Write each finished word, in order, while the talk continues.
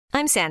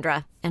I'm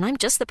Sandra, and I'm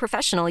just the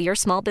professional your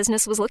small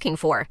business was looking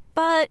for.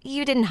 But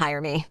you didn't hire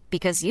me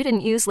because you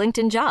didn't use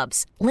LinkedIn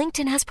Jobs.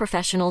 LinkedIn has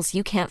professionals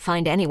you can't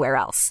find anywhere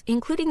else,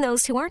 including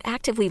those who aren't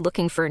actively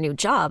looking for a new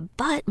job,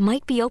 but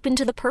might be open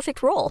to the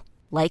perfect role,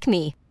 like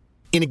me.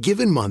 In a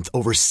given month,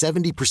 over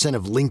 70%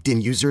 of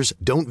LinkedIn users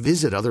don't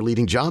visit other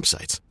leading job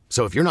sites.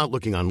 So if you're not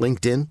looking on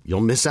LinkedIn,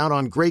 you'll miss out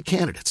on great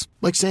candidates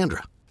like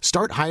Sandra.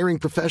 Start hiring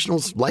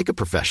professionals like a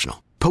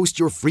professional. Post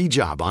your free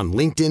job on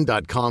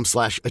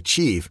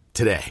linkedin.com/achieve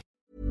today.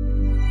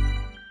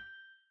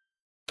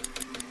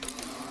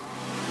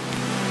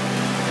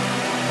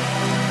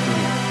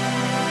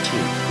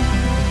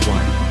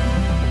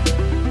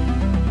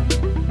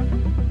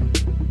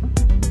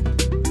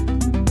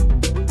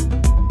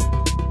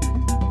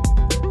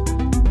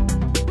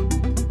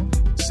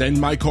 Send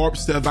my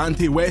corpse to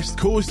Avanti West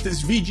Coast.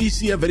 It's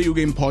VGC, a video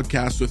game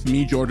podcast with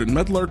me, Jordan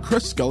Midler,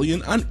 Chris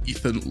Scullion, and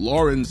Ethan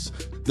Lawrence.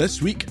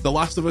 This week, The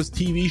Last of Us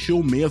TV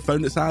show may have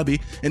found its abbey,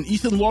 and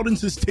Ethan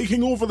Lawrence is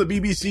taking over the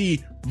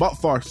BBC. But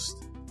first,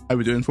 how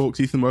we doing,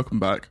 folks? Ethan, welcome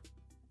back.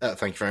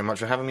 Thank you very much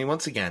for having me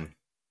once again.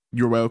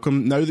 You're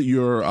welcome. Now that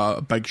you're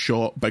a big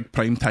shot, big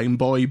prime time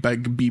boy,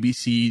 big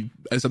BBC,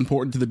 as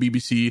important to the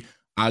BBC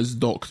as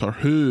Doctor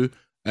Who,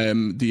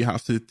 do you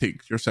have to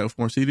take yourself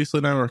more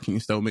seriously now, or can you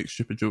still make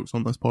stupid jokes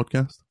on this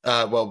podcast?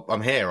 Well,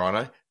 I'm here, aren't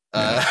I?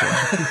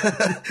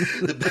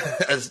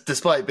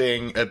 Despite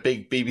being a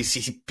big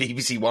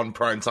BBC One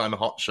primetime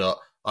hotshot,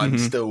 I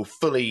still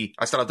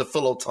have the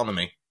full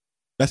autonomy.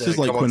 This is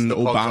like when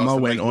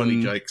Obama went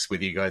on jokes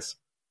with you guys.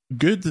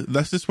 Good.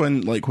 This is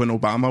when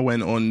Obama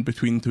went on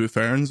Between Two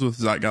Ferns with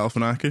Zach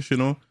Galifianakis. You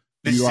know,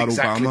 this you is are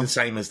exactly Obama. The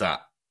same as that,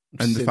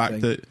 and the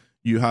fact that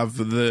you have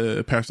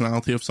the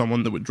personality of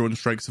someone that would drone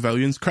strike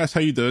civilians. Chris,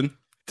 how you doing?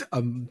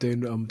 I'm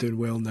doing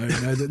well now.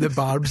 Now that the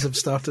barbs have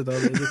started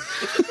already.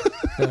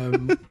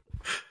 I'm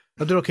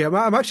doing okay.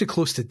 I'm actually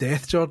close to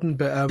death, Jordan.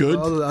 But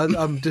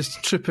I'm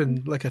just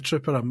tripping like a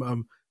trooper.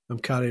 I'm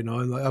carrying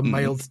on. Like a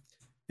mild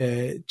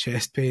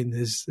chest pain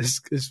has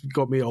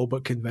got me all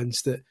but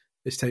convinced that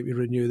it's time to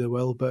renew the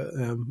will. But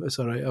it's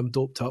all right. I'm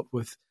doped up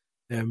with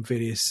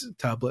various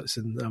tablets,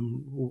 and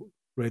I'm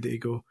ready to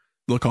go.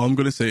 Look, all I'm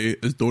going to say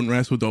is don't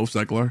rest with Dolph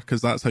Ziggler,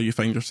 because that's how you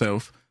find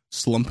yourself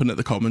slumping at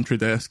the commentary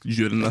desk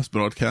during this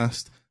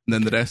broadcast, and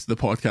then the rest of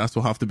the podcast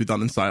will have to be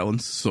done in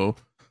silence. So,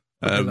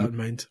 keep that in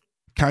mind.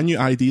 Can you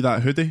ID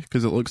that hoodie?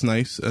 Because it looks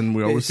nice, and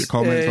we always get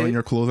comments on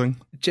your clothing.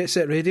 Jet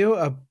Set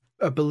Radio,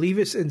 I believe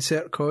it's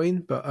insert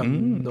coin, but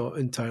I'm not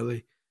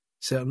entirely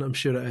certain. I'm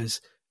sure it is.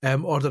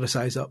 Order a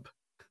size up.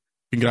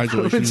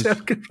 Congratulations.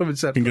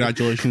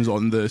 Congratulations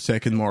on the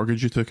second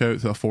mortgage you took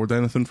out to afford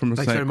anything from a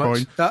second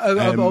coin.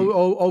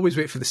 I'll always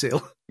wait for the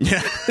sale.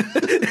 Yeah.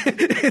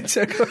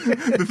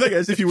 The thing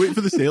is, if you wait for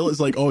the sale, it's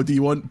like, oh, do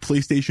you want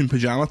PlayStation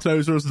pajama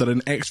trousers that are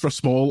an extra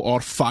small or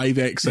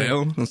 5XL?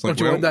 Yeah. It's like,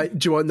 do you want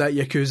that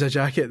Yakuza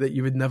jacket that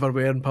you would never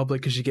wear in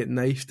public because you get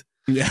knifed?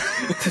 Yeah.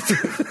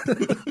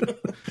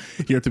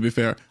 Here, to be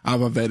fair, I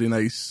have a very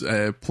nice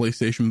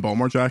PlayStation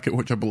bomber jacket,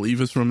 which I believe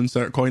is from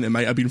Insert Coin. It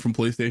might have been from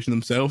PlayStation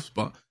themselves,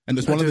 and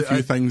it's one of the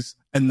few things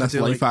in this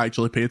life I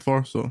actually paid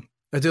for. So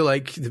I do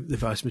like the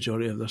vast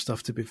majority of their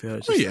stuff. To be fair,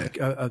 it's just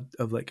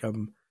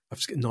I've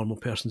just got normal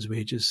person's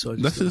wages, so I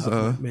just don't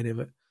have many of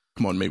it.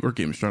 Come on, mate, we're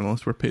games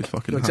journalists. We're paid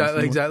fucking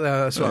exactly.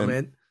 That's what I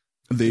meant.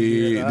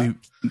 They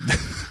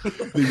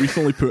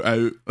recently put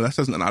out. This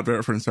isn't an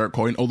advert for Insert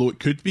Coin, although it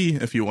could be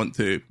if you want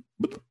to.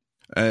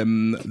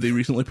 They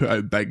recently put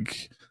out big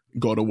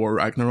God of War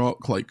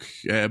Ragnarok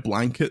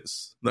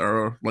blankets that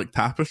are like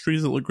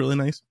tapestries that look really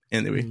nice.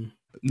 Anyway,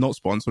 not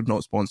sponsored.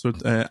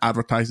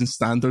 Advertising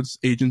Standards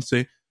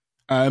Agency.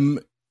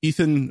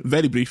 Ethan,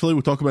 very briefly,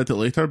 we'll talk about it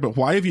later, but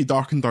why have you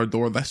darkened our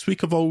door this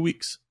week of all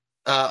weeks?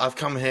 I've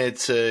come here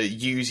to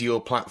use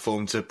your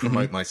platform to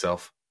promote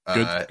myself.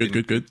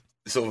 Good.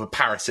 Sort of a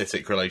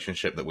parasitic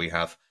relationship that we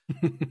have.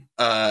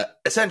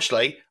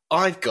 Essentially,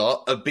 I've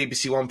got a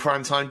BBC One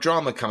primetime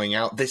drama coming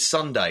out this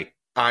Sunday,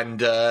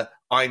 and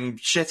I'm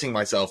shitting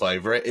myself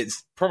over it.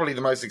 It's probably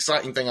the most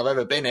exciting thing I've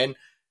ever been in.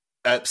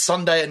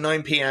 Sunday at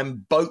 9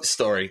 p.m, Boat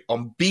Story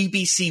on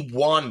BBC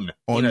One.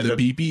 On the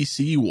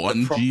BBC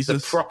One,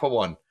 Jesus. The proper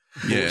one.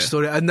 Yeah. Boat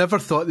Story. I never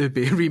thought they'd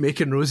be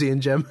remaking Rosie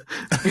and Jim.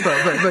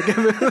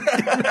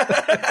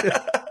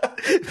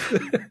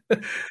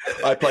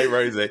 I play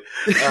Rosie.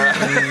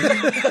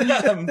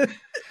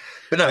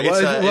 But no,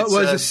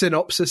 what is the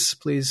synopsis,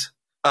 please?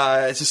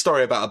 It's a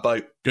story about a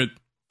boat. Good.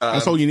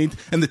 That's all you need.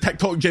 In the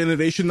TikTok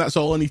generation, that's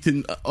all I need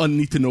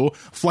to know.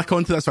 Flick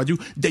onto this video.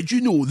 Did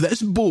you know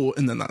this boat?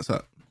 And then that's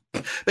it.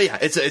 But yeah,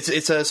 it's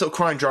a sort of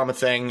crime drama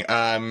thing.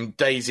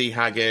 Daisy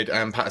Haggard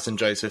and Patterson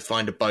Joseph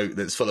find a boat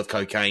that's full of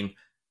cocaine,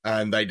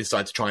 and they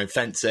decide to try and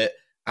fence it,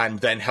 and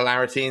then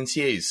hilarity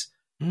ensues.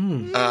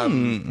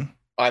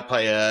 I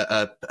play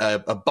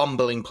a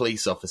bumbling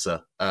police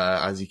officer,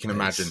 as you can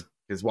imagine,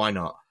 because why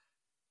not?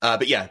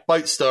 But yeah,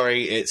 Boat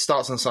Story, it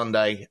starts on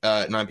Sunday,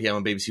 9 p.m.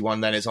 on BBC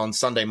One, then it's on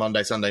Sunday,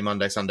 Monday, and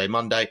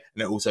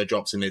it also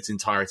drops in its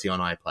entirety on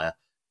iPlayer.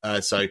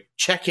 So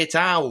check it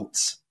out.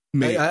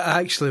 Mate,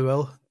 I actually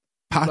will.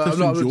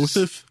 Patterson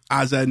Joseph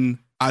as in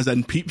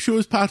Peep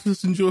Show's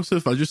Patterson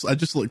Joseph. I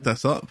just looked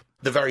this up.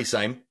 The very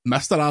same.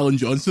 Mr. Alan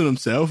Johnson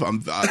himself.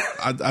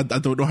 I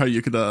don't know how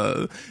you could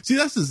see.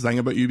 That's the thing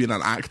about you being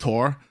an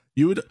actor.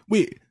 You would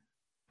wait.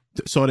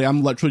 Sorry,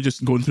 I'm literally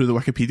just going through the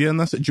Wikipedia on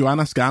this.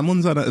 Joanna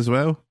Scanlon's in it as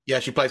well. Yeah,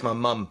 she plays my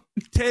mum.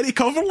 Terry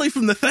Coverley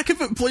from The Thick of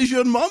It plays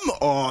your mum.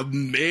 Oh,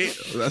 mate.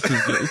 This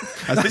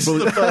is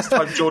the first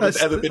time Jordan's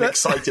ever been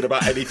excited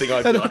about anything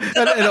I've done.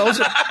 And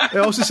it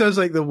also sounds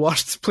like the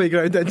worst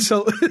playground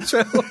insult as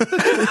well.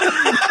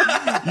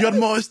 Your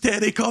mom's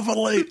Terry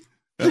Coverley.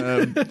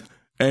 Anyway.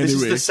 This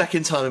is the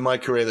second time in my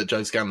career that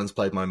Joe Scanlon's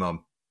played my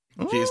mum.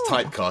 She is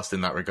typecast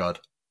in that regard.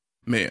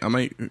 Mate, I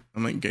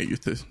might get you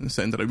to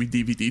send her a wee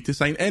DVD to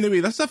sign.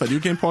 Anyway, this is a video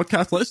game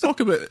podcast. Let's talk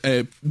about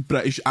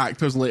British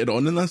actors later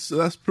on in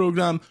this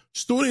programme.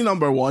 Story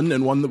number one,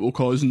 and one that will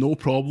cause no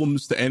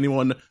problems to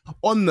anyone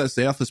on this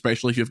earth,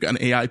 especially if you've got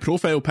an AI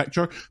profile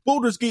picture.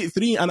 Baldur's Gate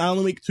 3 and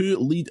Alan Wake 2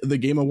 lead the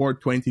Game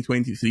Award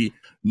 2023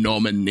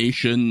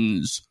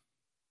 nominations.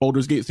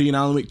 Baldur's Gate 3 and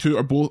Alan Wake 2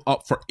 are both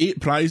up for 8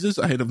 prizes,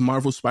 ahead of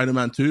Marvel's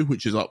Spider-Man 2,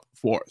 which is up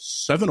for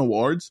 7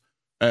 awards.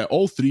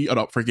 All 3 are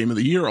up for Game of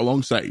the Year,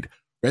 alongside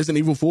Resident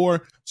Evil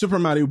 4, Super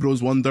Mario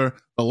Bros. Wonder,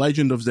 The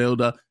Legend of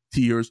Zelda,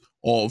 Tears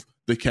of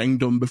the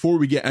Kingdom. Before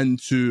we get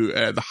into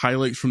the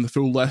highlights from the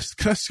full list,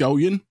 Chris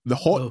Scullion, the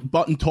hot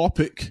button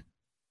topic,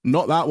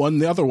 not that one,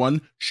 the other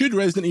one, should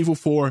Resident Evil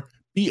 4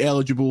 be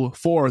eligible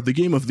for the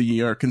Game of the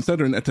Year,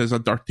 considering it is a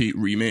dirty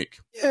remake?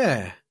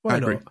 Yeah, why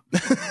not?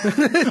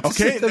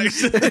 Okay,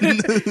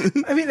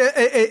 I mean,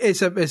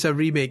 it's a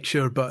remake,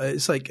 sure, but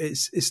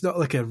it's not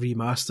like a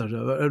remaster.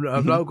 I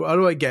don't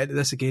want to get into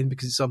this again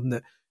because it's something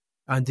that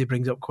Andy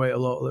brings up quite a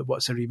lot, like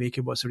what's a remake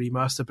and what's a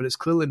remaster, but it's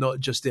clearly not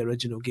just the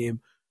original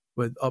game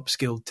with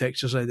upscaled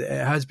textures. It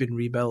has been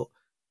rebuilt,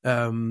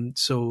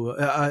 so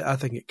I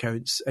think it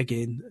counts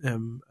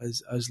again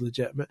as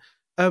legitimate.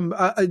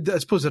 I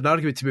suppose there's an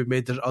argument to be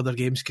made that other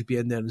games could be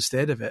in there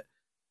instead of it,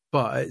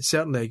 but it's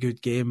certainly a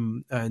good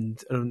game,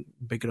 and I don't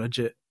begrudge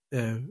it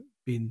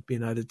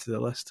being added to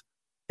the list.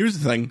 Here's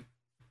the thing.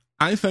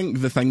 I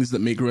think the things that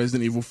make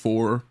Resident Evil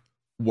 4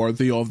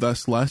 worthy of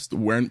this list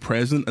weren't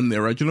present in the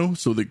original,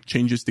 so the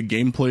changes to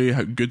gameplay,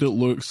 how good it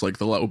looks, like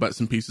the little bits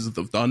and pieces that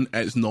they've done,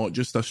 it's not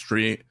just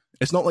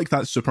it's not like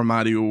that Super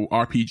Mario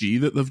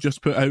RPG that they've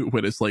just put out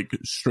where it's like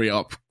straight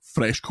up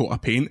fresh coat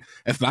of paint.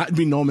 If that had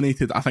been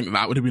nominated, I think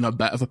that would have been a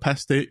bit of a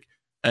piss take,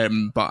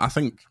 but I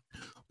think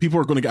people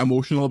are going to get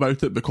emotional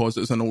about it because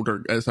it's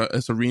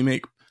it's a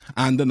remake,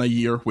 and in a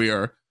year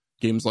where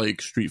games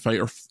like Street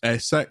Fighter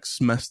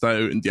 6 missed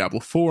out and Diablo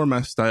 4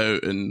 missed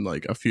out and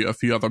like a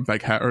few other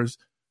big hitters,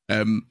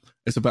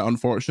 it's a bit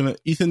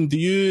unfortunate. Ethan, do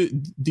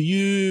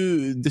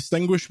you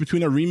distinguish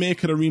between a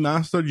remake and a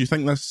remaster? Do you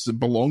think this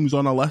belongs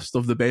on a list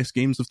of the best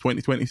games of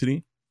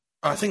 2023?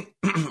 I think,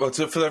 well,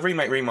 for the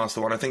remake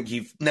remaster one, I think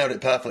you've nailed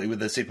it perfectly with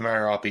the Super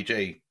Mario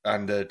RPG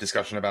and the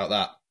discussion about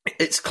that.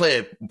 It's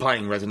clear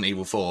playing Resident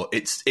Evil 4,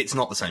 it's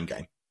not the same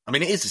game. I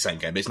mean, it is the same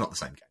game, but it's not the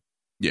same game.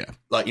 Yeah.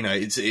 Like,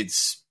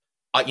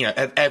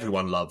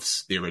 everyone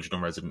loves the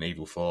original Resident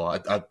Evil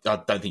 4. I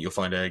don't think you'll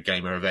find a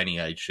gamer of any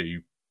age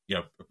who,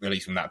 at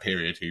least from that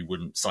period, who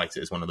wouldn't cite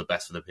it as one of the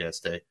best for the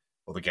PS2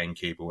 or the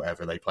GameCube or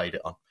whatever they played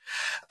it on.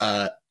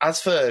 As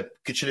for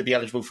should it be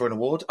eligible for an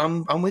award,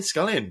 I'm with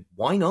Scullion.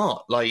 Why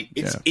not? Like,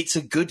 it's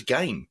a good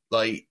game.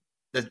 Like,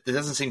 there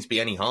doesn't seem to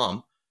be any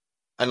harm.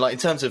 And like in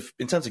terms of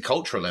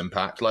cultural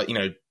impact, like,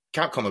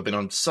 Capcom have been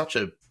on such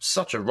a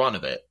run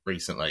of it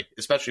recently,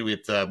 especially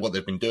with what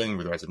they've been doing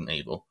with Resident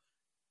Evil.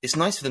 It's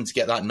nice for them to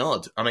get that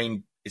nod. I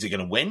mean, is it going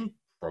to win?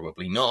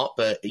 Probably not,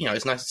 but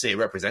it's nice to see it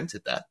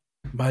represented there.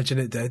 Imagine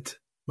it did.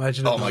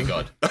 Oh my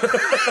God.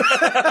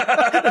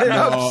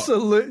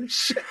 Absolute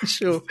shit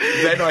show.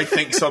 Then I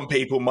think some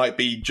people might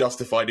be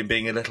justified in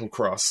being a little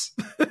cross.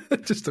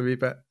 Just a wee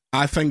bit.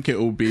 I think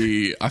it'll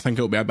be a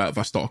bit of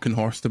a stalking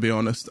horse, to be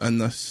honest, in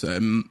this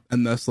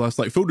list.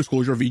 Like, full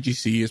disclosure,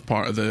 VGC is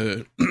part of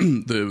the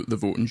the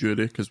voting jury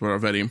because we're a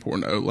very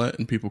important outlet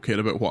and people care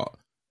about what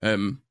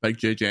Big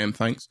JJM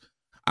thinks.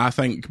 I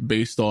think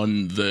based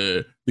on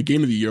the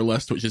Game of the Year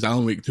list, which is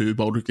Alan Wake 2,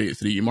 Baldur's Gate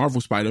 3,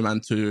 Marvel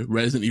Spider-Man 2,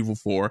 Resident Evil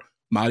 4,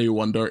 Mario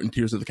Wonder, and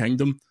Tears of the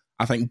Kingdom,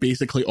 I think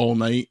basically all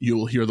night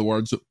you'll hear the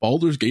words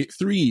Baldur's Gate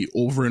 3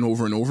 over and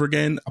over and over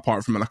again,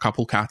 apart from in a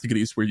couple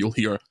categories where you'll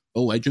hear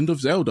The Legend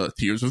of Zelda,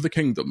 Tears of the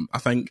Kingdom. I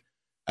think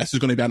this is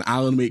going to be an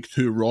Alan Wake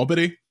 2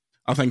 robbery.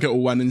 I think it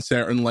will win in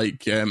certain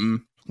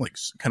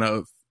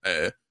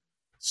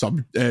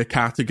sub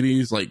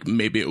categories, like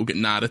maybe it'll get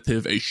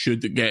narrative, it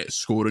should get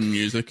score and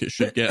music, it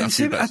should get at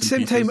the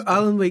same time.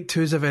 Alan Wake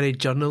 2 is a very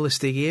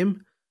journalisty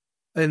game,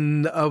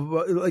 and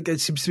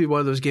it seems to be one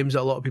of those games that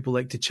a lot of people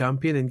like to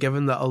champion, and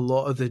given that a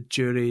lot of the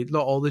jury,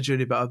 not all the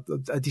jury, but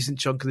a decent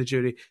chunk of the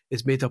jury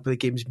is made up of the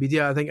game's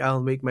media, I think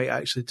Alan Wake might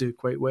actually do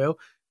quite well,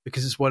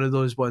 because it's one of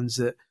those ones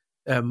that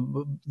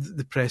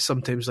the press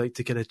sometimes like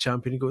to kind of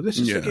champion and go, this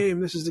is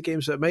the game,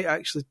 so it might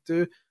actually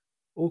do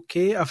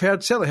okay. I've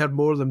certainly heard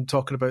more of them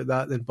talking about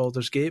that than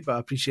Baldur's Gate, but I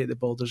appreciate that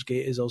Baldur's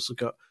Gate has also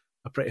got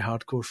a pretty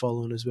hardcore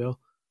following as well.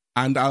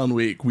 and Alan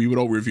Wake, we were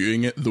all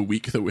reviewing it the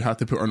week that we had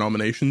to put our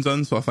nominations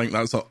in, so I think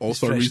that's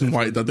also a reason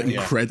why it did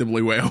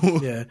incredibly well.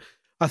 Yeah.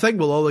 I think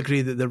we'll all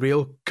agree that the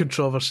real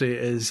controversy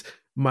is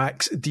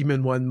Max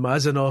Demon One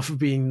Mazanov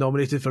being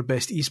nominated for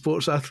Best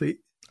Esports Athlete.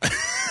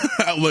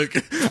 Look,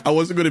 I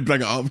wasn't going to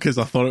bring it up because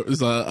I thought it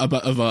was a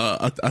bit of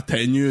a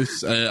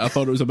tenuous, I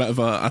thought it was a bit of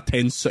a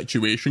tense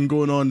situation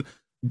going on.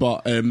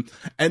 But in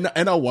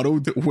a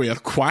world where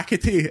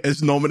Quackity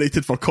is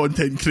nominated for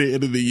Content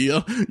Creator of the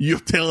Year, you're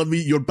telling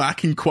me you're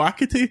backing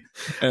Quackity?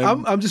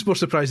 I'm just more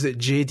surprised that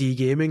JD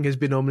Gaming has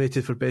been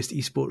nominated for Best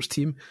Esports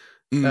Team.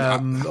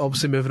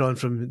 Obviously moving on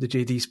from the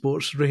JD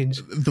Sports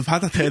range. They've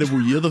had a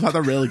terrible year. They've had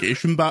a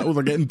relegation battle.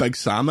 They're getting Big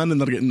Salmon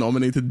and they're getting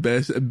nominated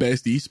best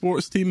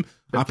esports team.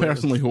 I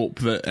personally hope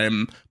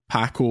that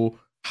Paco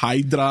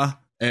Hydra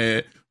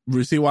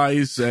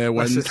Rusi-wise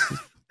wins.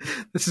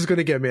 This is going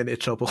to get me into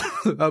trouble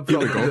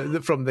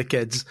from the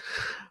kids.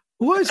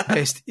 What is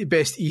best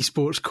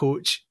esports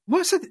coach?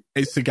 What's it?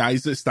 It's the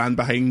guys that stand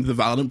behind the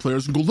Valorant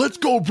players and go, "Let's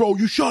go, bro!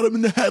 You shot him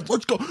in the head.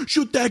 Let's go!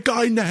 Shoot that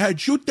guy in the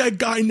head! Shoot that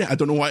guy in the." I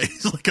don't know why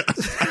he's like a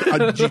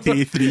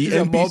GTA 3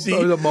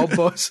 NPC. A mob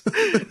boss.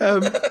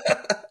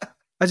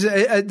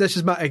 This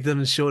is my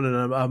ignorance shown,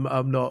 and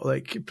I'm not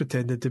like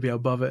pretending to be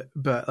above it,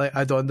 but like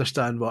I don't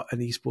understand what an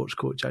esports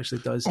coach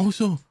actually does.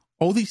 Also,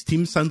 all these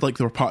teams sound like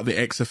they were part of the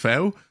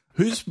XFL.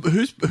 Who's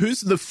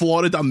the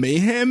Florida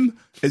Mayhem?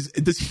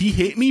 Does He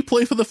Hate Me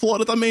play for the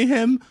Florida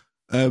Mayhem?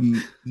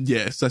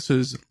 Yes, this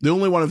is the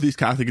only one of these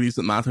categories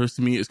that matters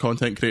to me is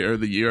Content Creator of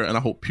the Year, and I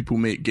hope People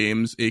Make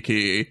Games,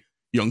 aka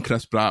young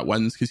Chris Pratt,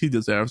 wins because he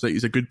deserves it.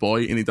 He's a good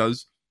boy and he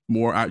does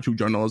more actual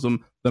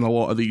journalism than a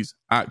lot of these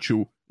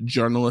actual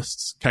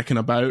journalists kicking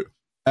about.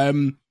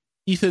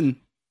 Ethan,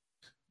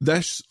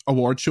 this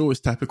award show is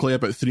typically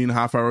about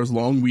 3.5 hours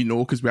long. We know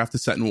because we have to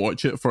sit and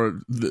watch it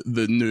for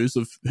the news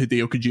of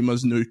Hideo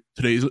Kojima's new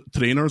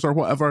trainers or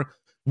whatever.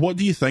 What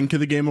do you think of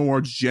the Game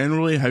Awards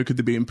generally? How could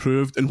they be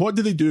improved? And what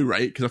do they do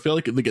right? Because I feel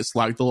like they get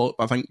slagged a lot.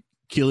 I think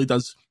Keighley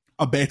does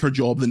a better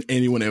job than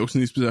anyone else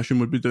in this position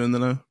would be doing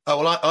now.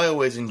 Oh, well, I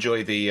always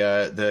enjoy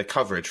the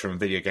coverage from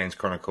Video Games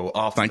Chronicle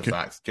after the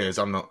fact because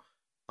I'm not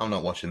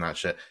watching that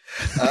shit.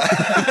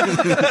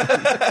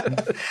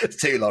 It's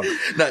too long.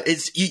 No,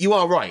 you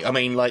are right. I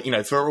mean, like, you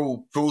know, for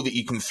all that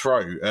you can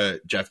throw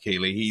at Jeff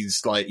Keighley,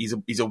 he's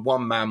a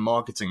one-man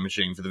marketing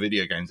machine for the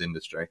video games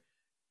industry.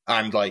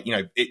 And like, you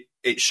know,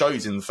 it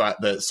shows in the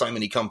fact that so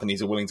many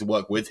companies are willing to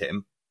work with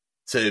him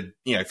to,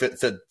 you know, for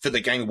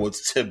the Game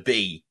Awards to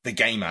be the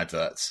game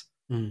adverts.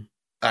 Mm.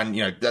 And,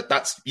 you know,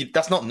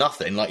 that's not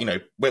nothing. Like, you know,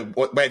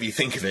 wherever you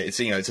think of it, it's,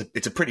 you know,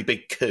 it's a pretty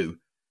big coup.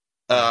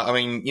 I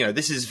mean, you know,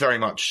 this is very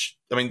much,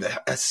 I mean,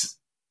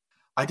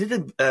 I did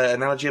an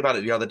analogy about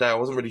it the other day. I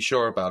wasn't really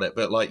sure about it,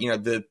 but like, you know,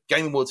 the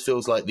Game Awards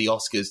feels like the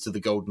Oscars to the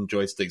Golden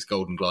Joysticks,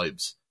 Golden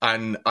Globes.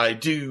 And I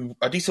do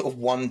sort of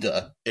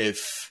wonder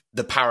if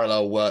the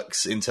parallel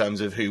works in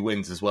terms of who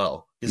wins as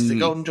well. Because the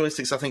Golden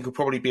Joysticks, I think, will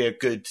probably be a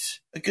good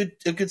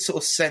sort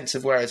of sense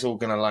of where it's all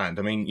going to land.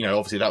 I mean, you know,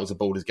 obviously that was a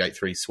Baldur's Gate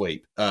 3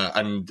 sweep.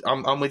 And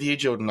I'm with you,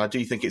 Jordan. I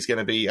do think it's going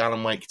to be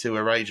Alan Wake to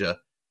Erasure.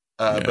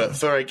 But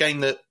for a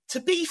game that, to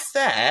be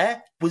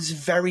fair, was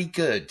very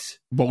good.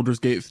 Baldur's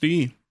Gate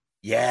 3.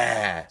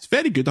 Yeah. It's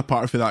very good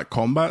apart from that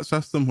combat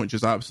system, which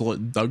is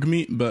absolute dug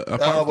meat. But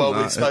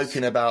we've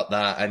spoken about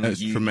that, and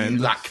you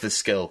lack the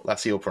skill.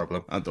 That's your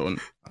problem. I don't.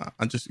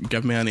 I just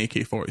give me an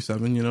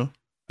AK-47, you know?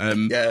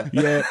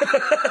 Yeah.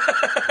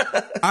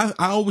 I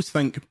always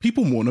think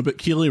people moan about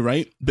Keighley,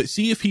 right? But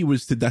see if he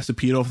was to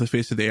disappear off the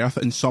face of the earth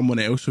and someone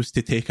else was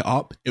to take it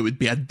up, it would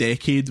be a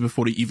decade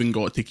before he even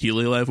got to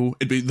Keighley level.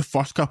 It'd be the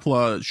first couple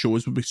of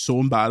shows would be so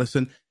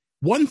embarrassing.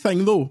 One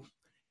thing though,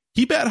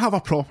 he better have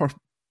a proper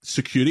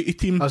security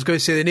team. I was going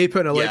to say they need to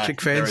put an electric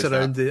fence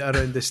around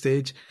the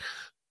stage.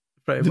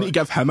 Didn't he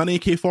give him an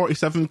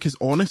AK-47? Because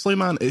honestly,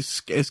 man,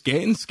 it's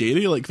getting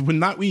scary. Like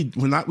when that wee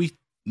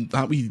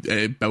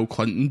Bill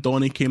Clinton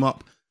Donnie came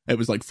up, it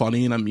was like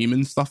funny and a meme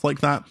and stuff like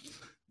that.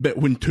 But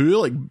when two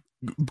like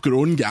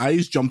grown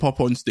guys jump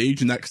up on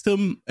stage next to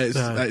him,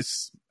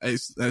 it's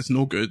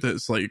no good.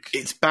 It's like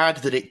it's bad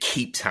that it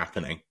keeps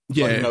happening.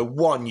 Yeah, like, you know,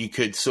 one you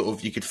could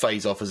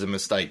phase off as a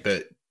mistake,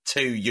 but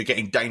two, you're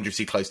getting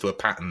dangerously close to a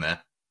pattern there.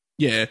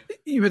 Yeah,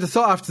 you would have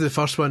thought after the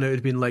first one it would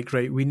have been like,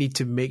 right, we need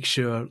to make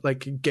sure,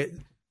 like,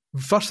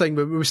 first thing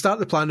when we start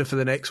the planning for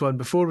the next one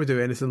before we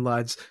do anything,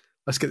 lads,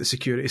 let's get the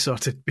security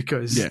sorted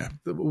because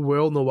we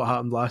all know what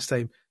happened last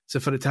time. So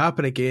for it to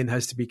happen again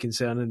has to be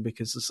concerning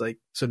because it's like,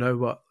 so now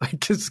what?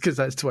 Because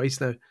that's twice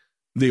now.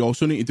 They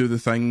also need to do the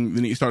thing,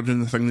 they need to start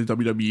doing the thing the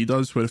WWE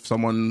does where if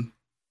someone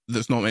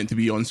that's not meant to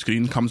be on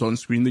screen comes on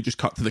screen, they just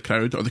cut to the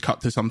crowd or they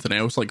cut to something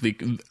else. Like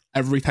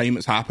every time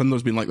it's happened,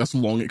 there's been like this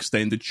long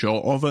extended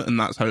shot of it and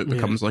that's how it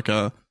becomes like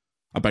a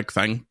big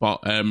thing.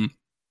 But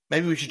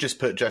maybe we should just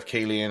put Jeff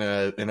Keighley in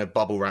a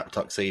bubble wrap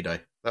tuxedo.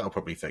 That'll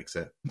probably fix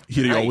it.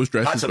 He always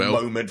dresses well.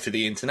 That's a moment for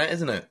the internet,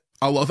 isn't it?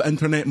 I love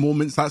internet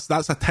moments. That's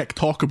a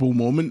TikTokable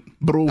moment,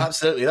 bro.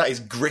 Absolutely. That is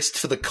grist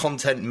for the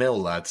content mill,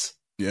 lads.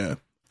 Yeah.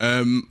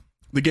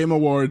 The Game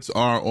Awards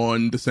are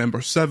on December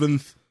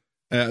 7th.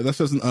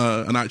 This isn't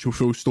an actual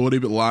full story,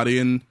 but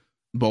Larian,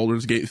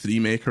 Baldur's Gate 3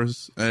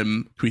 makers,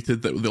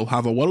 tweeted that they'll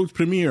have a world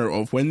premiere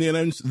of when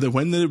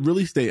the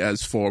release date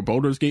is for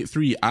Baldur's Gate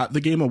 3 at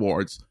the Game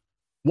Awards.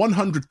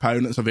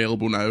 £100. It's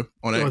available now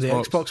on Xbox. The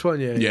Xbox One,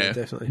 yeah,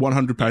 definitely.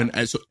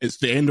 £100. It's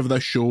the end of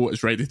this show.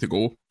 It's ready to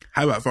go.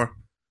 However,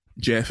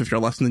 Jeff, if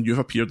you're listening, you've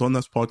appeared on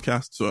this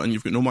podcast, and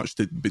you've got no much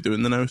to be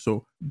doing now.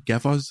 So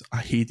give us a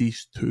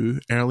Hades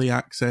 2 early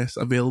access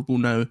available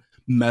now,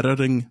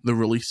 mirroring the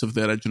release of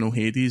the original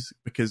Hades,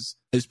 because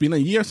it's been a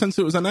year since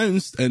it was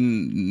announced,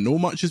 and no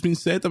much has been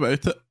said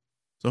about it.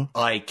 So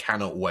I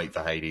cannot wait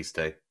for Hades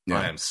 2. Yeah.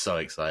 I am so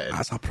excited.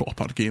 That's a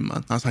proper game,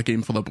 man. That's a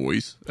game for the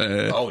boys.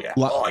 Yeah.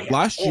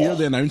 Last year,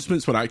 the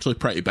announcements were actually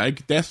pretty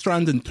big. Death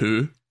Stranding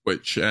 2,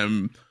 which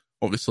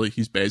obviously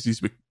he's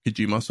Bezos with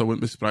Kojima, so I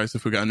wouldn't be surprised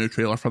if we get a new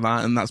trailer for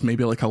that, and that's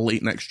maybe like a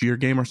late next year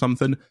game or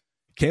something.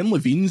 Ken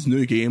Levine's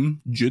new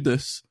game,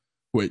 Judas,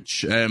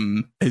 which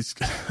is...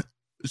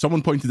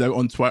 Someone pointed out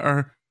on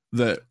Twitter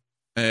that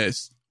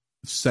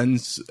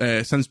since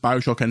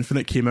Bioshock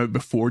Infinite came out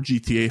before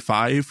GTA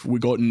 5, we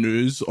got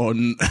news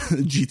on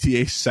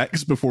GTA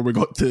 6 before we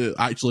got to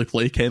actually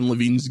play Ken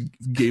Levine's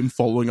game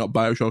following up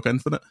Bioshock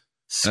Infinite.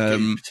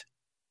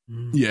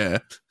 Yeah.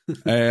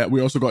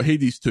 We also got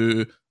Hades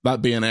 2,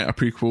 that Bayonetta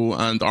prequel,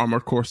 and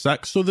Armored Core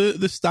 6. So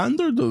the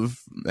standard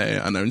of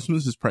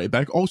announcements is pretty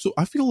big. Also,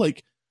 I feel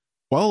like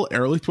while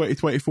early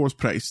 2024 is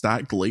pretty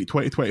stacked, late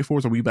 2024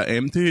 is a wee bit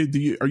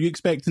empty. Are you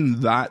expecting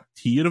that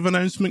tier of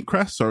announcement,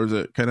 Chris, or is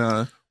it kind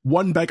of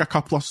one big, a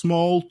couple of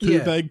small, two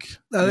big?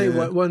 I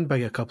think one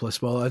big, a couple of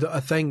small.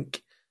 I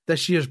think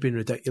this year's been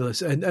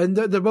ridiculous, and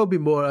there will be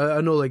more. I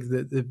know, like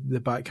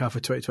the back half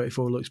of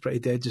 2024 looks pretty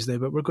dead just now,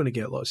 but we're going to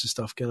get lots of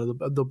stuff.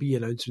 There'll be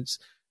announcements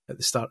at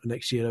the start of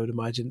next year, I would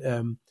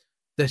imagine.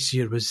 This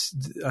year was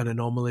an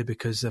anomaly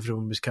because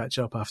everyone was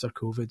catching up after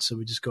COVID, so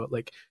we just got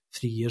like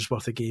 3 years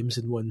worth of games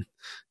in one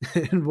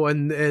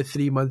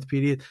 3 month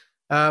period.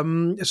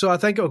 So I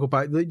think it'll go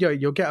back.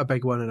 You'll get a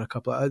big one in a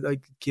couple.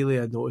 Like Keeley,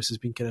 I noticed, has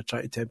been kind of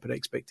trying to temper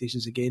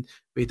expectations again,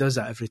 but he does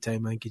that every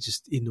time. I think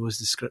he knows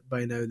the script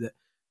by now that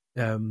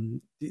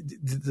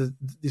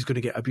he's going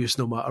to get abuse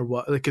no matter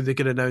what. They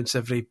could announce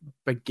every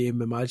big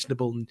game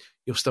imaginable, and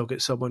you'll still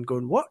get someone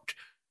going, "What?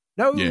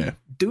 No,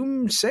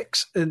 Doom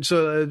 6," and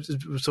so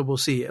we'll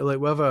see. Like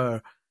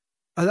whether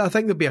I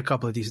think there'll be a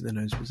couple of decent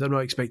announcements. I'm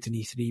not expecting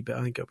E3, but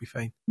I think it'll be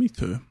fine. Me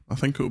too. I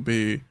think it'll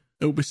be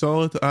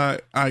solid.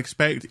 I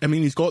expect. I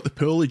mean, he's got the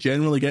pool. He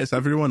generally gets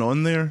everyone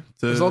on there.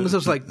 As long as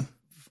there's like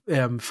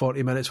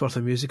 40 minutes worth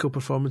of musical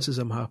performances,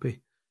 I'm happy.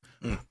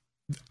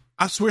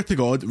 I swear to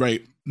God,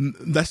 right?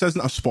 This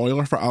isn't a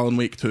spoiler for Alan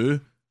Wake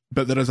 2,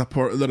 but there is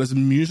a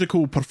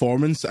musical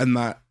performance in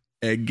that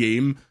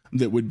game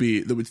that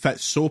would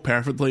fit so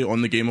perfectly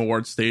on the Game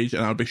Awards stage,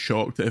 and I'd be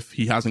shocked if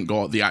he hasn't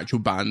got the actual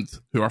band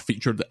who are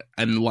featured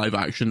in live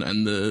action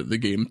in the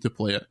game to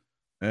play it.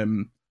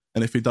 And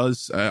if he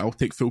does, I'll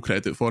take full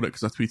credit for it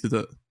because I tweeted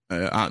it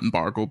at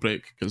Embargo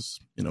Break, because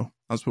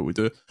that's what we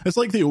do. It's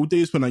like the old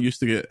days when I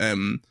used to get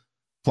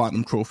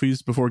platinum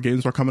trophies before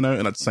games were coming out,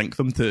 and I'd sync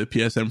them to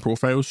PSN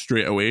profiles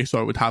straight away, so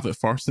I would have it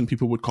first, and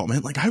people would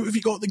comment like, "How have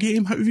you got the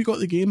game? How have you got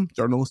the game?"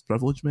 Journalist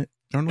privilege, mate.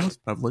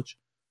 Journalist privilege.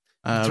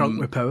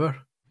 Drunk with power.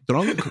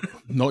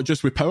 Not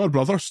just with power,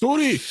 brother.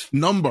 Story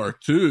number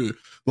 2.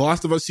 The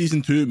Last of Us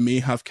Season 2 may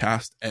have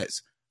cast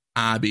its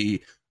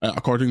Abby.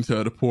 According to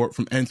a report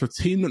from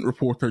entertainment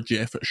reporter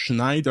Jeff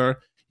Schneider,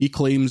 he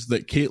claims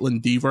that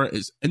Caitlin Dever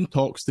is in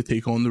talks to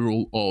take on the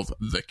role of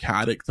the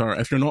character.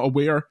 If you're not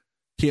aware,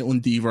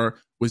 Caitlin Dever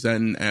was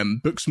in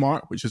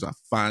Booksmart, which is a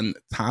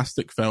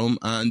fantastic film,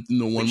 and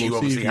no one will see. You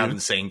obviously haven't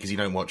seen because you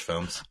don't watch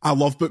films. I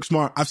love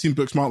Booksmart. I've seen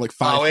Booksmart like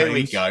 5 times. Oh, here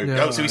we go.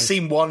 Yeah, so we've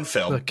seen one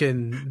film.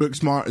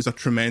 Booksmart is a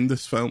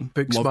tremendous film.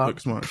 Love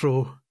Booksmart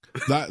Pro.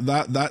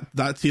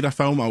 That tier of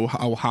film I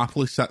will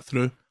happily sit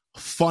through.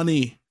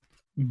 Funny,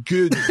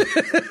 good,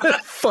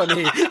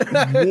 funny,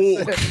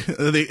 woke.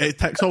 It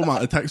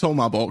ticks all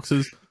my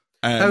boxes.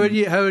 How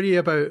are you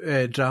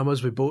about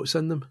dramas with boats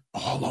in them?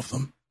 Oh, I love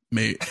them,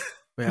 mate.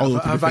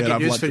 I've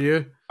got news for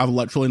you. I've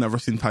literally never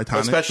seen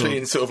Titanic. Especially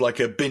in sort of like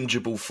a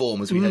bingeable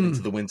form as we head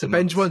into the winter months.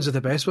 Binge ones are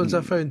the best ones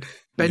I've found.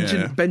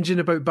 Binging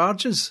about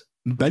barges.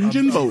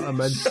 Binging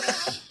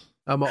boats.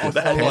 I'm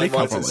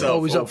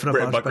always up for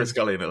a barge binge.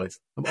 Scullion, at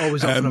least. I'm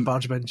always up for a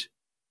barge binge.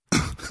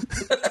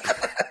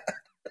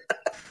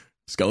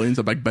 Scullion's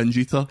a big binge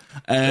eater.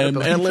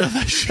 Earlier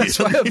this year, that's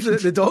why I'm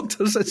at the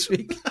doctors this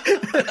week.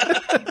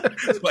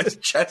 My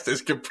chest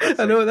is compressed.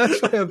 I know,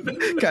 that's why I've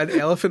got an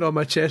elephant on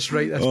my chest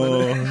right this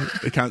minute.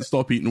 I can't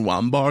stop eating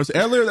wham bars.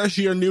 Earlier this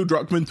year, Neil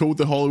Druckmann told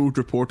The Hollywood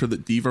Reporter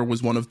that Dever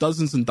was one of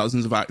dozens and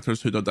dozens of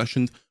actors who'd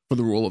auditioned for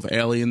the role of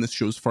Ellie in this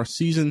show's first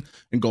season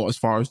and got as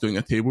far as doing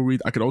a table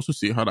read. I could also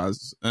see her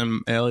as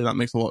Ellie. That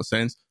makes a lot of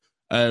sense.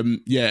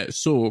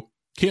 So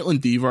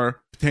Caitlin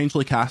Dever,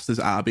 potentially cast as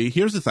Abby.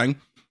 Here's the thing.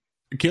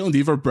 Caitlin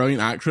Dever,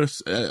 brilliant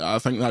actress. I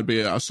think that'd be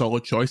a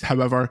solid choice.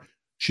 However,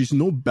 she's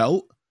no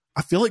built.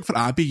 I feel like for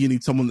Abby, you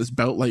need someone that's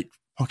built like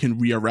fucking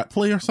Rhea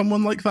Ripley or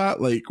someone like that.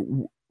 Like,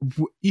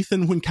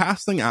 Ethan, when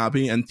casting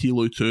Abby in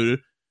TLOU 2,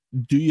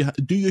 do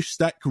you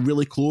stick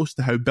really close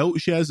to how built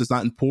she is? Is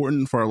that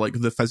important for like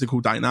the physical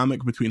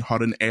dynamic between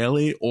her and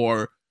Ellie,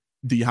 or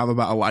do you have a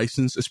bit of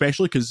license?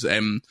 Especially because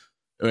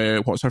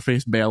what's her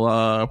face?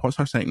 Bella. What's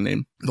her second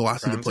name? The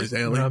last that plays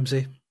Ellie.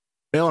 Ramsey.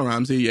 Bella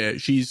Ramsey. Yeah,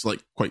 she's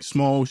like quite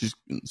small. She's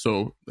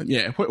so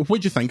yeah. What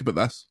do you think about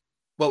this?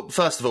 Well,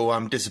 first of all,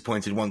 I'm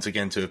disappointed once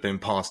again to have been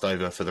passed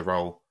over for the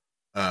role.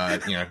 I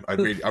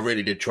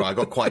really did try. I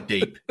got quite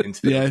deep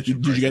into the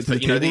did you get to the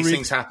table these read?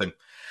 things happen.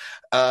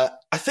 I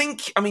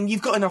think,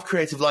 you've got enough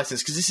creative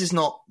license because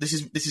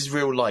this is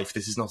real life.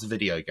 This is not a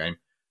video game.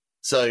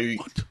 So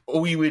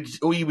all you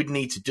would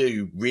need to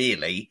do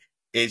really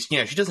is,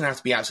 she doesn't have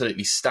to be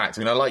absolutely stacked.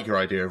 I like your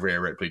idea of Rhea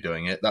Ripley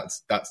doing it.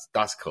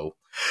 That's cool.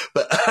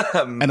 But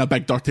in a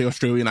big dirty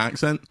Australian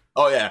accent.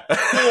 Oh yeah.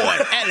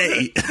 Oh,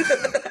 Ellie.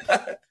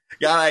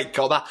 Yeah,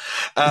 cobber.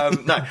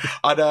 No,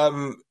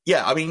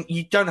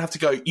 you don't have to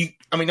go.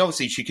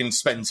 Obviously she can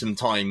spend some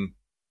time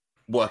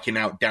working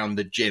out down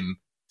the gym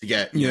to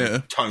get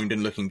toned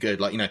and looking good.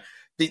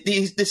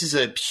 This is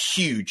a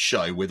huge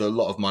show with a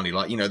lot of money.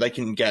 They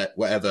can get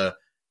whatever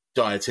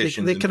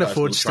dietitians. They can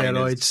afford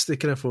trainers. steroids. They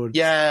can afford.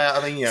 Yeah,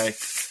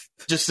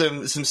 just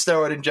some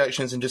steroid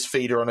injections and just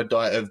feed her on a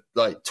diet of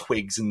like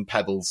twigs and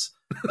pebbles,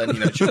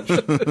 and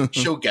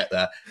she'll get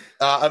there.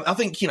 I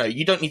think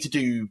you don't need to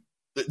do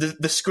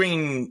the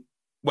screen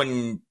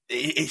when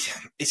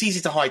it's easy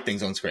to hide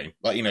things on screen.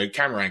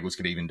 Camera angles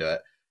could even do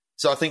it.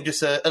 So I think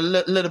just a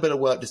little bit of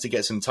work just to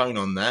get some tone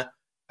on there.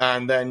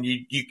 And then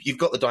you've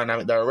got the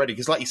dynamic there already.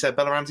 Because like you said,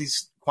 Bella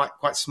Ramsey's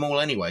quite small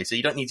anyway, so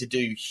you don't need to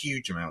do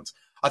huge amounts.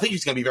 I think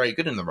she's going to be very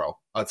good in the role.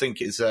 I think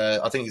it's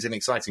an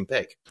exciting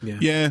pick.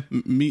 Yeah,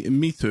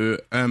 me too.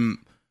 I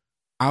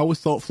always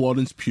thought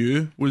Florence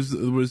Pugh was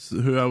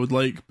who I would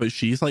like, but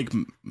she's like,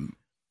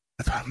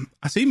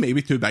 I say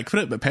maybe too big for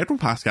it, but Pedro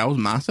Pascal's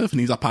massive,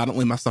 and he's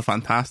apparently Mr.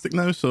 Fantastic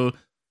now, so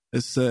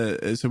it's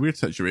a weird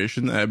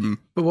situation.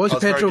 But I was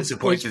very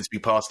disappointed to be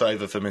passed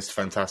over for Mr.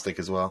 Fantastic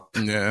as well.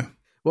 Yeah.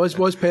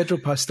 Was Pedro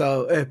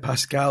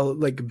Pascal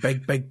like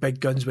big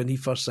guns when he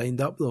first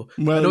signed up though?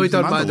 Well, I know he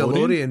done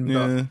Mandalorian,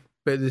 yeah.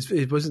 but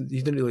it wasn't.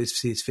 You didn't really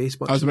see his face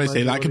much. I was about to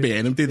say that could be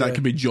anybody. That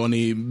could be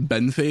Johnny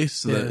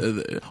Binface.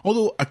 Yeah.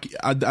 Although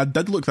I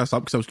did look this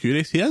up because I was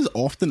curious. He is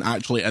often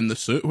actually in the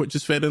suit, which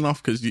is fair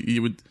enough because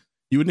you wouldn't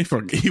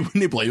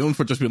blame him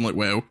for just being like,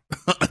 well,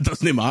 it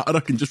doesn't matter. I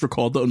can just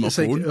record it on my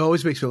phone. It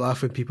always makes me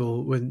laugh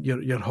when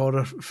you're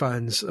horror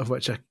fans, of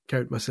which I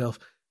count myself.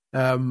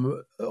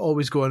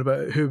 Always going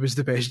about who was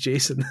the best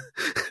Jason,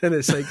 and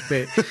it's like,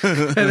 mate,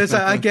 and it's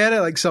like, I get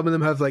it. Like some of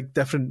them have like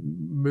different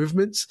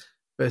movements,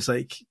 but it's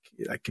like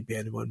that could be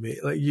anyone,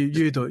 mate. Like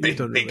you don't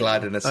big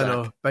lad in a sack. I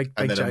know, big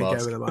giant guy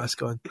with a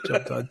mask on,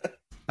 jumped on.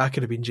 I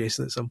could have been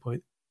Jason at some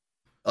point.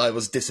 I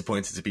was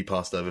disappointed to be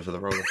passed over for the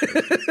role.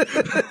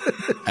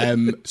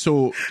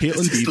 So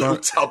Caitlin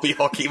Deaver, tubby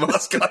hockey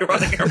mask guy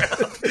running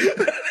around.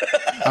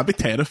 That'd be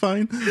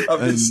terrifying.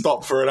 I've been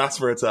stopped for an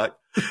asthma attack.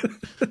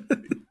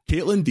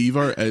 Caitlin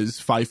Deaver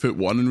is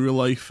 5'1" in real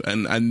life,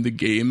 and in the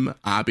game,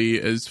 Abby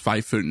is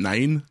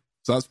 5'9".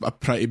 So that's a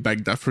pretty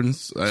big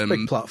difference. It's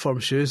big platform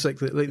shoes, like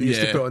they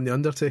used to put on the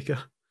Undertaker.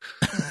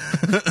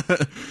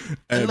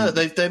 And look,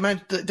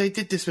 they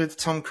did this with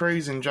Tom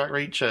Cruise and Jack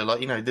Reacher.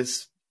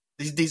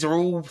 These are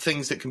all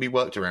things that can be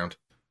worked around.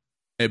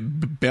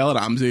 Bella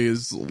Ramsey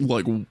is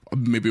like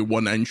maybe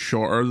 1 inch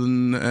shorter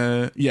than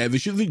they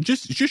should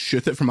just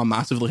shoot it from a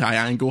massively high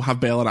angle, have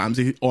Bella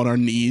Ramsey on her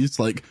knees,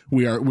 like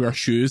we are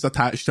shoes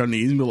attached to her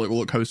knees, and be like,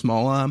 look how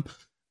small I am.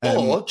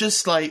 Or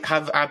just like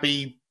have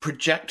Abby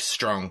project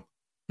strong.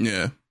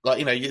 Yeah.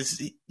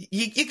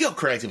 You got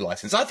creative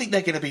license. I think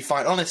they're going to be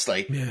fine.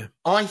 Honestly,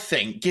 I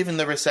think given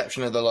the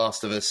reception of The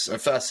Last of Us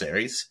first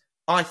series,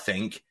 I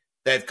think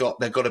they've got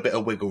a bit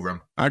of wiggle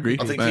room. I agree.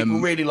 I think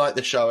people really like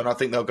the show, and I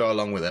think they'll go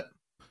along with it.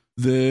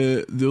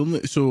 The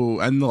only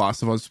in The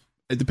Last of Us,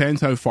 it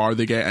depends how far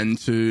they get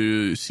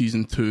into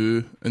season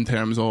 2 in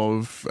terms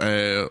of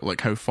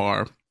like how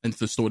far into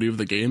the story of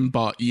the game.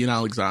 But Ian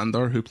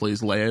Alexander, who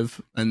plays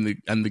Lev in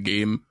the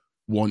game,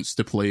 wants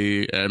to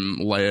play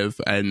Lev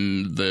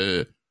in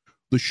the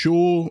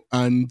show,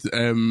 and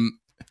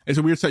it's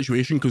a weird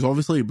situation because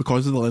obviously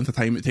because of the length of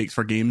time it takes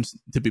for games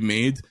to be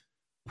made.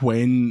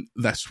 When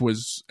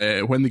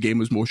the game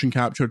was motion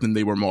captured and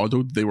they were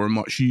modeled, they were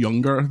much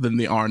younger than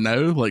they are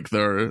now. Like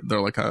they're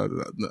like they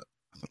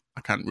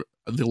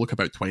look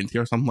about 20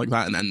 or something like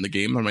that, and in the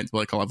game they're meant to be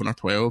like 11 or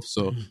 12.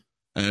 So,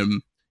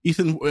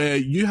 Ethan,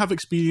 you have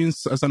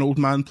experience as an old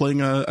man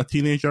playing a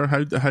teenager.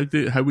 How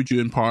would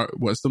you impart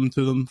wisdom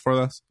to them for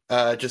this?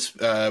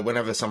 Just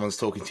whenever someone's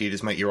talking to you,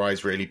 just make your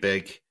eyes really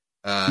big.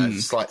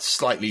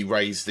 Slightly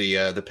raise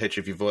the pitch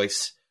of your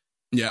voice.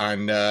 Yeah,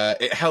 and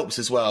it helps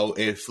as well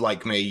if,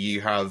 like me, you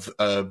have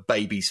a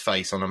baby's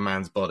face on a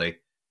man's body.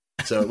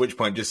 So at which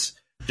point, just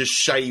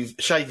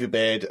shave your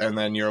beard and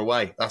then you're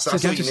away. That's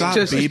what you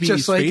need.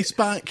 Baby's face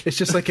back. It's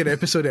just like an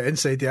episode of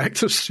Inside the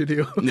Actors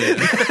Studio.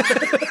 Yeah.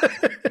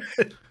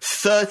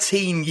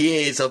 13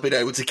 years I've been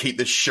able to keep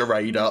this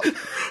charade up.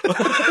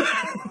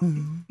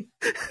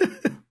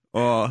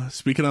 Oh,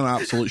 speaking of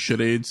absolute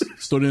charades,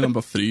 story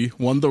number 3,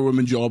 Wonder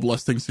Woman job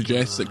listing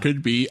suggests it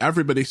could be,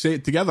 everybody say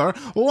it together,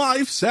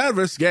 live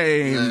service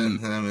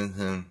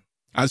game.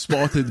 As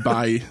spotted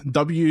by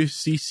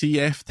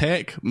WCCF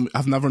Tech.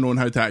 I've never known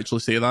how to actually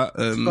say that.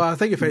 I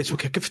think if it's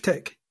WCCF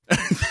Tech.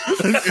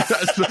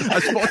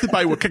 As spotted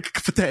by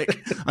WCCF Tech,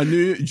 a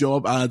new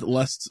job ad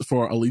lists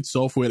for a lead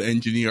software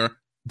engineer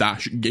 -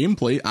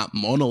 gameplay at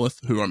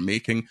Monolith, who are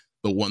making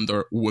the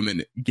Wonder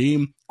Woman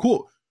game.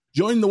 Quote,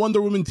 join the Wonder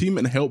Woman team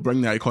and help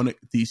bring the iconic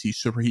DC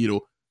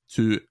superhero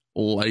to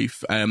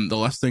life. The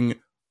listing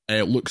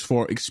looks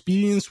for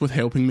experience with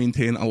helping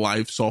maintain a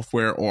live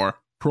software or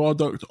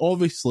product.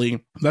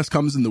 Obviously, this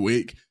comes in the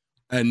wake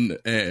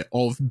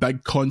of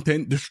big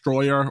content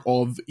destroyer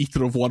of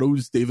Eater of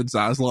Worlds, David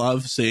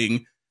Zaslav,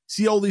 saying,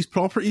 see all these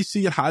properties,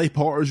 see your Harry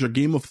Potters, your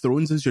Game of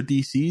Thrones, your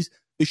DCs,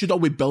 they should all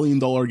be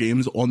billion-dollar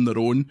games on their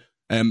own.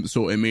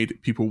 So it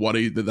made people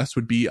worry that this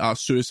would be a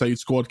Suicide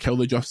Squad, Kill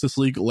the Justice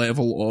League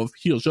level of,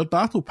 here's your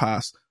battle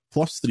pass,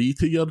 +3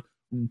 to your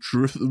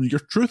truth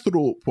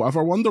rope,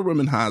 whatever Wonder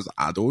Woman has.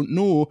 I don't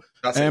know.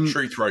 That's it,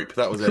 truth rope,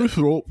 that was truth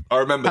rope. I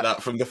remember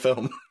that from the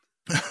film.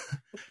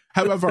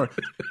 However,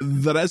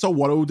 there is a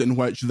world in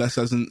which this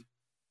isn't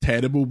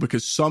terrible,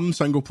 because some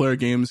single-player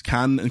games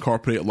can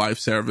incorporate live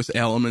service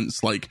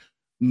elements like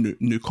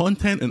new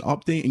content and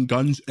updating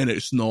guns, and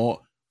it's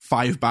not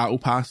 5 battle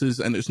passes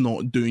and it's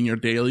not doing your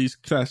dailies.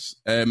 Chris,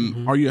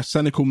 are you a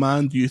cynical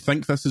man? Do you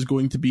think this is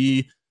going to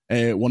be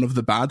one of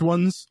the bad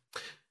ones?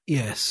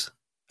 Yes.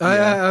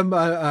 Yeah.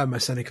 I'm a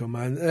cynical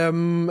man.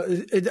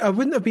 I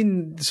wouldn't have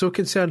been so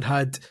concerned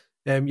had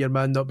your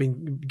man not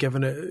been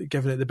given it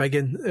the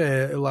biggin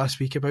last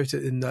week about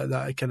it, and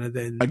that kind of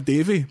then Big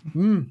Davey,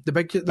 the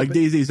big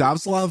Daisy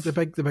Zavslav, the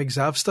big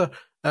Zavster.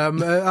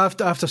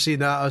 After seeing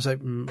that, I was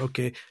like,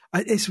 okay.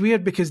 It's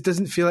weird because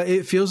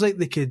it feels like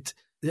they could.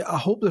 I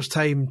hope there's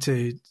time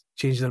to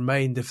change their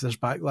mind if there's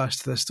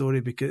backlash to this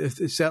story,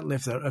 because certainly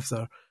if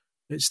they're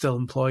it's still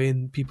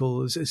employing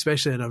people,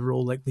 especially in a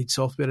role like lead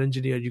software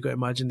engineer, you've got to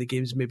imagine the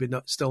game's maybe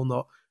still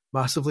not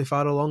massively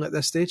far along at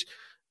this stage.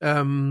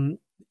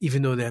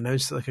 Even though they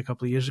announced it like a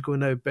couple of years ago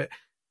now, but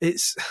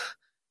this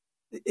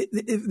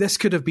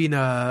could have been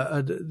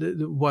a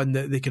one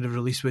that they could have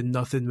released with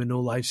nothing, with no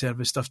live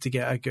service stuff, to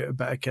get a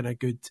bit of kind of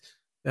good,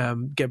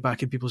 get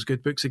back in people's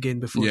good books again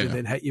before they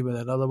then hit you with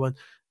another one.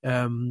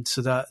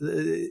 So that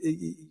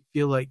you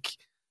feel like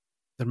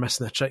they're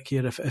missing a trick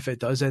here if it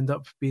does end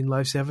up being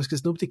live service,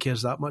 because nobody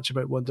cares that much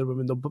about Wonder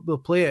Woman. They'll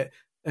play it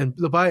and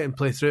they'll buy it and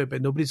play through it,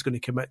 but nobody's going to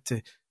commit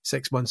to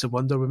 6 months of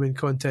Wonder Woman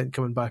content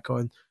coming back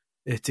on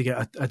to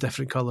get a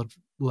different coloured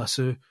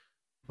lasso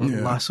or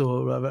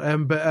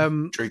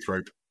whatever. Truth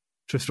rope.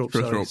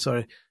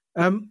 Sorry.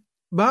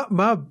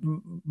 My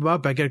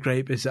bigger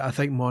gripe is that I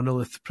think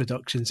Monolith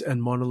Productions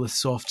and Monolith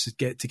Soft should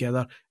get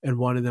together and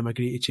one of them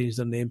agree to change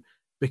their name,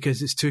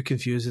 because it's too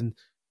confusing.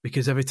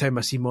 Because every time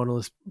I see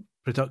Monolith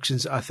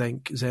Productions, I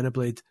think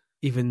Xenoblade,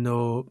 even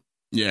though...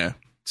 Yeah.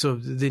 So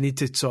they need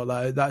to sort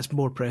that out. That's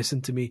more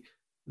pressing to me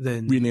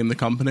than... rename the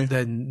company?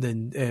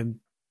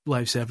 Than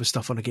live service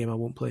stuff on a game I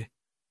won't play.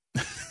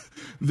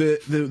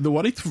 The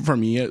worry for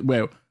me,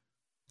 well,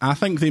 I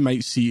think they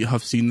might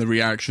have seen the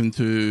reaction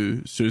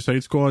to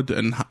Suicide Squad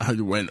and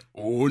went,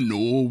 oh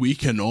no, we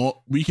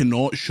cannot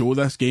show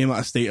this game at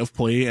a state of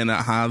play and it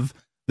have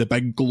the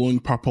big glowing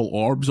purple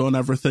orbs on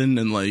everything,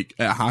 and like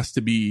it has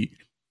to be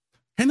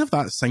kind of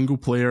that single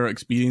player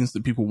experience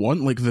that people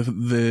want. Like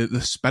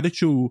the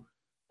spiritual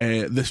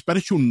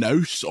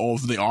nous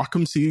of the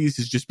Arkham series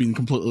has just been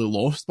completely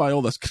lost by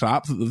all this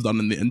crap that they've done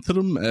in the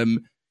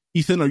interim.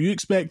 Ethan,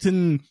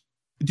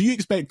 do you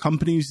expect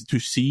companies to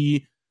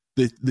see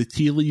the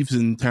tea leaves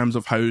in terms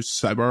of how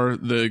sour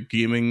the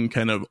gaming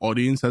kind of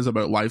audience is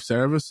about live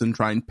service and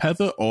try and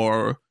pivot,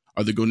 or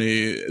are they going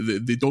to,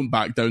 they don't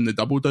back down, they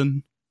double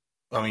down?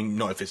 I mean,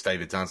 not if it's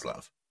David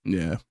Zaslav.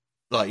 Yeah.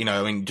 Like,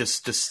 I mean,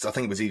 just I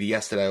think it was either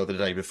yesterday or the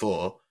day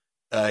before,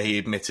 he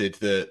admitted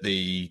that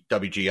the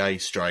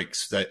WGA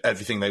strikes, that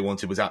everything they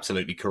wanted was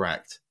absolutely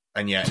correct,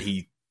 and yet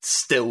he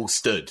still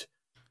stood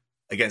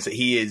against it.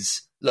 He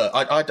is... Look,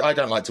 I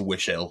don't like to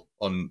wish ill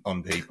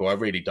on people. I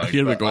really don't.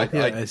 Here we go.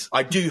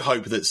 I do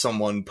hope that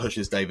someone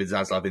pushes David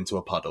Zaslav into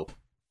a puddle.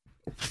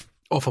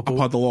 Off a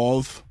puddle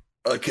of...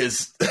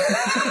 Because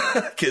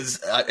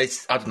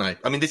it's... I don't know.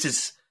 I mean,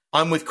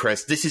 I'm with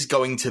Chris. This is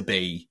going to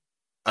be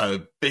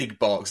a big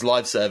box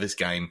live service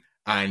game,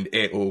 and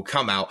it will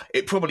come out.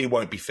 It probably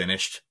won't be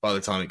finished by the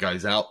time it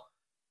goes out.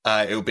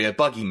 It'll be a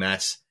buggy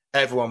mess.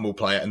 Everyone will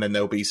play it, and then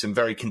there'll be some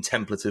very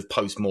contemplative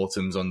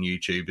post-mortems on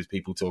YouTube as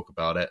people talk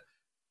about it.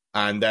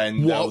 And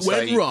then what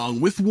went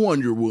wrong with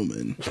Wonder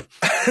Woman?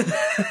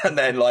 And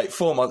then, like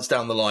 4 months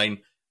down the line,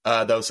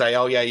 they'll say,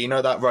 "Oh yeah, you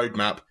know that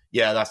roadmap?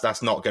 Yeah,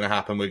 that's not going to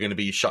happen. We're going to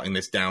be shutting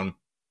this down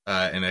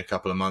in a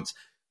couple of months."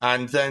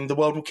 And then the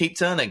world will keep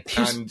turning,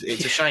 and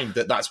it's a shame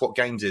that that's what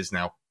games is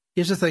now.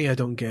 Here's the thing I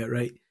don't get,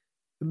 right?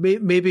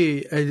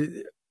 Maybe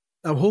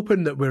I'm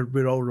hoping that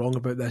we're all wrong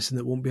about this, and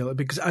it won't be like,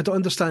 because I don't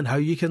understand how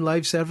you can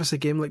live service a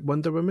game like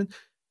Wonder Woman.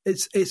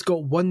 It's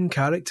got one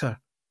character.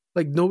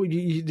 Like, no,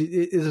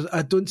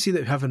 I don't see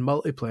that having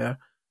multiplayer.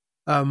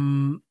 I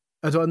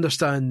don't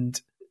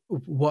understand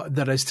what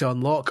there is to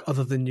unlock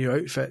other than new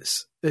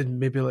outfits and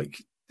maybe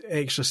like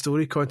extra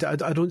story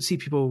content. I don't see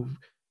people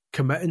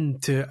committing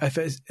to, if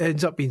it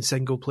ends up being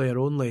single player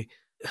only.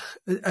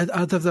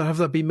 Have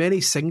there been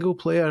many single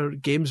player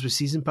games with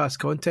season pass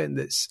content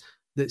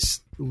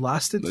that's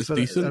lasted for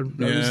a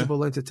reasonable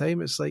length of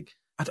time? It's like,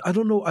 I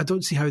don't know. I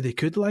don't see how they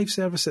could live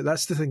service it.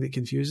 That's the thing that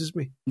confuses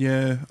me.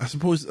 Yeah, I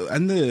suppose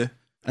in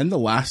the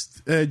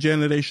last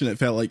generation, it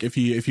felt like if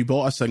you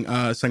bought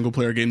a single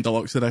player game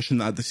deluxe edition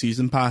that had the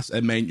season pass,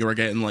 it meant you were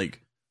getting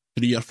like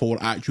 3 or 4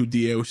 actual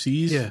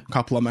DLCs, a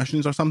couple of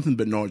missions or something,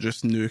 but not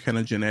just new kind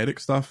of generic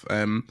stuff.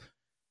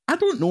 I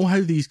don't know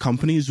how these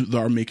companies that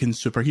are making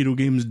superhero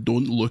games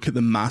don't look at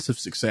the massive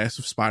success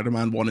of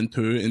Spider-Man 1 and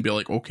 2 and be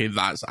like, okay,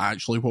 that's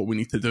actually what we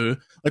need to do.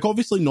 Like,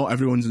 obviously not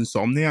everyone's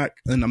Insomniac,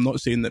 and I'm not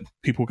saying that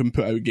people can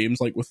put out games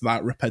like with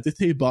that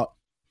rapidity, but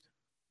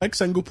big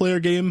single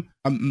player game,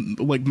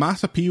 like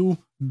mass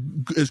appeal,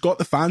 has got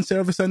the fan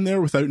service in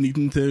there without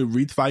needing to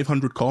read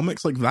 500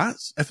 comics. Like,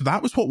 if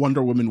that was what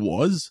Wonder Woman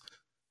was,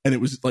 and it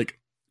was like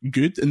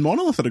good, and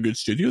Monolith are a good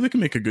studio, they can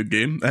make a good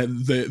game.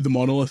 The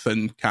Monolith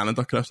in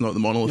Canada, Chris, not the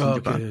Monolith in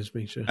Japan. Yes,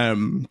 make sure.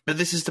 But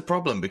this is the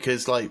problem,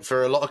 because like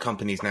for a lot of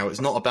companies now,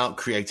 it's not about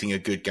creating a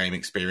good game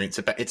experience,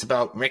 it's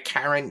about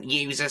recurrent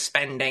user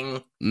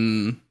spending.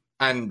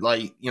 And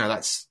like, you know,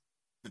 that's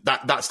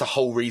the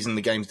whole reason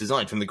the game's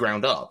designed from the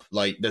ground up.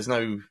 Like, there's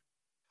no...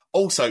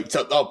 Also,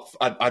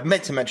 I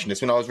meant to mention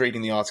this when I was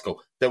reading the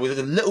article. There was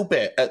a little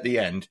bit at the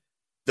end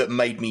that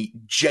made me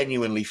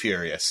genuinely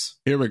furious.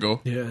 Here we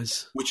go.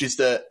 Yes. Which is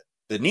that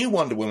the new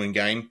Wonder Woman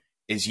game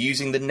is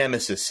using the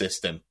Nemesis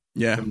system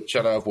from the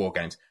Shadow of War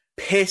games.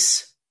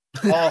 Piss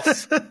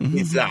off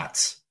with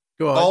that.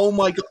 Go on. Oh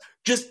my God.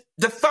 Just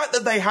the fact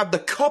that they have the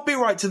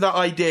copyright to that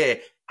idea.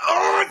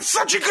 Oh, it's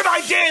such a good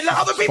idea. Let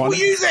other people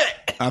use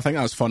it. I think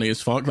that's funny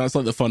as fuck. That's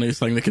like the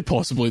funniest thing they could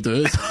possibly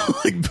do. Is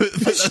like put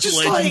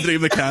this legendary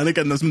mechanic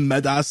in this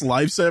mid-ass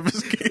live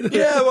service game.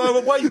 Yeah,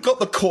 well, while you've got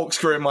the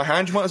corkscrew in my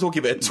hand, you might as well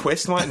give it a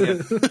twist,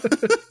 mightn't you?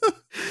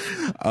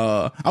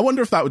 I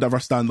wonder if that would ever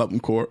stand up in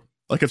court.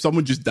 Like if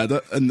someone just did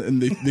it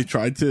and they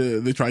tried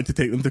to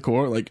take them to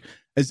court. Like,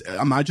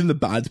 imagine the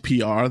bad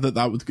PR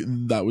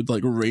that would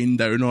like rain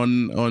down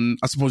on.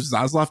 I suppose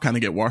Zaslav kind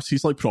of get worse.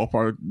 He's like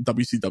proper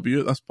WCW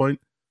at this point.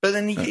 But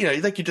then, you know,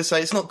 they could just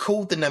say it's not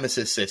called the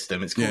Nemesis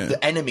system; it's called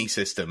the Enemy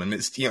system, and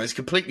it's, you know, it's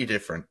completely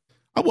different.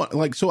 I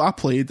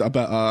played a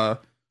bit of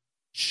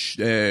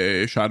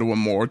Shadow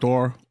and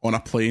Mordor on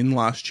a plane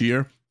last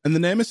year, and the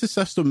Nemesis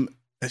system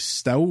is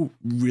still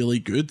really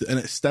good, and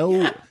it's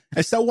still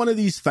one of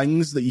these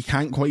things that you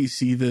can't quite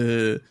see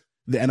the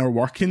inner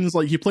workings.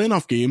 Like, you play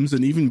enough games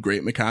and even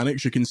great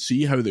mechanics, you can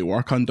see how they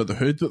work under the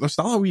hood, but there's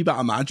still a wee bit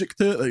of magic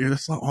to it. Like, you're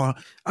just like,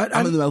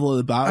 I'm in the middle of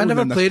the battle, and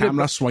then the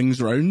camera swings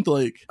round.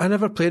 Like, I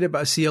never played it, but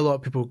I see a lot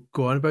of people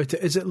go on about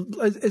it. Is it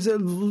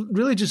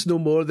really just no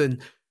more than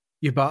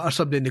you batter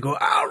somebody and they go,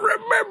 "I'll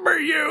remember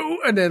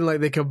you," and then like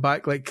they come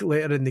back like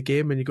later in the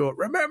game and you go,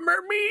 "Remember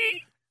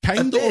me."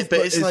 Kind of, but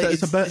it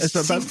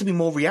seems to be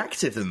more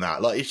reactive than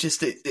that. Like, it's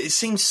just it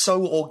seems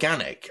so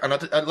organic, and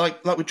I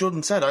like what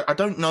Jordan said. I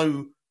don't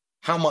know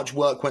how much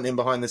work went in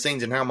behind the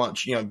scenes and how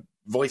much, you know,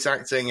 voice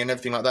acting and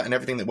everything like that and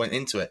everything that went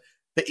into it.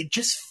 But it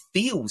just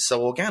feels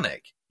so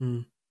organic.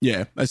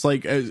 Yeah, it's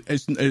like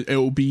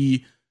it'll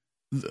be,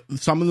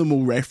 some of them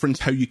will reference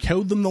how you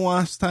killed them the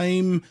last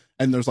time,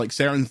 and there's like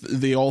certain,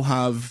 they all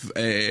have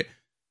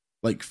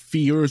like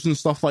fears and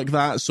stuff like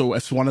that. So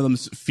if one of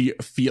them's fear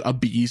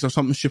of bees or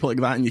something stupid like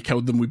that, and you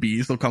killed them with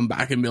bees, they'll come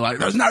back and be like,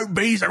 "There's no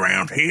bees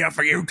around here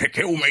for you to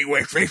kill me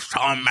with this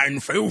time, man,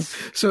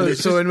 filth." So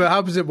when what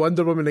happens at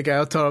Wonder Woman, the guy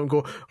will turn up and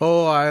go,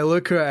 "Oh, I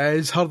look who it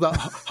is, her that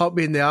hurt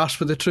me in the arse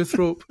with the truth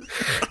rope."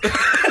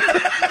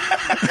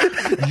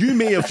 You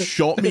may have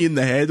shot me in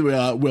the head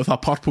with a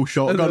purple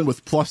shotgun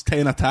with plus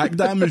 10 attack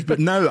damage, but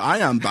now I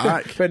am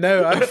back. But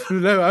now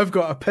I've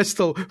got a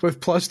pistol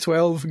with plus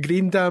 12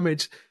 green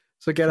damage.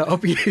 So get it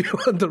up, you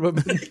Wonder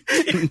Woman.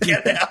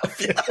 Get it up,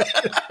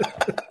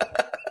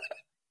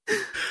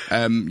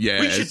 yeah.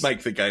 We should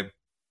make the game.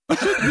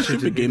 We should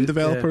be game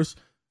developers.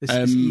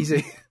 Yeah. It's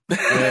easy.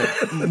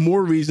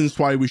 More reasons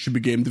why we should be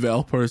game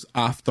developers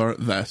after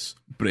this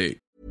break.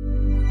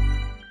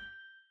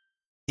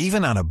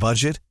 Even on a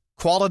budget,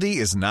 quality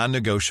is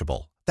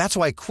non-negotiable. That's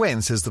why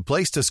Quince is the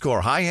place to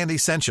score high-end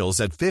essentials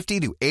at 50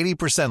 to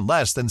 80%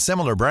 less than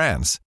similar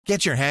brands.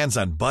 Get your hands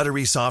on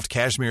buttery soft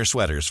cashmere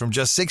sweaters from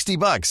just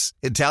 $60,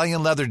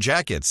 Italian leather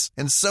jackets,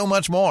 and so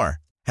much more.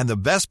 And the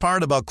best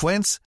part about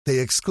Quince, they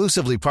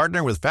exclusively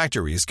partner with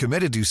factories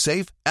committed to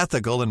safe,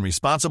 ethical, and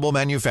responsible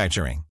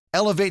manufacturing.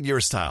 Elevate your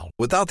style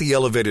without the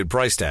elevated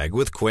price tag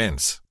with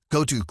Quince.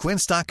 Go to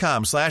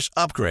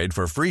quince.com/upgrade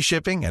for free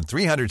shipping and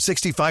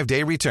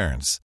 365-day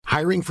returns.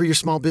 Hiring for your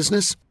small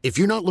business? If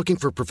you're not looking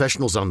for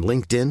professionals on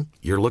LinkedIn,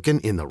 you're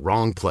looking in the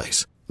wrong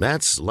place.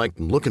 That's like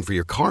looking for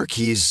your car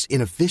keys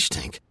in a fish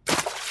tank.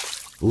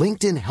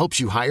 LinkedIn helps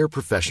you hire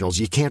professionals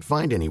you can't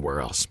find anywhere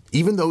else,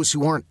 even those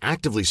who aren't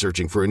actively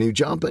searching for a new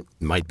job but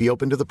might be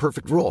open to the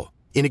perfect role.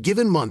 In a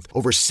given month,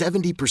 over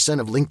 70%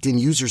 of LinkedIn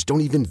users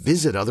don't even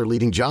visit other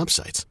leading job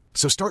sites.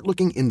 So start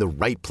looking in the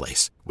right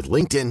place. With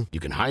LinkedIn, you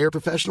can hire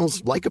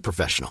professionals like a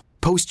professional.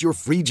 Post your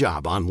free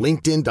job on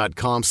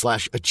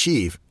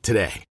linkedin.com/achieve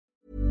today.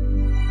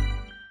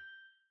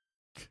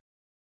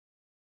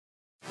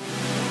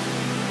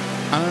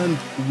 And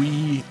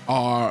we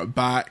are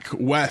back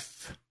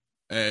with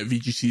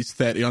VGC's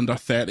 30 Under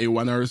 30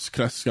 winners,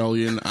 Chris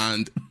Scullion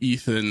and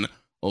Ethan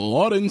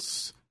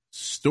Lawrence.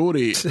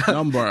 Story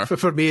number...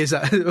 for me, is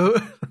that...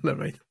 Never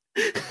mind.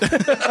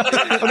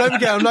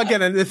 I'm not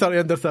getting into 30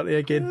 Under 30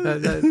 again.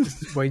 That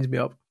just winds me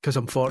up, because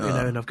I'm 40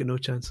 now and I've got no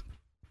chance.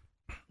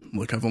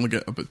 Look, I've only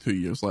got about 2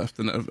 years left,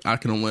 and I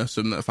can only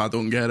assume that if I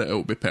don't get it,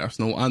 it'll be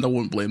personal, and I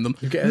won't blame them.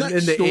 You get in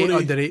the 8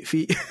 under 8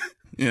 feet.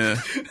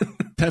 Yeah.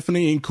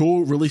 Tiffany & Co.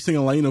 releasing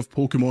a line of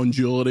Pokemon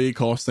jewellery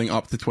costing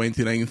up to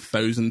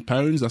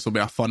 £29,000. This will be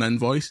a fun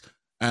invoice.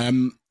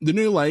 The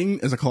new line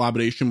is a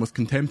collaboration with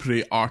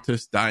contemporary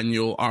artist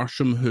Daniel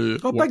Arsham, who...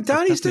 Oh, Big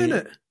Danny's doing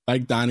it.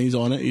 Big Danny's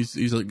on it.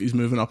 He's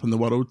moving up in the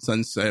world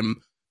since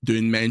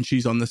doing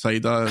Menchies on the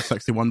side of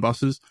 61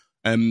 buses.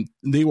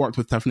 They worked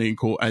with Tiffany &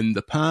 Co. in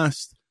the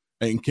past.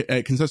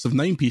 It consists of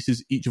 9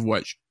 pieces, each of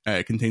which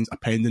contains a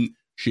pendant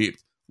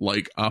shaped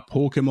like a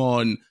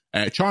Pokemon.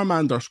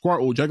 Charmander,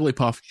 Squirtle,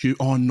 Jigglypuff,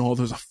 oh no,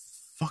 there's a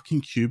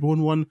fucking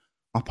Cubone one.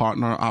 My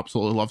partner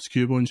absolutely loves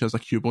Cubone. She has a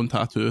Cubone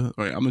tattoo.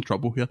 Right, I'm in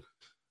trouble here.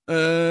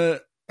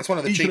 That's one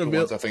of the cheaper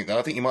ones, I think, though.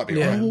 I think you might be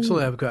right. Yeah, so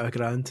I've got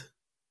 £1,000.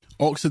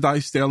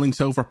 Oxidized sterling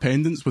silver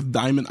pendants with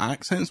diamond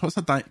accents. What's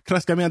a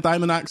Chris, give me a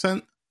diamond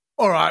accent.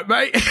 All right,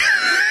 mate.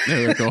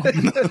 There we go.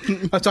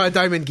 I thought a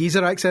diamond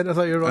geezer accent. I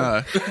thought you were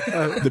wrong.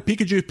 The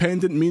Pikachu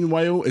pendant,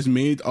 meanwhile, is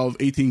made of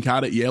 18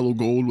 karat yellow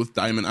gold with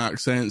diamond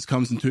accents.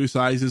 Comes in 2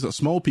 sizes. A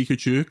small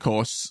Pikachu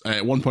costs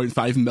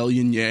 1.5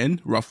 million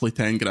yen, roughly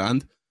 10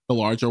 grand. The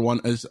larger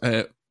one is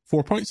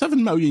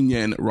 4.7 million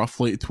yen,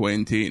 roughly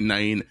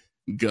 29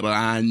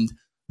 grand.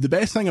 The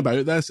best thing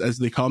about this is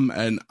they come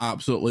in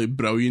absolutely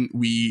brilliant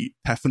wee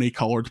Tiffany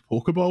coloured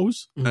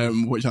Pokeballs,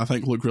 which I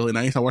think look really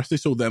nice. I wish they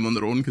sold them on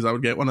their own, because I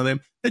would get one of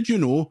them. Did you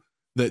know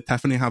that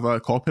Tiffany have a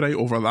copyright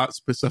over that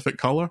specific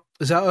colour?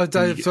 Is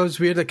that sounds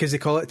weird, because they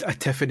call it a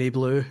Tiffany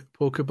blue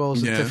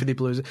Pokeballs, yeah. Tiffany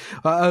blues.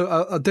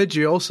 Did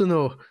you also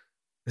know,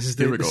 this is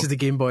the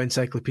Game Boy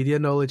Encyclopedia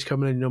knowledge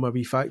coming in, my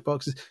wee fact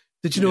boxes.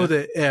 Did you know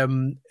that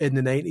in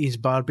the 90s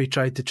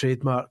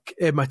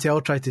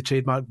Mattel tried to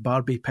trademark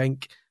Barbie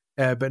Pink,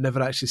 but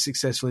never actually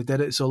successfully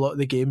did it? So a lot of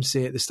the games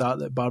say at the start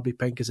that Barbie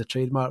Pink is a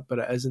trademark, but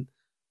it isn't.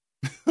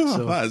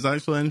 So, that is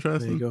actually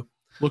interesting. There you go.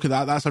 Look at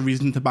that. That's a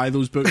reason to buy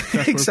those books.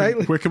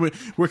 Exactly. Where can we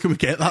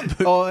get that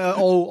book?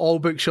 All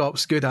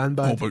bookshops, good and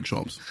bad. All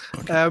bookshops.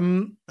 Okay.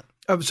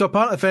 So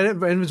if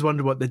anyone's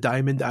wondering what the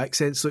diamond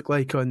accents look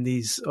like on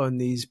these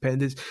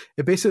pendants,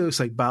 it basically looks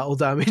like battle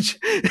damage.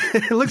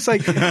 it looks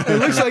like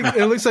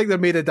they're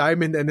made of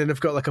diamond, and then they've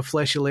got like a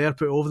fleshy layer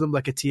put over them,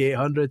 like a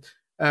T800.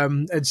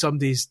 And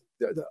somebody's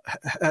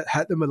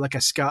hit them with like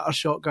a scatter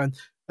shotgun,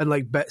 and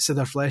like bits of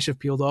their flesh have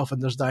peeled off,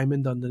 and there's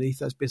diamond underneath.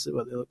 That's basically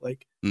what they look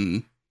like.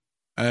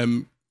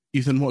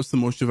 Ethan, what's the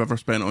most you've ever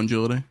spent on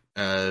jewellery?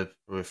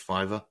 With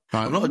fiver.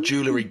 I'm not a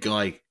jewellery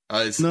guy.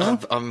 No?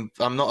 I'm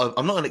not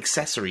an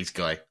accessories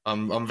guy.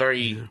 I'm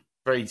very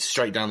very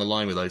straight down the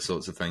line with those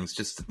sorts of things.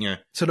 Just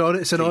it's an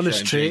honest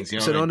trait. Jeans,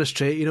 it's an honest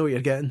trait. You know what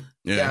you're getting.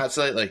 Yeah,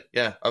 absolutely.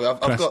 Yeah,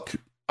 I've got.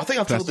 I think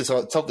I've told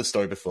this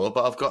story before,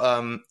 but I've got.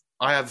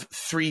 I have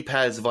 3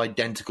 pairs of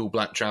identical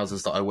black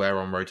trousers that I wear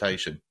on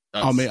rotation.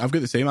 Oh mate, I've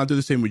got the same. I do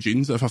the same with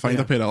jeans. If I find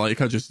a pair I like,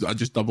 I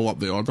just double up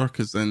the order,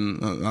 because then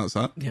that's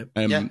that. Yep.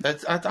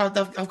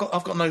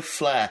 I've got no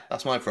flair.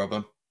 That's my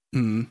problem.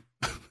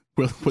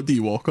 Well, what do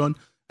you walk on,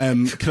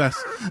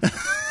 Chris?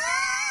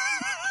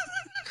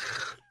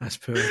 That's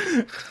poor.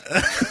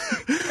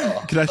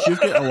 Chris,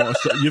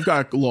 you've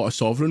got a lot of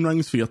sovereign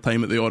rings for your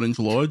time at the Orange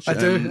Lodge. I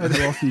do.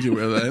 How often do you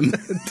wear them?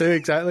 I do,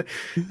 exactly.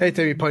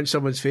 Anytime you punch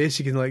someone's face,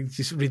 you can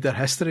just read their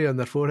history on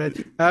their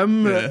forehead.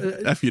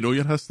 If you know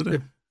your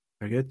history.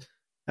 Very good.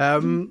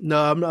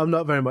 No, I'm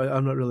not very much.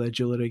 I'm not really a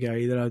jewellery guy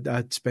either.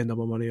 I'd spend all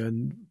my money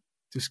on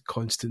just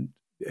constant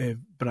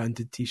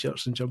branded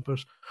T-shirts and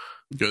jumpers.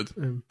 Good.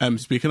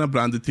 Speaking of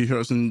branded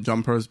T-shirts and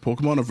jumpers,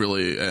 Pokemon have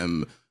really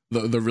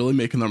they're really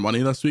making their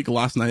money this week.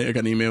 Last night I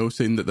got an email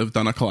saying that they've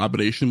done a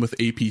collaboration with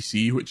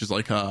APC, which is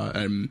like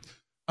a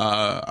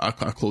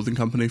clothing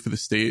company for the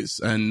States,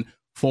 and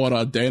for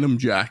a denim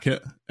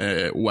jacket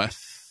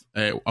with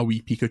a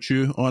wee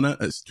Pikachu on it,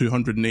 it's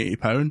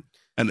 £280.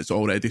 And it's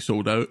already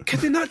sold out.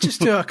 Could they not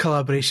just do a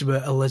collaboration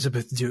with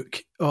Elizabeth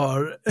Duke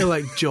or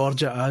like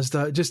Georgia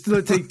Asda, just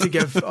to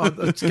give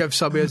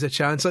somebody else a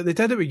chance? Like they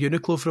did it with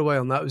Uniqlo for a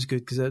while, and that was good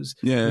because it was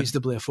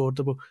reasonably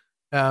affordable.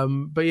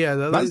 But yeah,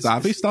 that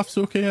Xavi stuff's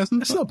okay, isn't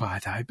it? It's not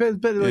bad,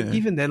 but like,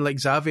 even then, like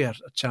Xavi are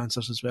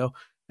chancers as well.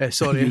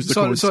 Sorry if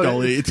Xavi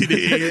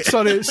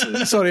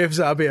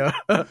are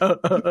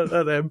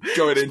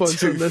going in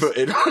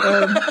 2-footed.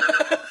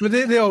 But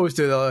they always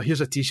do that.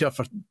 Here's a T-shirt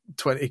for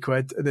 20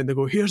 quid, and then they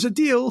go, here's a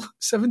deal,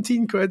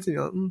 17 quid. And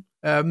you're like,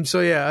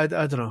 So yeah,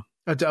 I don't know.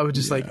 I would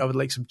just I would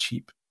like some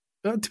cheap.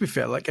 To be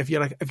fair, like if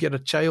you're a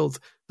child,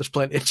 there's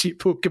plenty of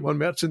cheap Pokemon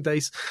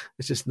merchandise.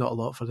 It's just not a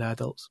lot for the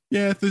adults.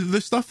 Yeah,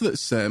 the stuff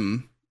that's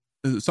some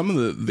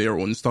of their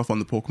own stuff on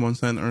the Pokemon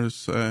Center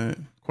is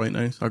quite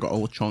nice. I got a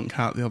Lechonk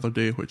hat the other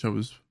day, which I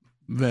was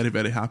very,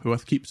 very happy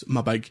with. Keeps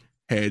my big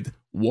head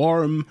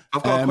warm.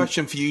 I've got a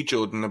question for you,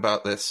 Jordan,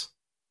 about this.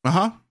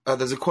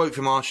 There's a quote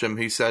from Arsham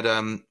who said,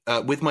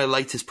 with my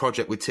latest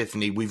project with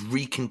Tiffany, we've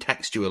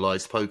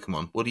recontextualized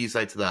Pokemon. What do you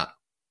say to that?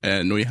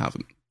 No, you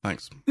haven't.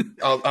 Thanks.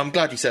 I'm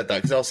glad you said that,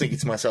 because I was thinking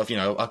to myself,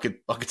 I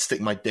could stick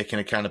my dick in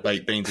a can of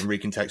baked beans and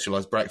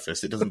recontextualize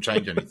breakfast. It doesn't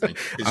change anything.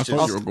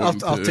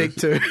 I'll take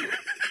two.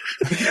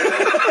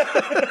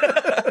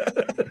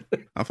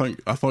 I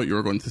thought you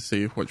were going to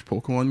say which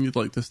Pokemon you'd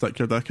like to stick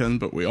your dick in,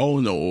 but we all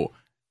know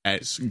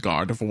it's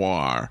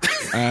Gardevoir.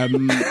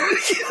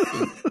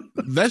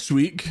 This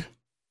week,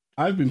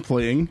 I've been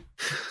playing.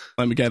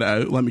 Let me get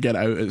it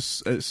out.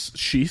 It's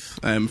Sheath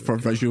for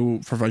visual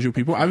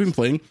people. I've been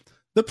playing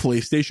the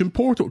PlayStation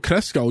Portal.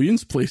 Chris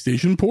Scullion's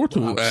PlayStation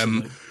Portal.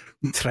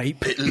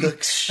 Tripe. It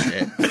looks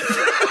shit.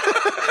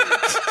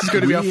 It's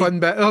going to be a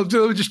fun bit. I'll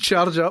just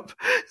charge up.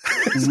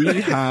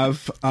 We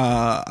have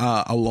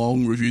a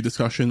long review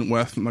discussion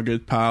with my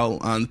good pal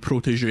and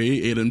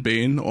protege Aaron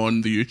Bain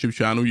on the YouTube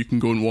channel. You can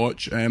go and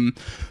watch.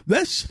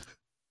 This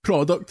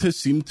product has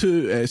seemed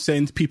to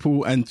send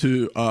people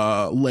into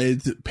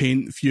lead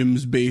paint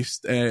fumes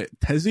based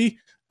tizzy.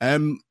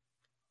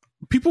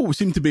 People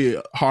seem to be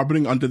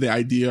harbouring under the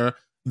idea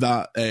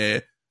that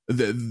the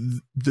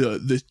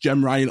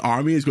Jim Ryan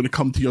army is going to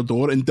come to your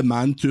door and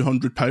demand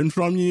 £200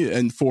 from you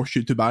and force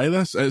you to buy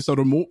this. It's a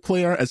remote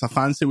player. It's a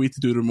fancy way to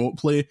do remote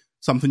play,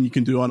 something you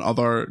can do on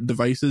other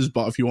devices,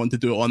 but if you want to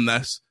do it on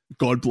this,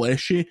 God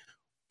bless you.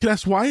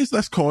 Chris, why has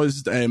this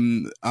caused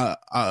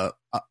a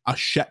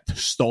shit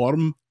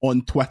storm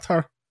on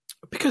Twitter?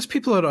 Because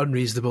people are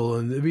unreasonable,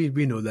 and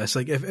we know this.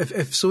 Like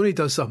if Sony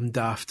does something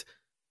daft,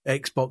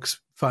 Xbox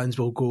fans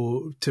will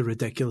go to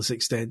ridiculous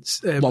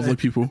extents. Lovely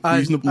people.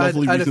 Reasonable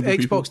and if Xbox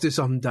people do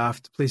something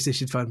daft,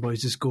 PlayStation fanboys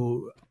just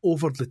go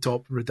over the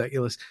top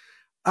ridiculous.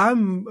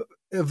 I'm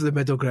of the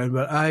middle ground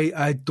where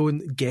I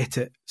don't get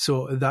it.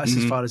 So that's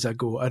as far as I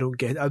go. I don't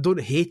get it. I don't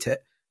hate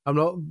it. I'm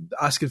not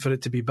asking for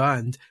it to be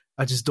banned.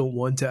 I just don't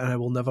want it, and I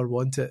will never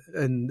want it,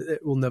 and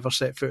it will never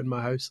set foot in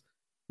my house.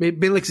 Mainly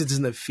because it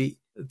doesn't have feet,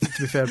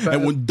 to be fair. But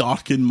it won't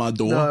darken my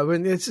door. No, I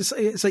mean,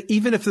 it's like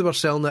even if they were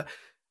selling it,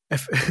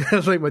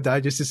 if like my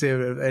dad used to say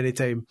any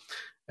time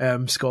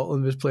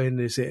Scotland was playing,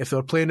 they say if they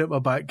were playing at my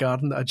back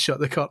garden, I'd shut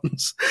the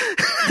curtains.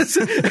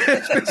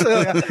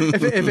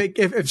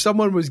 If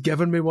someone was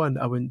giving me one,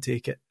 I wouldn't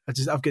take it.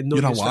 I've got no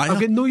use for it.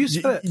 I've got no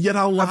use for it. You're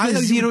a liar. I've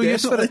got zero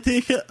use for it.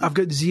 Take it. I've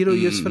got zero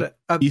use for it.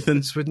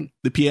 Ethan,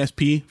 the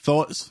PSP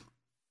thoughts?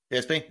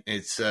 PSP.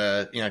 It's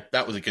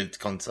that was a good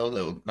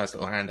console, nice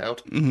little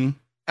handheld. Mm-hmm.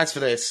 As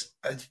for this,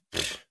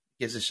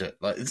 gives a shit.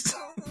 Like it's.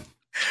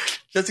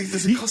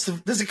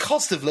 There's a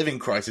cost of living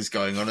crisis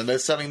going on, and they're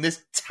selling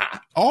this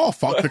tap. Oh,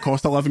 fuck the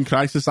cost of living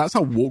crisis. That's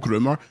a woke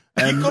rumour.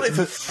 You got it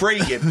for free,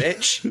 you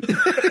bitch.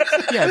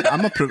 Yeah,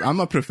 I'm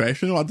a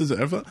professional. I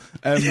deserve it.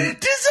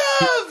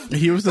 Deserve!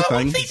 Here's the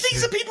thing.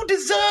 Things that people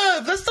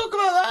deserve. Let's talk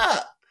about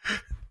that.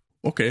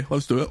 Okay,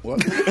 let's do it.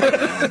 What?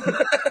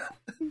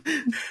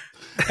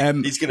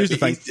 He's going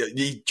to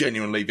he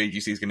genuinely,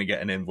 VGC is going to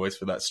get an invoice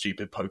for that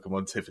stupid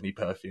Pokemon Tiffany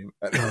perfume.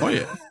 Oh,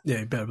 yeah.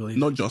 Yeah, you better believe.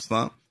 Not just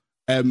that.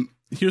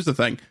 Here's the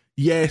thing.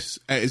 Yes,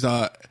 it is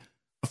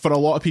for a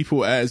lot of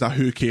people, it is a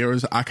who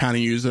cares, I can't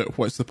use it,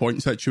 what's the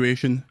point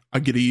situation.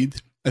 Agreed.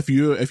 If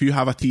you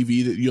have a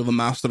TV that you're the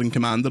master and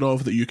commander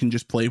of, that you can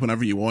just play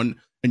whenever you want,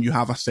 and you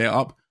have a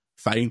setup,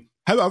 fine.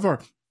 However,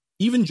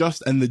 even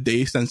just in the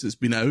day since it's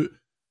been out,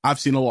 I've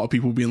seen a lot of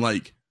people being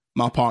like,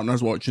 my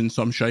partner's watching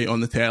some shite on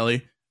the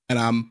telly, and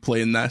I'm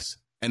playing this,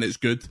 and it's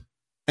good.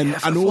 And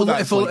I know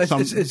that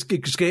it's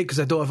great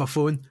because I don't have a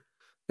phone.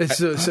 It's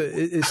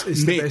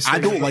mate, I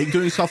don't like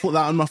doing stuff like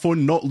that on my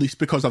phone, not least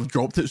because I've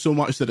dropped it so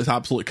much that it's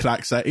absolute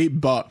crack city,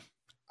 but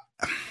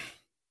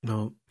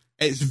no,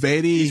 it's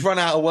very... He's run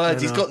out of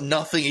words. He's got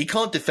nothing. He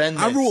can't defend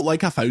this. I wrote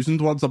like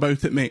 1,000 words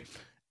about it, mate.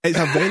 It's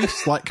a very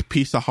slick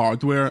piece of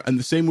hardware, in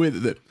the same way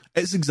that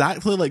it's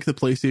exactly like the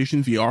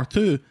PlayStation VR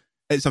 2.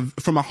 It's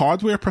from a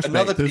hardware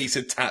perspective... Another piece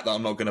of tat that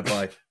I'm not going to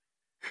buy.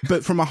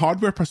 But from a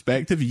hardware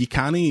perspective, you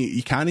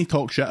can't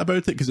talk shit about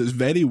it because it's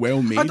very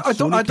well made. I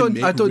don't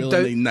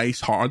doubt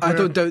nice hardware. I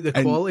don't doubt the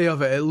quality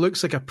of it. It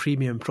looks like a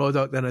premium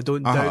product, and I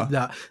don't doubt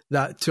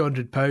that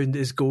 £200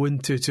 is going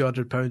to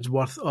 £200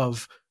 worth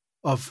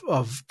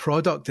of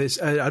product.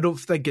 I don't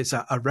think it's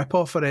a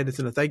rip-off or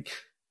anything. I think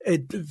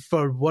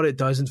for what it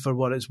does and for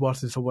what it's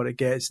worth and for what it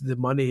gets, the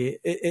money,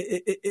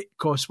 it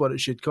costs what it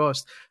should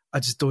cost. I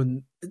just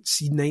don't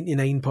see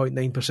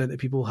 99.9% of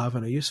people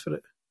having a use for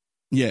it.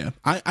 Yeah,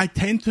 I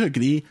tend to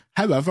agree.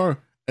 However,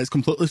 it's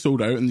completely sold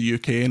out in the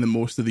UK and in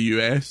most of the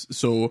US.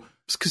 So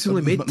it's because they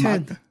only made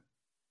 10.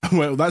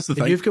 Well, that's the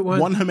thing. You've got one?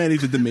 One, how many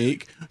did they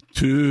make?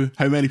 Two,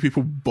 how many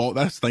people bought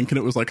this thinking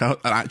it was like an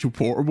actual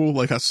portable,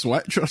 like a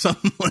Switch or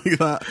something like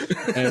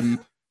that?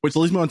 Which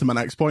leads me on to my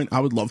next point. I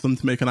would love them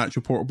to make an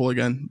actual portable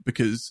again,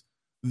 because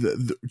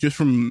just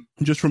from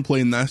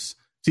playing this,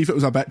 see if it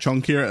was a bit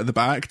chunkier at the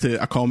back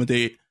to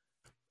accommodate,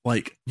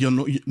 like,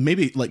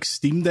 maybe like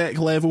Steam Deck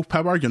level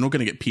power. You're not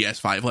going to get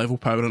PS5 level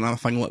power and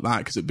anything like that,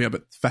 because it'd be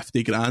about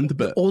 50 grand.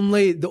 But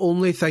the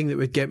only thing that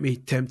would get me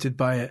tempted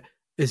by it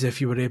is if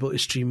you were able to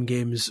stream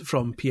games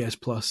from PS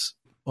Plus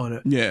on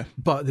it. Yeah.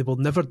 But they will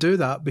never do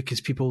that,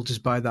 because people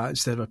just buy that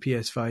instead of a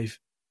PS5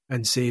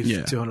 and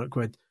save 200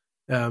 quid.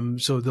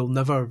 So they'll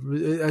never,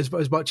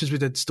 as much as we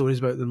did stories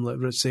about them, like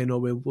saying, "Oh,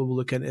 we'll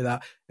look into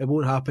that." It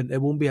won't happen.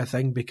 It won't be a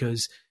thing,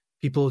 because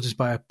people just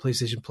buy a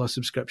PlayStation Plus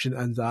subscription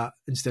and that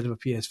instead of a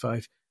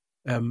PS5.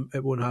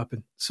 It won't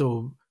happen.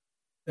 So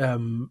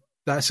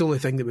that's the only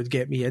thing that would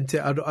get me into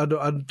it. I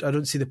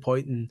don't see the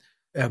point in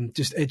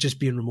it just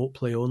being remote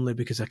play only,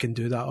 because I can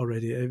do that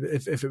already.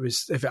 If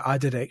it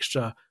added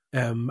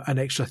an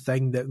extra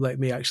thing that let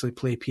me actually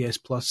play PS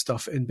Plus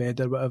stuff in bed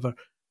or whatever,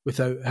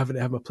 without having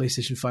to have my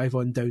PlayStation 5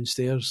 on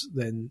downstairs,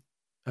 then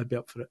I'd be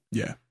up for it.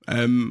 Yeah.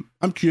 I'm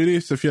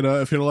curious, if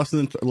you're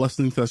listening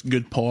to this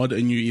good pod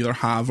and you either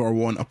have or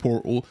want a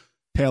portal,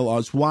 tell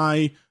us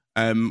why.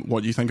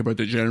 What do you think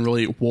about it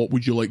generally? What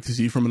would you like to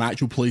see from an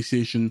actual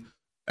PlayStation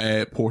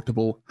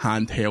portable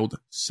handheld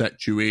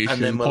situation?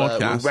 And then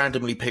we'll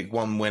randomly pick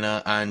one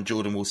winner, and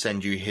Jordan will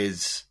send you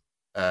his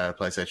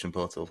PlayStation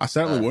portal. I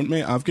certainly won't,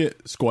 mate. I've got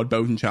squad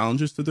building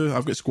challenges to do.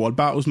 I've got squad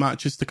battles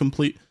matches to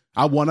complete.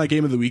 I won a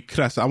game of the week,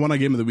 Chris. I won a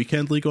game of the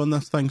weekend league on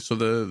this thing, so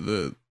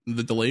the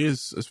delay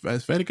is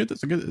very good.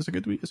 It's a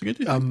good week.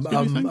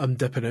 I'm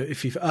dipping out of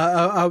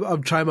FIFA.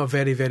 I'm trying my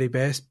very, very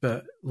best,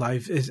 but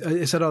live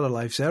it's another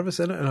live service,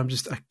 isn't it? And I'm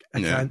just I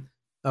can't.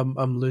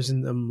 I'm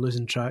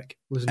losing track.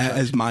 It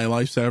is my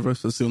live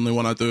service. It's the only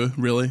one I do,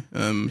 really.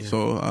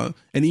 So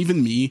and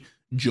even me,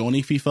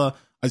 Johnny FIFA,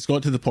 I just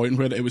got to the point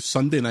where it was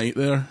Sunday night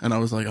there, and I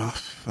was like,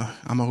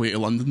 I'm away to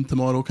London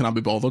tomorrow. Can I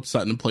be bothered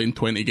sitting and playing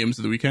 20 games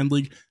of the weekend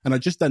league? And I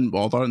just didn't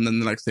bother. And then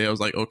the next day I was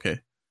like, okay.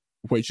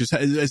 Which is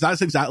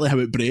that's exactly how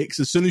it breaks.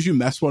 As soon as you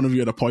miss one of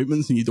your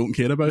appointments and you don't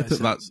care about it,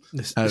 that's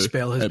the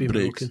spell has been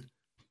breaks.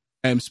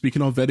 Broken.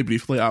 Speaking of, very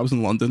briefly, I was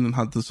in London and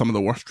had some of the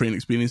worst train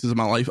experiences of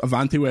my life.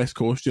 Avanti West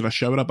Coast, you're a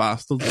shower of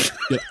bastards.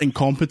 You're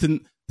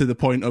incompetent to the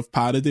point of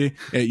parody.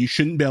 You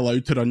shouldn't be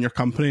allowed to run your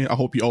company. I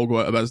hope you all go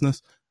out of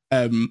business.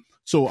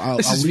 So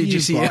this is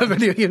VGC.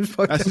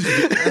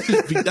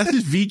 This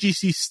is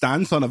VGC's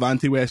stance on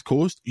Avanti West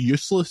Coast.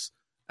 Useless.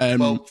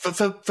 Well,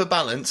 for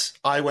balance,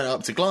 I went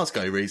up to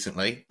Glasgow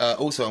recently,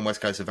 also on West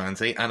Coast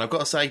Avanti, and I've got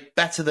to say,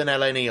 better than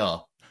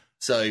LNER.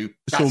 So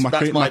that's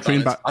my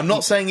train back. I'm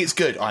not saying it's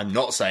good. I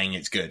am saying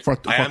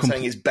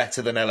it's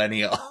better than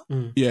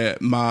LNER. Yeah,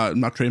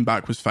 my train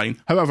back was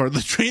fine. However,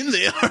 the train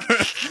there,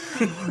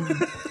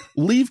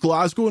 leave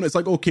Glasgow, and it's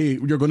like, okay,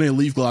 you're going to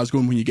leave Glasgow,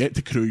 and when you get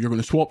to Crewe, you're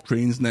going to swap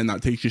trains, and then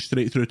that takes you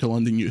straight through to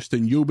London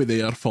Euston. You'll be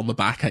there for the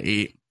back at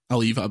 8. I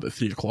leave at about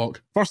 3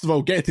 o'clock. First of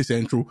all, get to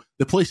Central.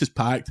 The place is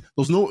packed.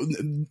 There's no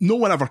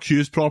one ever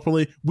queues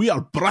properly. We are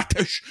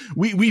British.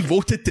 We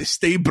voted to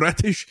stay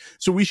British,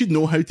 so we should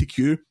know how to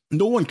queue.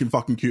 No one can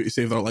fucking queue to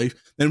save their life.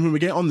 Then when we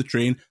get on the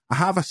train, I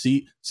have a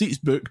seat's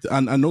booked,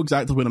 and I know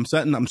exactly where I'm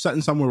sitting. I'm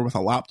sitting somewhere with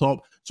a laptop,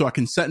 so I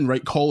can sit and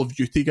write Call of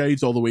Duty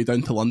guides all the way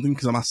down to London,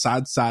 because I'm a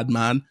sad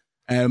man.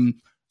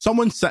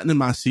 Someone's sitting in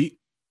my seat,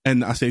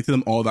 and I say to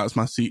them, "Oh, that's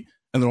my seat,"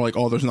 and they're like,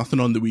 "Oh, there's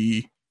nothing on the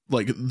wee."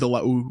 Like the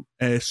little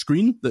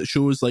screen that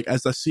shows, like,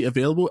 is this seat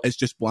available? It's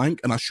just blank.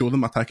 And I show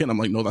them my ticket, and I'm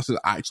like, no, this is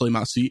actually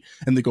my seat.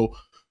 And they go,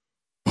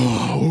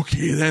 oh,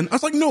 okay then. I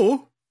was like,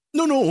 no,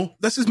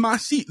 this is my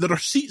seat. There are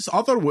seats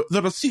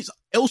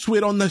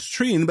elsewhere on this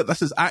train, but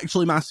this is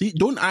actually my seat.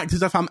 Don't act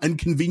as if I'm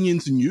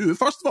inconveniencing you.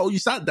 First of all, you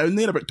sat down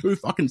there about 2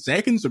 fucking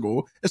seconds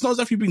ago. It's not as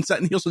if you've been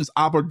sitting here since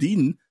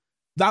Aberdeen.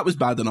 That was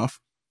bad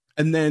enough.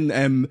 And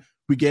then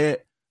we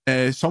get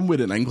somewhere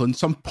in England,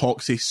 some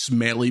poxy,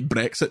 smelly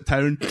Brexit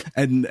town,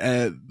 and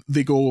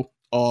they go,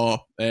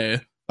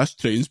 this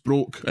train's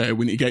broke,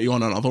 we need to get you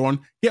on another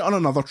one. Get on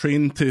another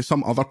train to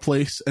some other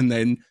place, and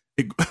then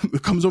it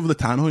comes over the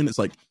tannoy, and it's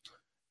like,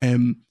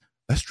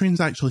 this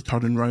train's actually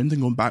turning round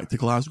and going back to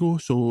Glasgow,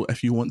 so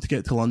if you want to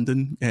get to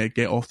London,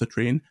 get off the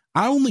train.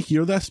 I only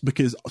hear this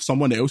because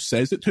someone else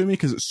says it to me,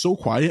 because it's so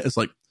quiet. It's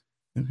like,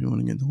 if you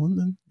want to get to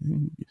London,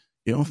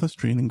 get off this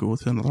train and go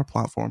to another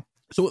platform.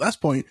 So at this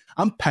point,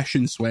 I'm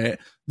pissing sweat.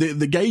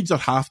 The guides are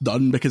half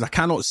done because I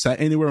cannot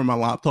sit anywhere on my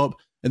laptop.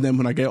 And then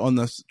when I get on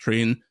this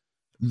train,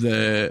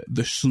 the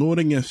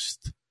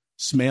snoringest,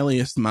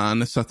 smelliest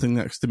man is sitting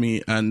next to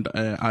me, and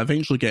I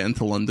eventually get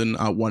into London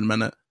at 1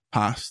 minute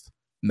past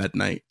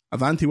midnight.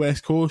 Avanti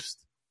West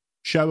Coast,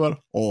 shower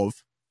of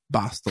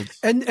bastards.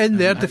 In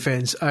their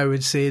defence, I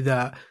would say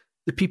that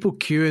the people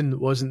queuing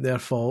wasn't their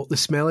fault. The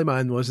smelly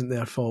man wasn't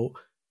their fault.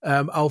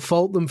 I'll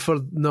fault them for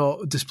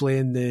not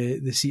displaying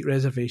the seat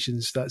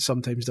reservations. That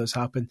sometimes does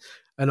happen,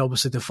 and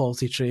obviously the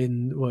faulty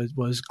train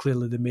was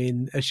clearly the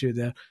main issue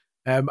there.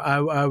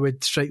 I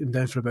would strike them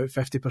down for about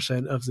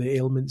 50% of the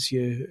ailments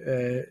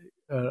you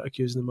are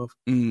accusing them of.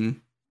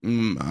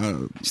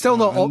 Still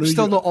not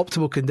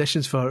optimal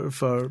conditions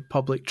for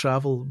public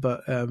travel,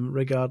 but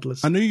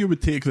regardless. I knew you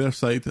would take their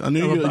side. I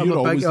knew you're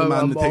always the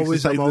man that takes the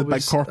side of the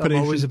big corporation.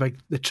 I'm always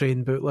the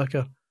train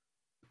bootlicker.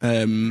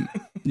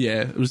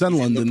 Yeah, it was in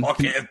London. In the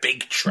pocket of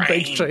big train.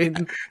 Big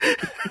train.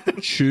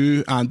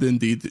 True, and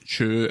indeed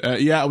true.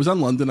 Yeah, I was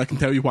in London. I can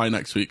tell you why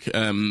next week.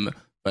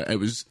 But it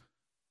was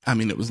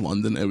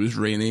London. It was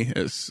rainy.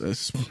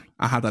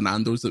 I had a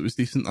Nando's that was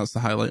decent. That's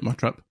the highlight of my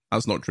trip.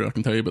 That's not true. I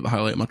can tell you about the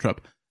highlight of my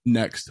trip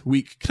next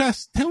week.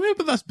 Chris, tell me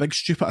about this big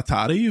stupid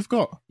Atari you've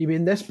got. You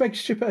mean this big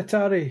stupid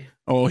Atari?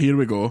 Oh, here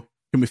we go.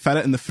 Can we fit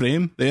it in the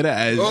frame? There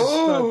it is.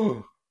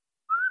 Oh!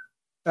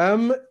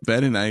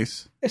 Very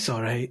nice. It's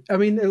all right. I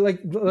mean,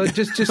 like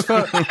just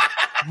for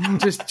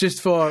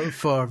just for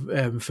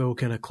full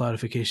kind of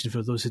clarification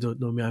for those who don't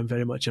know me, I'm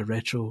very much a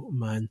retro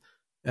man.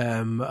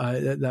 That's my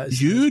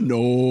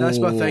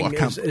thing. I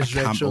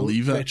can't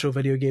believe it. Retro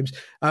video games.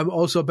 I'm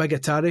also a big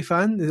Atari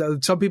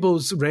fan. Some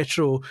people's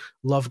retro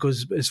love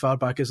goes as far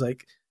back as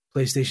like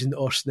PlayStation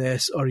or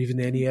SNES or even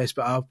NES,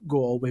 but I'll go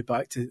all the way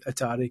back to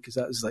Atari because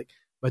that was like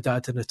my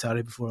dad had an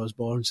Atari before I was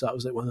born, so that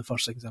was like one of the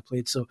first things I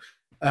played. So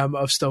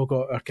I've still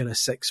got our kind of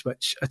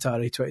 6-switch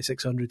Atari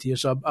 2600 here,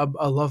 so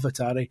I love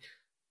Atari.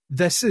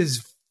 This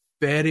is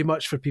very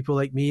much for people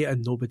like me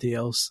and nobody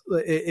else.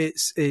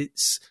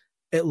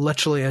 It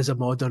literally is a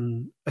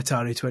modern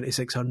Atari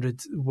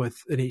 2600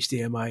 with an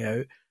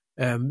HDMI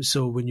out.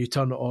 So when you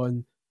turn it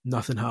on,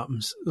 nothing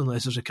happens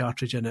unless there's a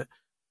cartridge in it.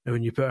 And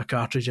when you put a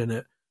cartridge in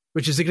it,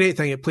 which is a great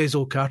thing, it plays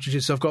old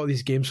cartridges. So I've got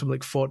these games from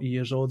like 40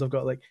 years old. I've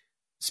got like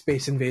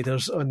Space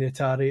Invaders on the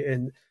Atari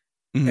and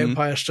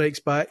Empire Strikes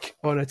Back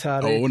on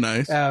Atari. Oh,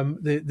 nice.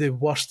 The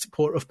worst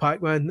port of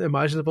Pac-Man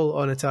imaginable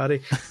on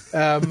Atari.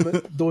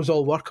 Those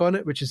all work on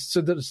it, which is,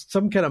 so there's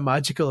some kind of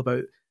magical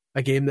about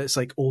a game that's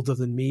like older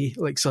than me,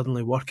 like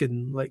suddenly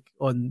working like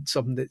on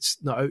something that's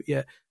not out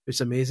yet.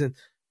 It's amazing.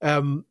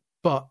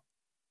 But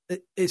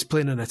it's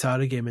playing an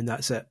Atari game and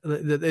that's it.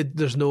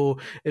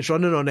 It's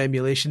running on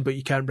emulation, but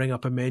you can't bring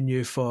up a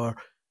menu for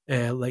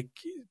like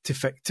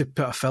to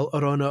put a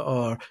filter on it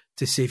or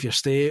to save your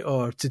state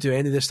or to do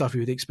any of the stuff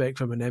you would expect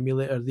from an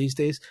emulator these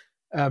days,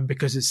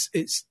 because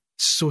it's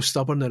so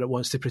stubborn that it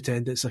wants to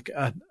pretend it's like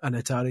an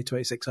Atari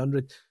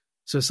 2600.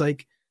 So it's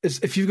like,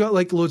 if you've got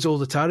like loads of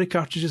old Atari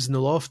cartridges in the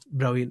loft,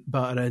 brilliant,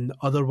 batter in.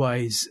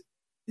 Otherwise,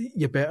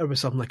 you're better with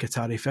something like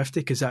Atari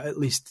 50 because that at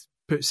least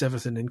puts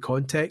everything in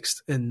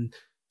context and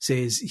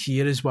says,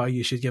 here is why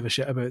you should give a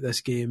shit about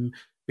this game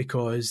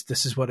because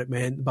this is what it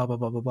meant, blah, blah,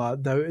 blah, blah, blah.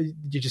 Now,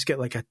 you just get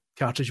like a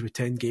cartridge with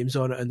 10 games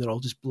on it and they're all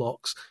just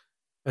blocks.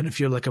 And if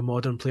you're like a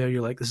modern player,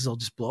 you're like, this is all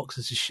just blocks,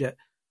 this is shit.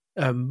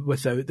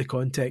 Without the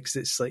context,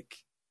 it's like,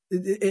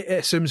 it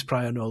assumes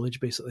prior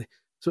knowledge, basically.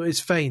 So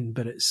it's fine,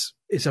 but it's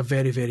a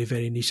very, very,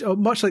 very niche. Oh,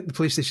 much like the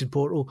PlayStation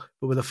Portal,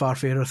 but with a far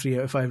fairer 3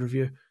 out of 5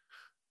 review.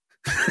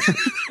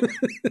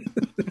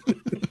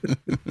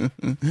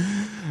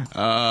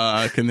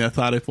 Can the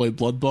Atari play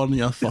Bloodborne,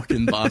 you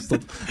fucking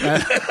bastard?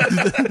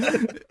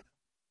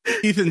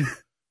 Ethan,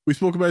 we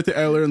spoke about it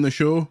earlier in the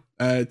show.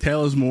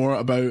 Tell us more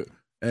about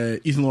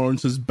Ethan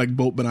Lawrence's Big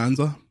Boat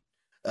Bonanza.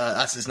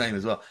 That's his name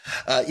as well.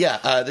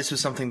 This was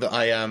something that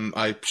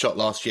I shot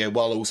last year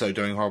while also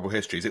doing Horrible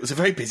Histories. It was a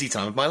very busy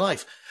time of my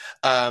life.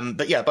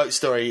 But yeah, Boat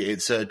Story,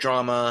 it's a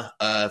drama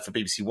for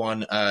BBC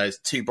One. It's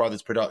Two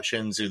Brothers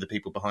Productions, who are the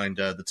people behind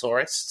The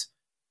Tourist.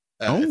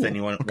 If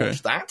anyone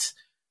watched that.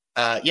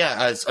 I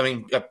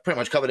pretty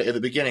much covered it at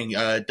the beginning.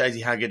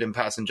 Daisy Haggard and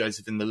Patterson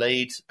Joseph in the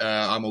lead.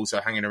 I'm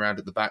also hanging around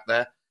at the back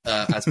there,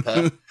 as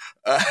per.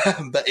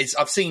 But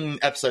I've seen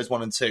episodes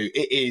 1 and 2.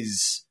 It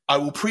is, I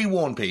will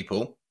pre-warn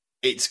people,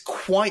 it's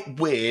quite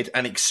weird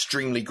and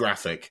extremely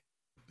graphic.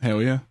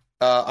 Hell yeah.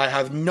 I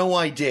have no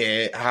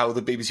idea how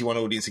the BBC One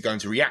audience are going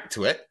to react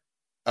to it.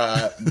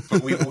 But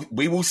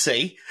we will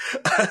see.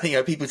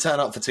 People turn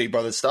up for Two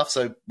Brothers stuff,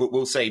 so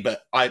we'll see.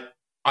 But I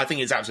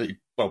think it's absolutely,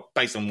 well,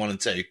 based on 1 and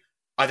 2,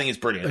 I think it's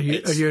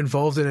brilliant. Are you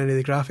involved in any of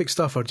the graphic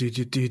stuff, or do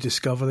you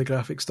discover the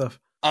graphic stuff?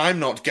 I'm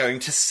not going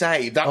to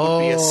say. That would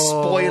be a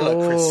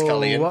spoiler, Chris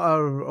Scullion.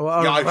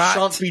 I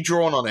shan't be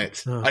drawn on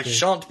it. Okay. I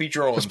shan't be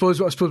drawn. I suppose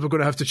we're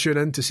going to have to tune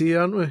in to see,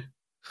 aren't we?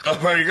 You're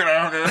going to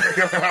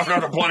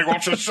have to bloody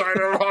watch this side.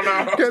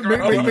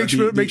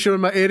 Make sure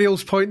my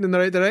aerial's pointing in the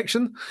right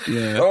direction.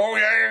 Yeah. Oh,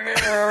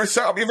 yeah.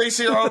 Set up your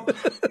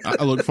VCR.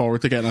 I look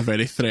forward to getting a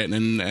very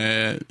threatening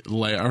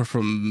letter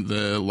from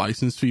the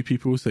license fee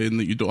people saying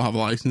that you don't have a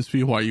license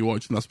fee. Why are you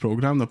watching this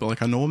programme? They'll be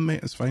like, I know, mate,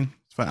 it's fine.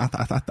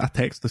 I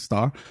text the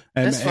star.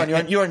 That's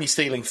fine. You're only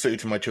stealing food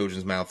from my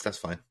children's mouth. That's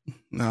fine.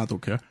 Nah, I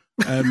don't care.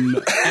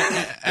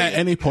 At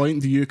any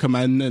point, do you come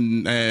in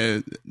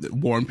and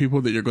warn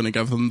people that you're going to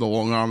give them the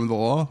long arm of the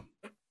law?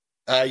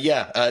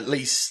 At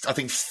least I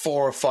think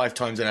 4 or 5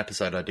 times an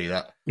episode I do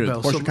that.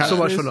 Well, so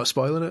much for not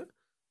spoiling it.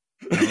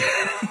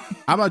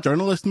 I'm a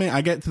journalist, mate.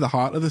 I get to the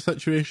heart of the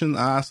situation.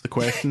 I ask the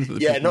questions. That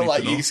the not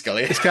like you,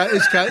 Scully. His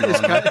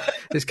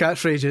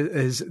catchphrase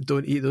is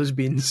 "Don't eat those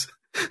beans."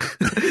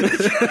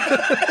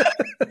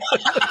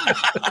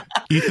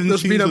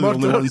 Ethan's scenes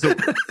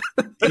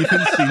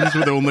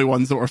were the only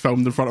ones that were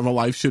filmed in front of a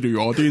live studio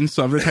audience,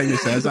 so every time he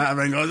says that,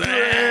 everyone goes,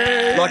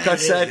 "Hey!" Like I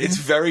said, it's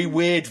very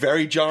weird,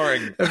 very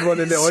jarring. Everyone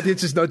in the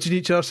audience is nudging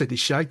each other, saying, he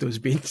shagged those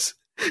beans.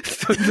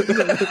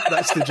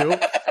 That's the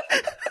joke.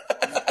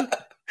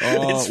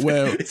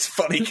 It's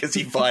funny because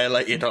he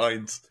violated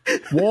Hines.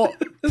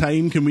 What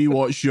time can we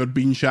watch your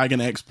bean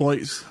shagging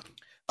exploits?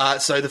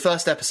 So the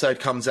first episode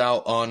comes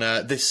out on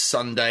this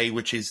Sunday,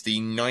 which is the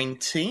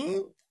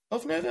 19th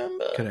of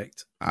November.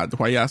 Correct. Why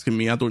are you asking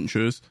me? I don't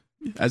choose.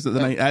 As the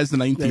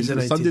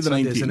 19th, Sunday the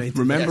 19th.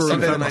 Remember,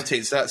 Sunday the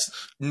 19th. So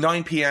that's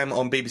 9 p.m.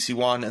 on BBC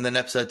One, and then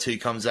episode 2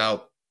 comes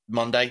out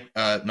Monday,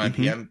 9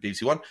 p.m.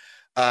 BBC One.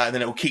 And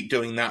then it will keep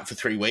doing that for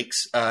 3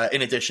 weeks.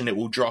 In addition, it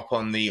will drop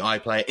on the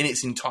iPlayer in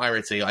its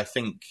entirety, I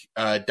think,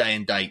 day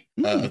and date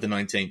of the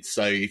 19th.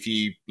 So if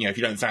you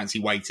don't fancy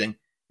waiting,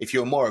 if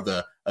you're more of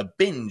a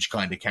binge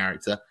kind of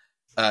character,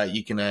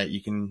 you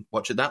can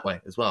watch it that way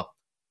as well.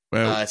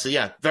 So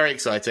yeah, very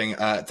exciting.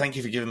 Thank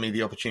you for giving me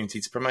the opportunity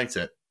to promote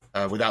it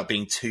without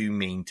being too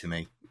mean to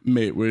me.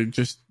 Mate, we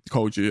just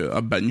called you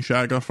a binge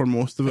shagger for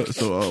most of it,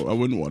 so I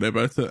wouldn't worry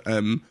about it.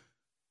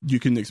 You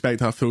can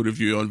expect a full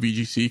review on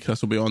VGC.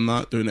 Chris will be on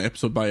that, doing it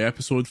episode by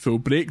episode, full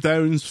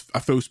breakdowns, a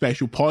full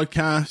special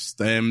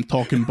podcast,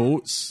 talking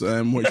boats,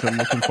 which I'm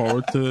looking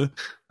forward to.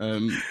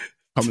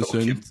 Coming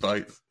soon.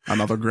 Boats.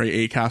 Another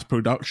great Acast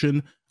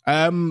production.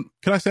 Can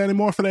I say any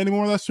more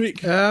this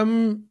week?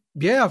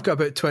 Yeah, I've got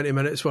about 20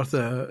 minutes worth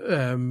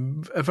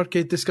of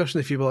Evercade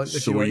discussion if you want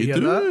to hear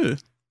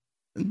that.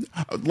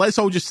 Let's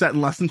all just sit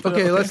and listen to it.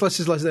 Okay, let's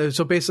just listen.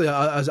 So basically,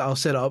 as I'll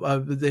set up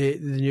the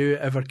new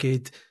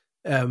Evercade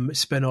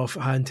spin-off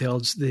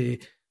handhelds, the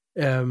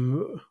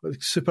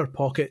Super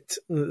Pocket,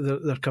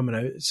 they're coming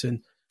out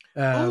soon.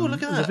 Look at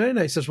that. They're very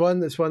nice. There's one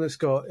that's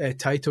got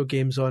Taito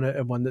games on it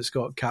and one that's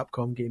got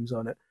Capcom games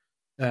on it.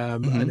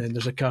 And then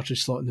there's a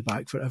cartridge slot in the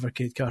back for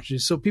Evercade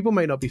cartridges. So people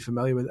might not be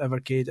familiar with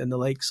Evercade and the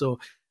like. So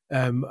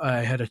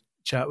I had a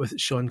chat with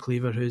Sean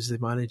Cleaver, who's the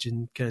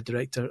managing kind of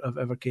director of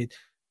Evercade,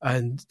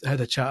 and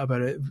had a chat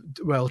about it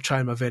while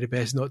trying my very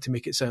best not to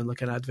make it sound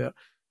like an advert.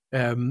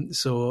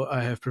 So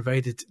I have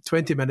provided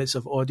 20 minutes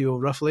of audio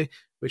roughly,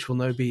 which will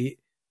now be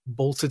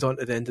bolted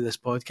onto the end of this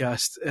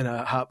podcast in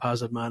a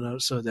haphazard manner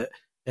so that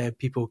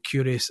people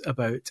curious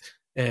about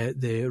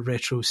the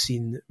retro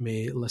scene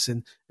may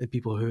listen, and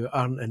people who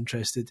aren't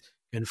interested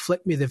can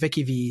flick me the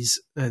Vicky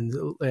V's and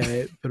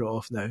put it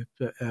off now.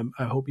 But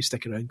I hope you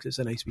stick around because it's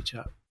a nice wee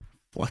chat.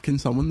 Flicking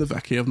someone the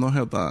Vicky, I've not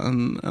heard that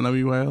in a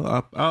wee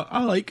while.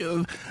 I like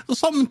it. There's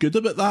something good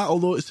about that,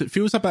 although it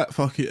feels a bit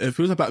it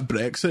feels a bit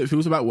Brexit, it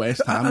feels a bit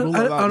West Ham.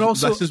 And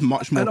also, this is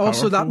much more and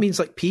also powerful. That means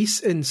like peace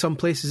in some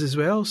places as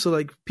well. So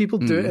like people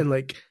do it in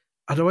like,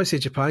 I don't want to say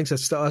Japan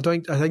because I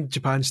think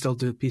Japan still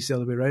do peace the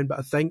other way around, but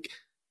I think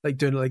like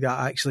doing it like that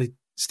actually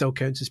still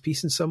counts as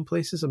peace in some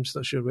places. I'm just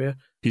not sure where.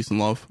 Peace and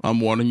love. I'm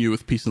warning you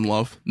with peace and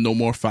love. No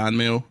more fan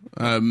mail.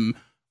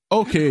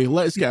 Okay,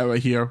 let's get out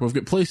of here. We've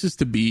got places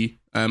to be.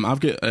 I've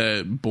got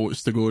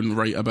boats to go and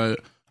write about,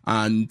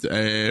 and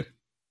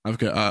I've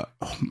got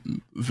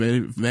very,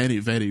 very,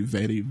 very,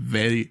 very,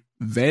 very,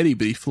 very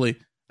briefly.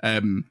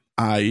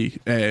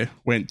 I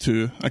went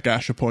to a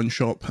gashapon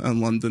shop in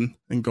London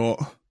and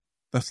got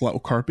this little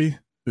Kirby.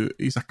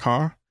 He's a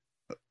car.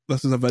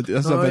 This is a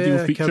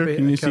video feature. Kirby,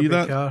 can you see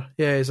that? Car.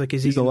 Yeah, he's like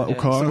he's a little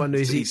car.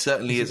 He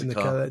certainly is a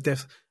car.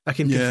 I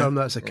can confirm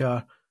that's a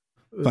car.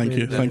 Thank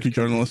you,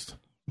 journalist,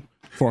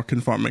 for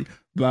confirming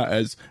that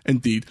is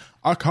indeed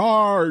a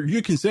car.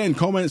 You can send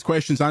comments,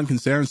 questions, and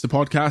concerns to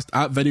podcast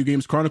at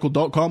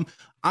videogameschronicle.com.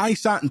 I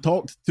sat and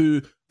talked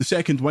to the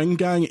Second Wing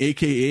Gang,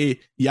 aka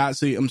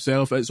Yahtzee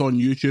himself. It's on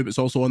YouTube. It's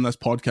also on this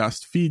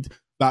podcast feed.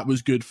 That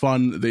was good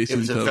fun. It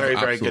was a very,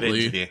 very good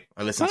interview.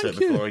 I listened to it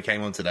before he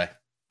came on today.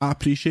 I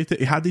appreciate it.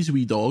 He had his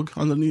wee dog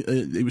underneath.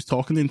 He was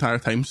talking the entire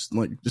time,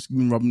 like just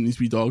rubbing his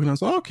wee dog, and I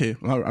was like, okay,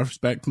 I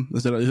respect him.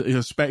 He's a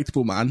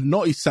respectable man.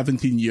 Not his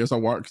 17 years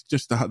of work,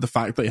 just the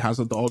fact that he has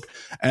a dog.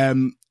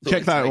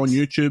 Check that out on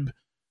YouTube.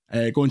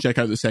 Go and check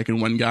out the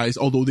Second Win guys.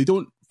 Although they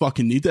don't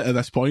fucking need it at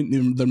this point.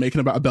 They're making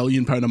about £1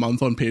 billion a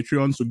month on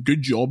Patreon. So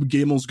good job,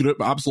 Gamers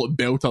Group. Absolute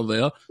belter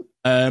there.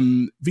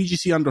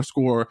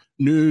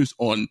 VGC_news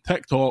on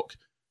TikTok.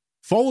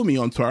 Follow me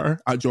on Twitter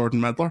at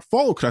Jordan Midler.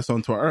 Follow Chris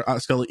on Twitter at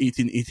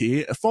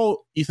Skelly1888.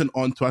 Follow Ethan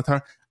on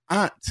Twitter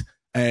at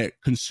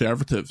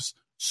Conservatives.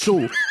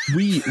 So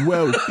we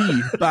will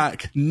be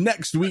back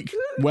next week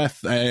with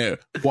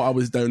what I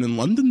was down in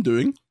London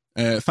doing.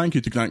 Thank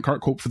you to Grant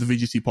Kirkhope for the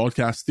VGC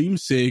podcast theme.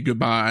 Say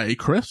goodbye,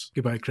 Chris.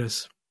 Goodbye,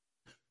 Chris.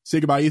 Say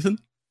goodbye, Ethan.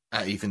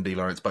 At Ethan D.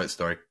 Lawrence, boat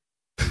story.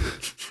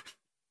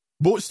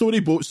 Boat story,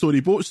 boat story,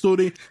 boat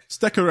story.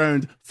 Stick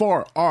around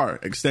for our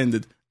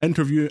extended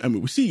interview, and we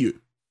will see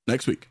you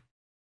next week.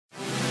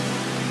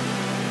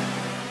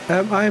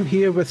 I am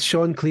here with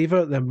Sean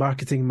Cleaver, the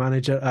marketing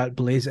manager at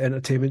Blaze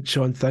Entertainment.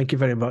 Sean, thank you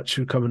very much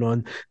for coming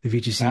on the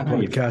VGC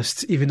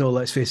podcast, even though,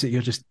 let's face it,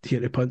 you're just here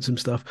to punt some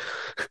stuff.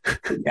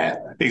 Yeah,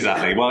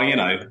 exactly. Well,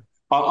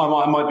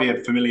 I might be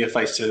a familiar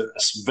face to a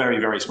very,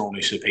 very small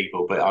niche of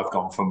people, but I've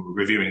gone from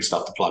reviewing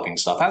stuff to plugging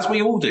stuff, as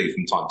we all do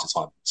from time to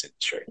time in this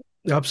industry.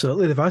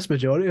 Absolutely, the vast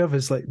majority of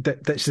us like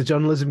ditch the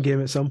journalism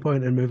game at some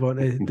point and move on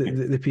to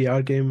the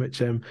PR game,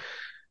 which no,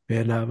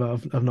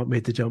 I've not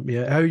made the jump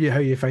yet. How are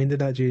you finding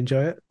that? Do you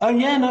enjoy it? Oh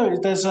yeah, no,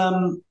 there's a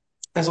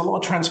lot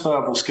of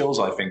transferable skills,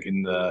 I think,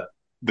 in the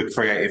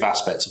creative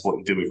aspects of what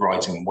you do with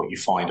writing and what you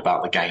find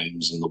about the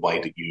games and the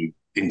way that you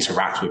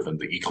interact with them,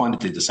 that you kind of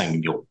do the same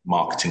when you're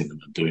marketing them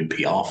and doing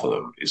PR for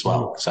them as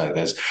well. So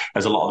there's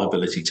a lot of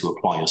ability to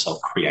apply yourself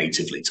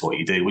creatively to what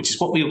you do, which is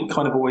what we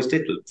kind of always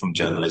did from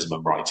journalism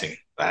and writing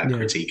and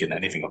critique and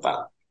anything of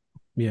that.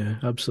 Yeah,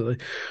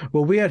 absolutely.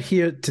 Well, we are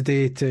here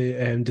today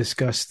to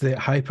discuss the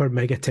Hyper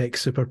Megatech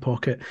Super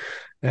Pocket,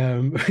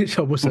 which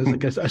almost sounds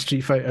like a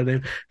Street Fighter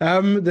name.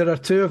 There are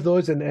two of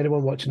those, and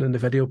anyone watching on the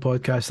video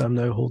podcast, I'm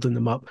now holding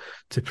them up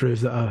to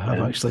prove that I have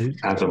actually...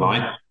 As am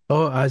I.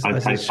 Oh, I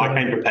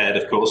came prepared,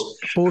 of course.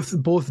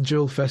 Both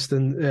dual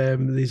fisting.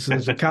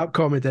 There's a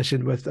Capcom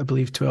edition with, I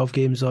believe, 12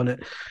 games on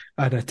it,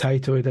 and a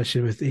Taito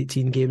edition with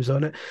 18 games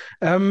on it.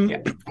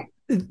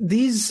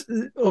 These,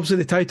 obviously,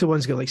 the Taito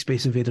one's got like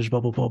Space Invaders,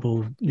 Bubble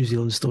Bobble, New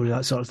Zealand Story,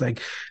 that sort of thing,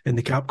 and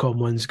the Capcom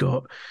one's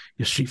got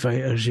your Street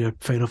Fighters, your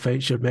Final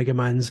Fights, your Mega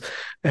Mans,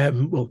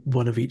 well,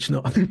 one of each,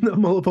 not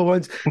multiple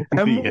ones.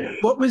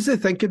 What was the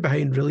thinking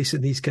behind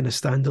releasing these kind of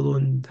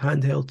standalone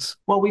handhelds?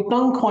 Well, we've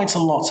done quite a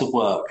lot of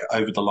work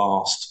over the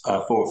last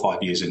 4 or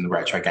 5 years in the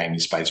retro gaming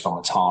space, from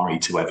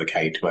Atari to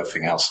Evercade to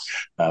everything else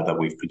that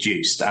we've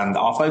produced. And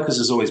our focus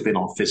has always been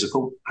on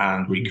physical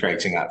and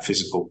recreating that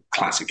physical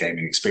classic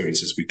gaming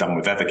experience, as we've done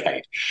with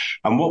Evercade.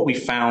 And what we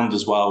found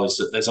as well is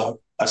that there's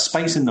a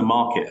space in the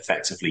market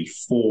effectively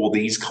for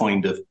these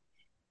kind of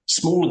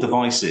smaller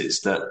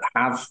devices that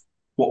have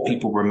what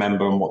people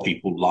remember and what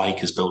people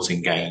like as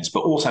built-in games,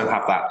 but also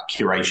have that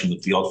curation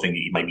of the odd thing that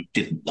you maybe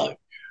didn't know,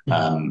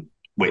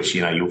 which,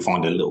 you'll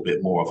find a little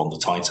bit more of on the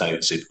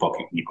Taito Super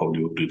Pocket, and you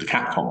probably will do the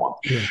Capcom one.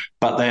 Yeah.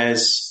 But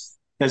there's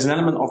an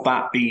element of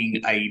that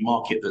being a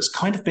market that's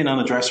kind of been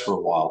unaddressed for a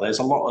while. There's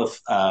a lot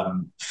of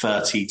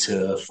 $30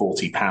 to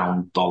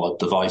 $40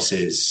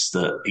 devices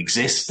that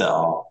exist that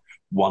are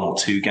 1 or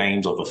 2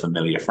 games of a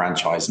familiar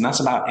franchise, and that's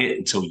about it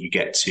until you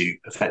get to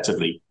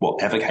effectively what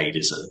Evercade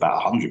is at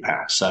about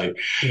 £100. So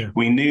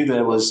we knew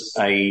there was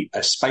a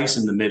space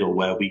in the middle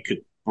where we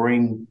could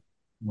bring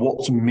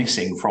what's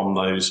missing from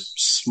those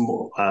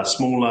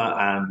smaller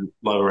and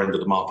lower end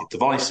of the market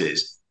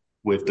devices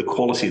with the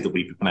quality that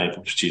we've been able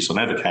to produce on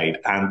Evercade,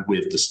 and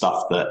with the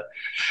stuff that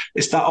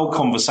it's that old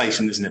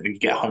conversation, isn't it? When you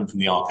get home from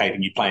the arcade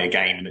and you play a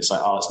game and it's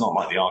like, oh, it's not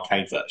like the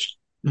arcade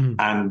version.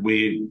 And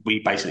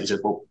we basically said,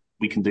 well,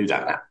 we can do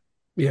that now.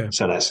 Yeah.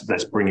 So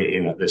let's bring it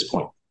in at this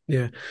point.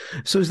 Yeah.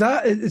 So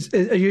are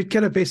you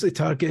kind of basically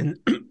targeting,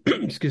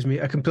 excuse me,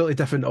 a completely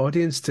different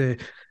audience to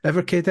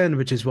Evercade then,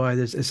 which is why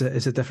it's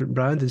a different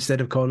brand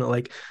instead of calling it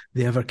like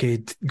the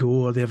Evercade Go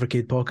or the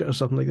Evercade Pocket or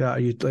something like that?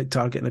 Are you like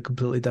targeting a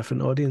completely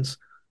different audience?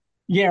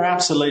 Yeah,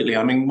 absolutely.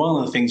 I mean, one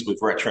of the things with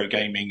retro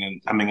gaming,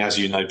 and I mean, as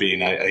you know,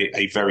 being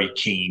a very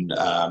keen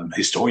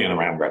historian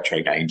around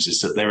retro games,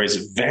 is that there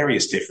is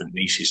various different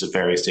niches of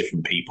various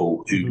different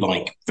people who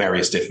like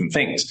various different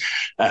things.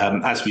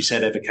 As we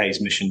said,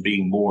 Evercade's mission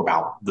being more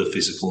about the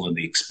physical and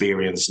the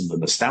experience and the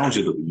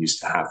nostalgia that we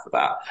used to have for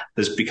that,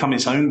 has become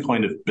its own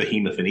kind of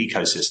behemoth and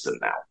ecosystem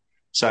now.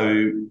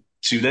 So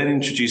to then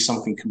introduce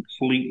something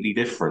completely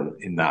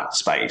different in that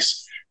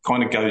space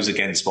kind of goes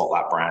against what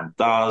that brand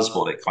does,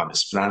 what it kind of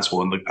stands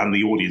for, and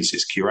the audience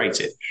is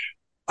curated.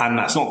 And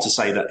that's not to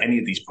say that any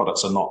of these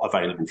products are not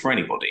available for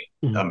anybody.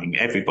 I mean,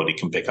 everybody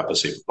can pick up a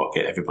Super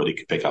Pocket, everybody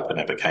can pick up an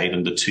Evercade,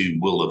 and the two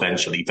will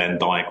eventually Venn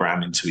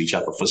diagram into each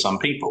other for some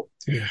people.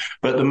 Yeah.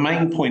 But the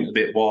main point of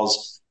it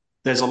was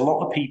there's a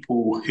lot of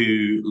people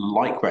who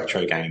like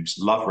retro games,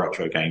 love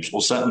retro games,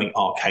 or certainly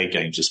arcade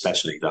games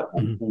especially, that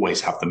will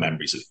always have the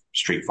memories of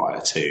Street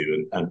Fighter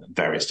 2 and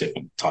various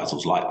different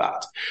titles like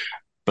that,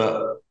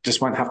 but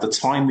just won't have the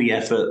time, the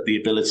effort, the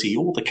ability,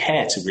 or the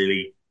care to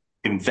really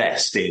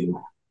invest in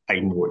a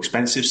more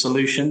expensive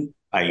solution,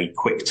 a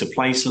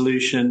quick-to-play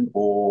solution,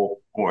 or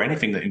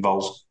anything that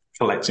involves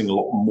collecting a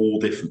lot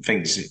more different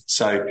things.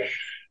 So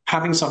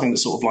having something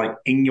that's sort of like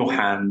in your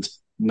hand,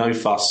 no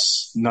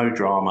fuss, no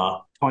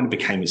drama, kind of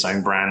became its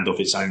own brand of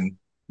its own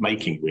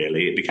making,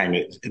 really. It became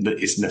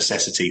its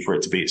necessity for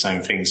it to be its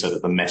own thing so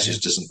that the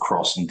message doesn't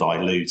cross and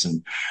dilute,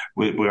 and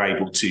we're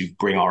able to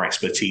bring our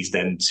expertise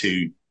then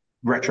to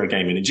retro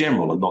gaming in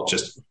general, and not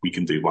just we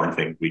can do one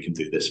thing, we can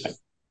do this thing.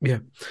 Yeah.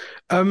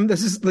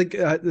 This is like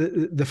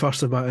the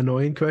first of my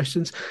annoying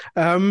questions.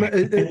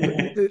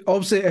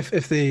 Obviously,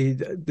 if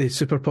the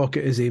Super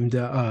Pocket is aimed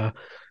at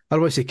I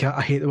don't want to say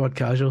I hate the word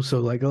casual, so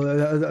like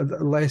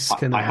less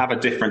kind of... I have a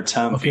different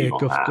term for you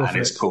on that, and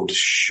it's called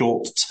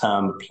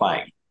short-term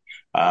play.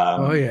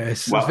 Oh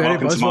yes, it's very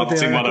buzzwordy.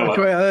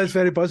 It's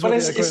very buzzwordy. But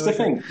it's the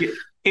thing.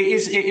 It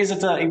is a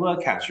dirty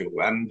word, casual,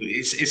 and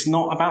it's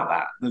not about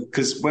that.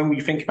 Because when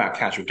we think about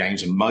casual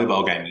games, and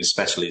mobile gaming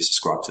especially is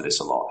described to this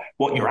a lot,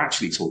 what you're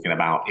actually talking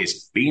about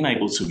is being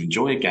able to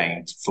enjoy a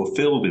game,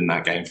 fulfilled in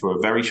that game for a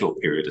very short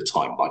period of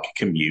time, like a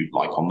commute,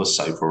 like on the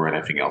sofa or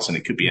anything else. And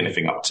it could be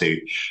anything up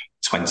to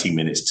 20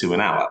 minutes to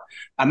an hour.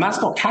 And that's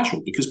not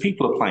casual because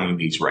people are playing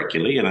these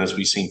regularly. And as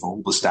we've seen from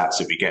all the stats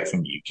that we get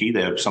from Yuki,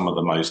 they're some of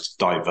the most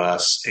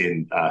diverse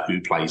in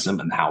who plays them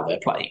and how they're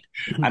played.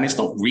 Mm-hmm. And it's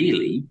not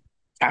really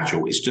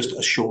casual, it's just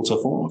a shorter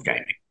form of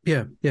gaming.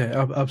 Yeah,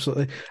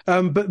 absolutely.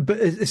 But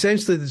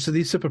essentially, so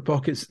these Super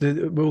Pockets,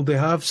 will they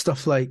have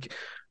stuff like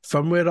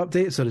firmware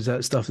updates, or is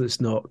that stuff that's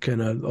not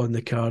kind of on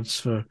the cards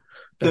for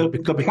the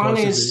plan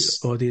is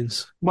the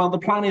audience? Well, the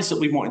plan is that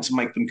we wanted to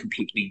make them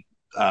completely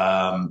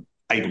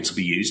able to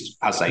be used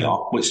as they are,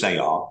 which they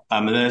are.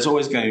 And there's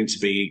always going to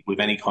be,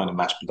 with any kind of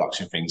mass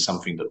production thing,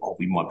 something that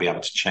we might be able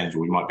to change, or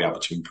we might be able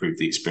to improve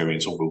the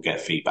experience, or we'll get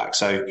feedback.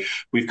 So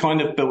we've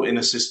kind of built in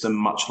a system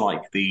much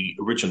like the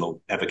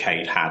original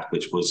Evercade had,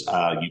 which was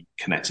you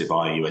connect it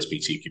via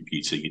USB to your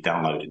computer, you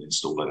download and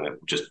install it, and it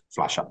will just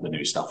flash up the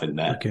new stuff in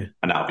there. Okay.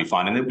 And that'll be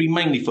fine. And it'll be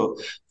mainly for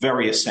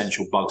very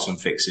essential bugs and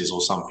fixes, or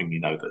something,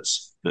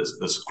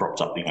 that's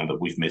cropped up, that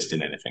we've missed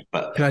in anything.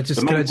 But can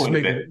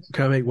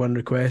I make one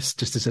request,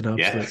 just as an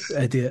absolute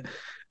idiot?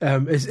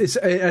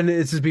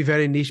 It's to be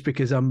very niche,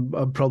 because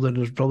there's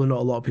probably not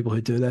a lot of people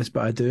who do this,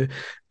 but I do.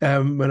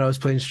 When I was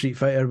playing Street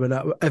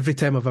Fighter, every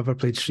time I've ever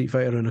played Street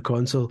Fighter on a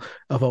console,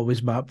 I've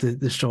always mapped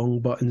the strong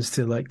buttons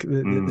to like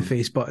the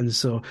face buttons.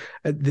 So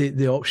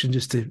the option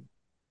just to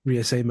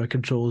reassign my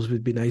controls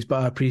would be nice,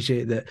 but I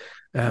appreciate that.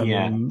 I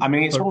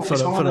mean, it's one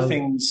of the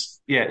things.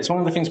 Yeah, it's one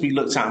of the things we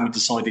looked at and we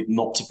decided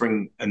not to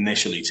bring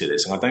initially to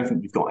this, and I don't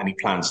think we've got any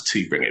plans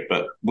to bring it.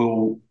 But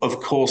we'll, of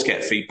course,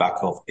 get feedback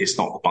of it's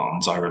not the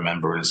buttons I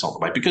remember, and it's not the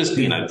way, because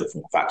the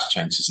form factor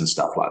changes and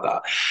stuff like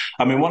that.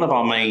 I mean, one of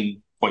our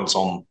main points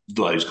on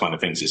those kind of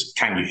things is,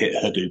 can you hit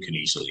Hadouken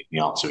easily? The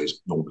answer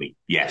is normally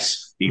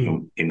yes,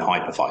 even in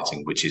hyper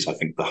fighting, which is, I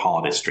think, the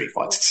hardest Street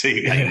Fighter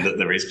 2 game that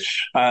there is.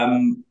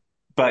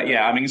 But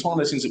yeah, I mean, it's one of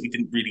those things that we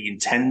didn't really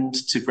intend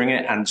to bring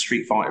it, and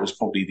Street Fighter is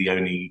probably the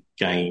only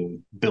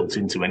game built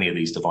into any of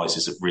these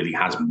devices that really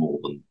has more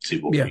than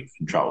 2 or 3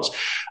 controls.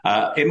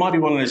 It might be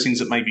one of those things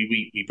that maybe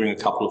we bring a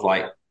couple of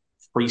like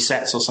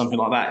presets or something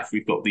like that if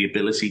we've got the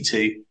ability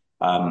to.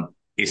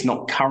 It's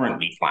not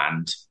currently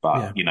planned,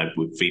 but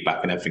with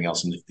feedback and everything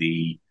else, and if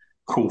the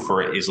call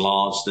for it is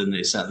large, then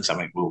it's certainly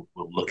something we'll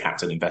look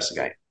at and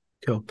investigate.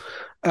 Cool.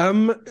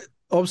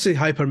 Obviously,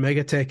 Hyper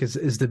Megatech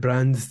is the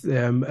brand,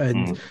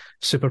 and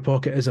Super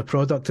Pocket is a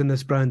product in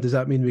this brand. Does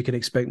that mean we can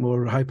expect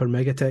more Hyper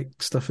Megatech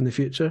stuff in the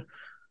future?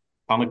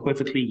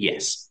 Unequivocally,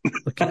 yes.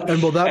 Okay.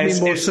 And will that mean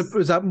more?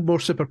 Is that more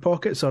Super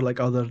Pockets or like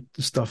other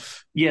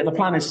stuff? Yeah, the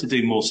plan is to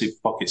do more Super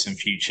Pockets in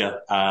future.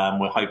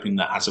 We're hoping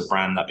that as a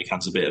brand that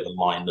becomes a bit of a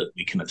line that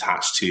we can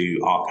attach to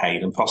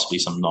arcade and possibly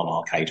some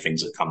non-arcade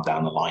things that come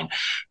down the line.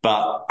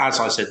 But as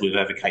I said, with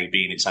Evercade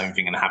being its own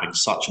thing and having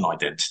such an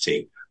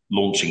identity,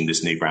 launching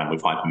this new brand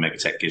with Hyper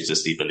Megatech gives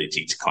us the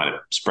ability to kind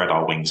of spread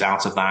our wings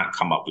out of that,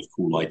 come up with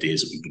cool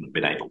ideas that we wouldn't have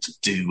been able to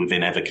do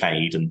within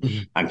Evercade,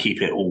 and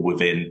keep it all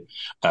within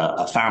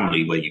a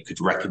family where you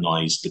could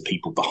recognise the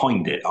people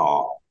behind it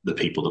are the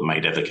people that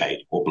made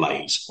Evercade or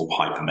Blaze or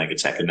Hyper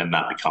Megatech, and then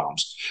that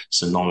becomes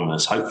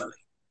synonymous, hopefully,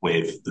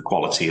 with the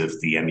quality of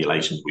the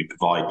emulation that we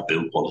provide, the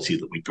build quality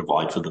that we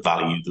provide for the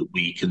value that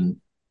we can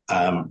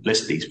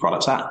list these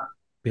products at.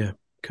 Yeah,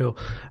 cool.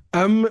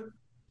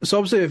 So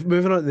obviously,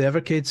 moving on to the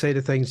Evercade side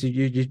of things,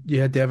 you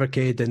had the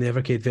Evercade and the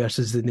Evercade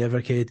Versus and the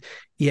Evercade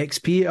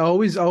EXP. I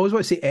always want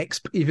to say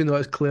EXP, even though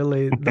it's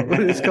clearly not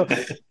what it's called.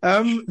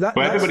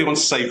 Everybody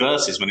wants to say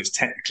Versus when it's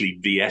technically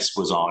VS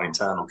was our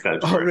internal code.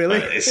 Oh, really?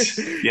 It's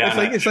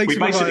like we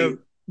basically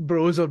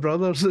bros or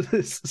brothers, I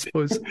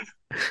suppose.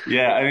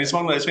 Yeah, and it's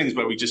one of those things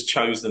where we just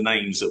chose the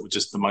names that were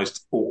just the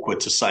most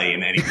awkward to say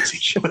in any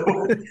particular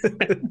way.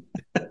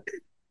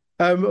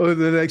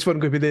 The next one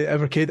could be the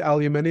Evercade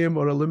Aluminium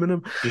or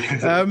Aluminum.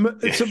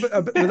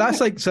 But that's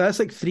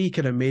like 3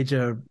 kind of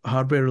major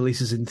hardware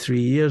releases in 3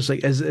 years.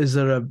 Like, is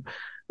there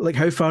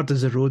how far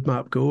does the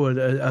roadmap go? Are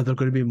there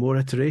going to be more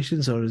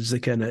iterations, or is the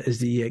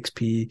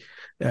EXP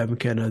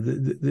kind of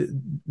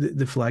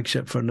the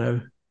flagship for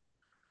now?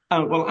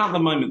 Well, at the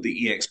moment,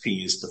 the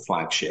EXP is the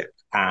flagship,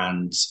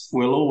 and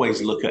we'll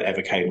always look at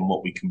Evercade and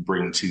what we can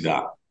bring to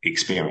that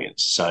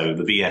experience. So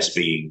the VS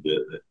being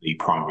the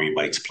primary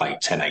way to play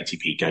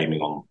 1080p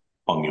gaming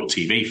on your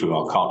TV through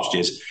our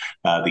cartridges,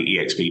 the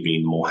EXP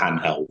being more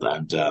handheld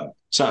and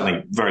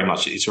certainly very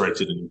much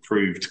iterated and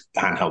improved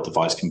handheld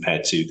device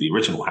compared to the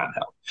original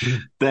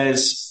handheld.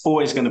 There's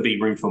always going to be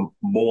room for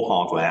more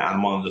hardware,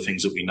 and one of the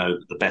things that we know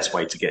that the best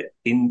way to get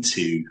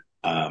into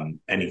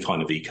any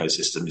kind of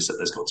ecosystem is that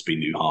there's got to be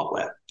new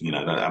hardware.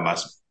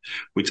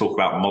 We talk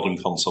about modern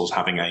consoles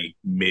having a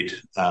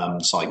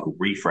mid-cycle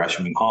refresh.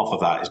 I mean, half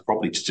of that is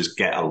probably to just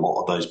get a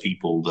lot of those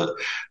people that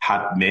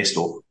had missed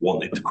or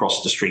wanted to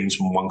cross the streams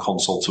from one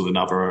console to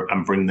another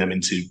and bring them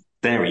into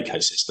their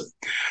ecosystem.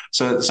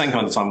 So at the same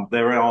kind of time,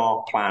 there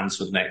are plans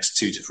for the next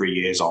 2 to 3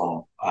 years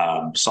on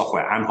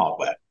software and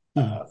hardware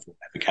for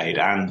Evercade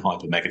and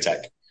Hyper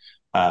Megatech.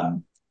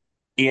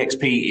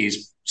 EXP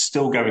is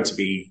still going to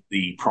be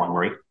the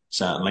primary,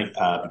 certainly,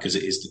 because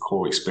it is the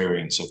core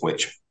experience of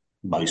which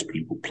most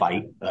people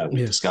play,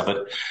 we've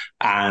discovered.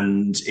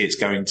 And it's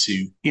going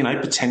to,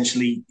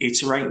 potentially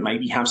iterate,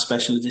 maybe have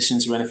special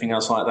editions or anything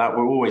else like that.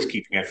 We're always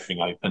keeping everything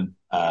open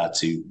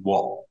to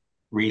what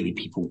really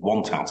people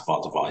want out of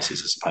our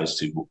devices as opposed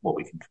to what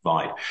we can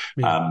provide.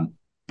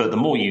 But the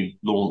more you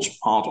launch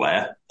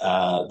hardware,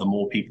 the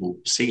more people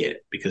see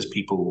it, because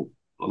people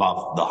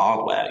love the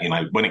hardware.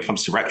 When it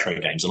comes to retro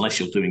games, unless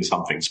you're doing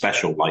something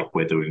special like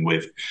we're doing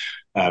with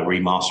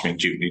remastering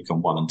Duke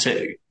Nukem 1 and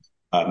 2,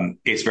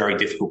 it's very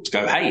difficult to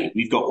go, hey,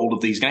 we've got all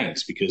of these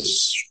games,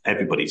 because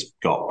everybody's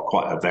got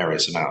quite a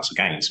various amounts of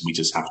games. We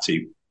just have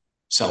to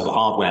sell the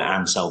hardware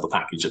and sell the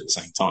package at the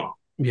same time.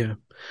 Yeah.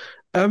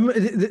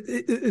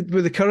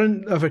 With the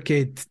current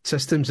Evercade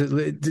systems,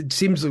 it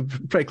seems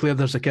pretty clear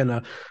there's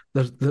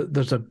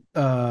there's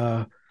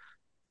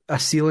a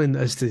ceiling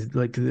as to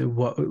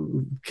what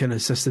kind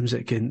of systems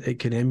it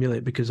can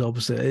emulate, because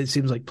obviously it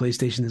seems like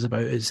PlayStation is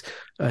about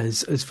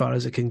as far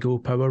as it can go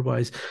power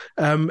wise.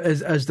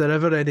 Is there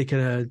ever any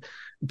kind of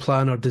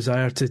plan or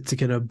desire to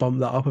kind of bump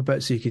that up a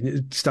bit so you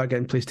can start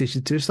getting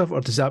PlayStation 2 stuff,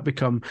 or does that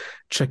become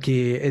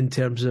tricky in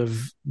terms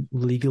of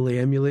legally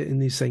emulating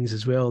these things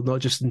as well, not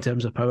just in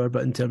terms of power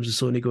but in terms of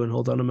Sony going,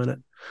 hold on a minute?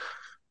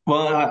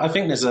 Well, I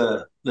think there's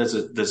a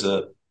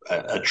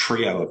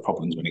trio of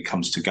problems when it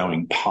comes to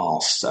going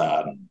past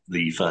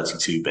the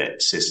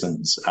 32-bit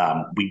systems.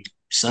 We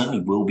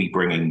certainly will be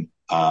bringing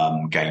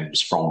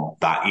games from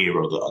that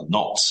era that are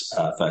not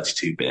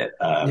 32-bit,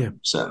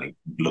 certainly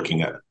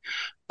looking at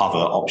other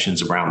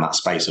options around that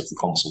space of the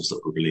consoles that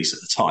were released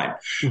at the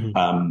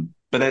time.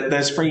 But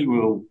there's 3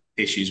 real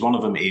issues. One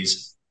of them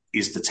is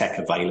the tech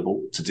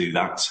available to do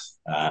that?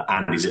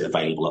 And is it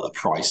available at a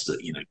price that,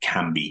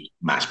 can be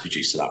mass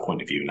produced to that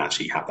point of view and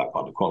actually have that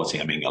kind of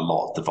quality? I mean, a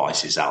lot of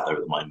devices out there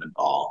at the moment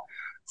are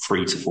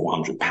 £300 to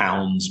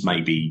 £400,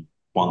 maybe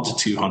 £100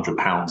 to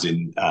 £200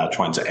 in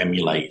trying to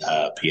emulate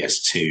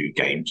PS2,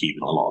 GameCube,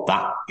 and a lot of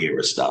that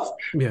era stuff.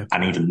 Yeah.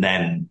 And even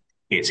then,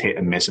 it's hit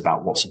and miss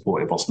about what's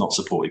supported, what's not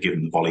supported,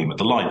 given the volume of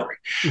the library.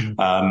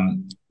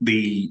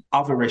 The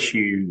other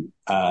issue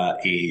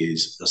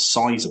is the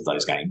size of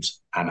those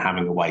games and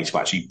having a way to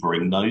actually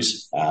bring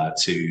those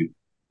to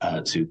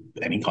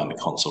any kind of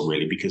console,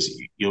 really,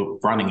 because you're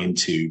running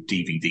into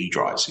DVD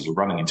drives, so you're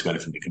running into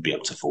anything that can be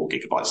up to 4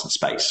 gigabytes in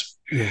space,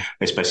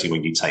 especially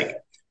when you take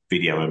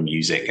video and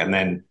music. And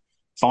then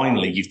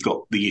finally, you've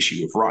got the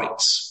issue of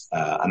rights.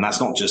 And that's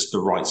not just the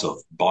rights of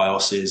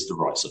BIOSes, the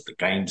rights of the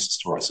games,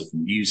 it's the rights of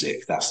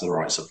music, that's the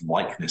rights of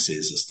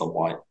likenesses, it's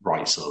the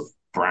rights of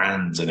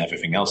brands and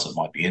everything else that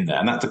might be in there.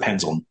 And that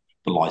depends on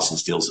the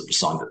license deals that were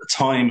signed at the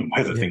time and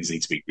whether things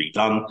need to be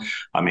redone.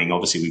 I mean,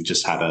 obviously, we've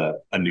just had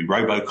a new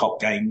RoboCop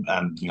game.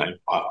 And,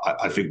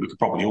 I think we could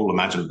probably all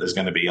imagine that there's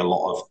going to be a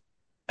lot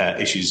of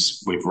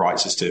issues with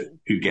rights as to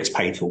who gets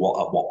paid for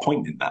what at what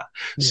point in that.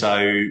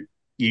 So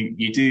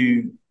you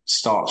do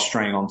start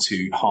straying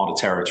onto harder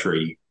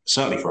territory,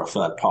 certainly for a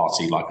third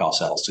party like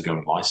ourselves, to go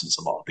and license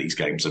a lot of these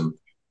games and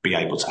be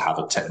able to have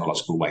a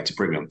technological way to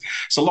bring them.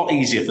 It's a lot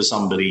easier for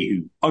somebody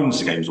who owns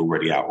the games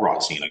already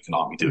outright. So,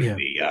 Konami doing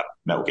the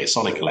Metal Gear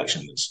Solid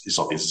collection, it's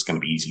obvious it's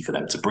going to be easy for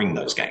them to bring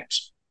those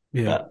games.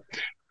 But,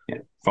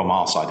 from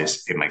our side,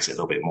 it makes it a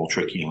little bit more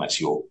tricky unless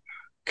you're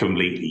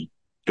completely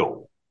got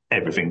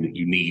everything that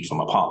you need from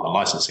a partner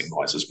licensing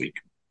wise, as we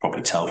can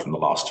probably tell from the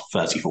last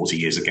 30, 40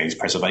 years of games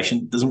preservation.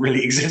 It doesn't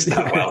really exist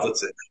that well,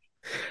 does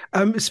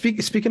it?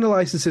 Speaking of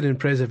licensing and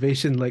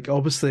preservation,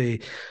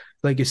 obviously,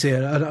 like you say,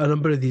 a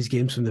number of these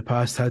games from the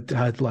past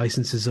had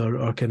licenses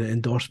or kind of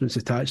endorsements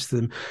attached to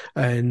them,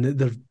 and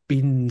there've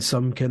been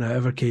some kind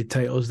of Evercade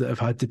titles that have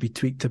had to be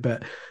tweaked a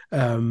bit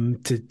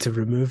to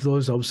remove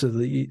those.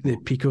 Obviously, the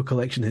Pico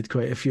collection had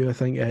quite a few. I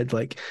think it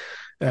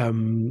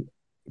had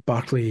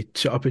Barkley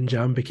Shut Up and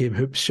Jam became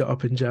Hoops Shut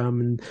Up and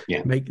Jam,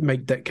 and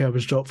Mike Ditka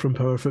was dropped from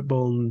Power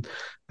Football, and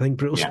I think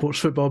Brutal Sports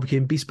Football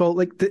became Beast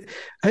Ball.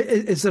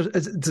 Does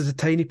a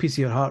tiny piece of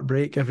your heart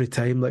break every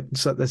time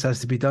this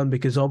has to be done?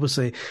 Because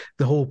obviously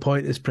the whole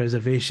point is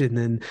preservation,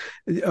 and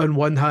on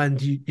one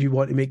hand you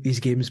want to make these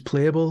games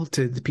playable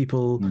to the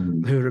people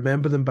who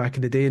remember them back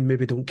in the day and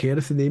maybe don't care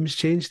if the name's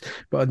changed,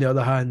 but on the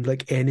other hand,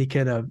 any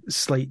kind of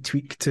slight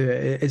tweak to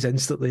it is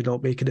instantly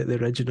not making it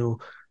the original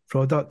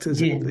product. Is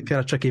it a kind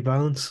of tricky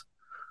balance?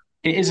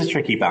 It is a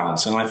tricky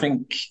balance, and I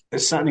think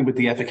certainly with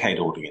the Evercade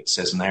audience,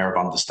 there's an air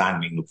of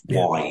understanding of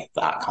why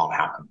that can't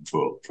happen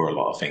for a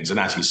lot of things. And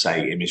as you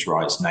say, image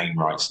rights, name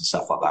rights, and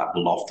stuff like that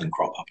will often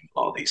crop up in a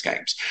lot of these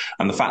games.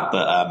 And the fact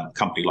that a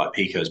company like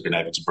Pico has been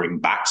able to bring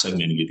back so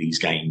many of these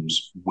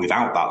games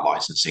without that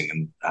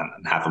licensing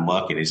and have them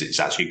working is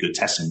actually a good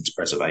testament to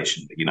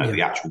preservation.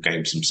 The actual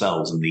games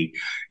themselves and the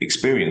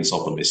experience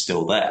of them is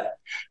still there.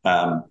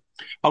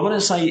 I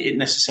wouldn't say it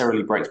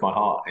necessarily breaks my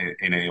heart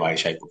in any way,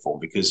 shape, or form,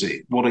 because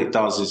what it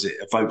does is it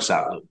evokes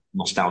that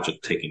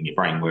nostalgic tick in your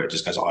brain where it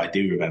just goes, oh, I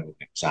do remember when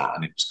it was that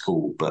and it was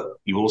cool. But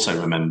you also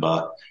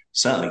remember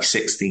certainly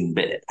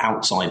 16-bit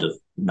outside of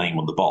name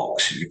on the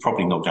box. You're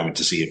probably not going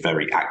to see a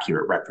very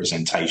accurate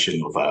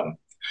representation of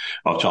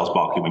Charles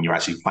Barkley when you're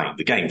actually playing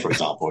the game, for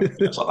example.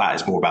 It's like that.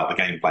 It's more about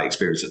the gameplay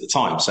experience at the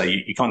time. So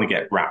you kind of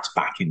get wrapped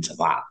back into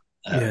that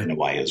in a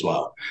way as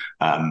well.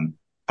 I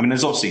mean,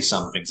 there's obviously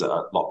some things that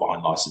are locked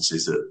behind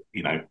licenses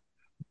that,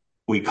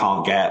 we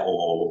can't get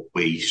or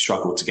we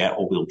struggle to get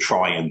or we'll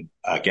try and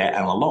get.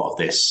 And a lot of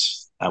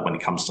this, when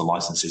it comes to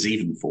licenses,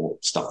 even for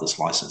stuff that's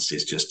licensed,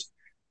 is just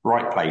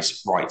right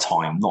place, right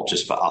time, not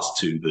just for us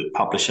to the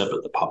publisher,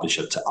 but the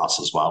publisher to us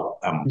as well,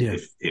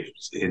 if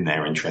in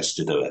their interest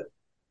to do it.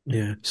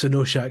 Yeah, so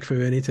no Shaq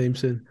Fu anytime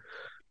soon?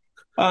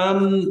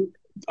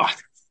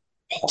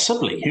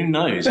 Possibly, who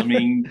knows? I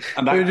mean,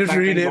 and that, just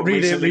rename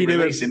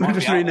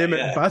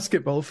it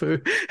Basketball Fu.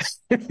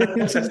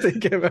 Just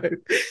think about.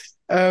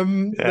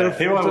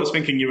 Here I was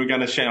thinking you were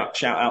going to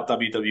shout out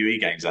WWE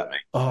games at me.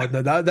 Oh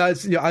no,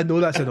 that's I know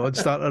that's an odd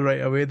starter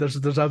right away.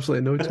 There's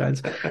absolutely no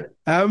chance.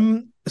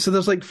 So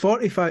there's like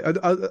 45.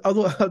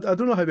 Although I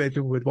don't know how many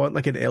people would want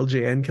like an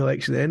LJN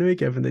collection anyway,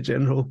 given the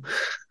general.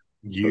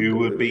 You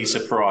would be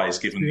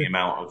surprised given the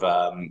amount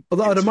of.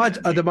 Although I'd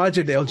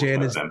imagine the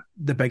LJN is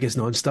the biggest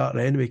non-starter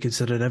anyway,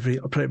 considering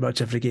pretty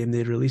much every game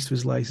they released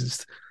was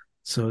licensed.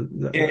 So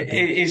it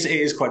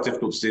is quite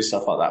difficult to do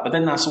stuff like that. But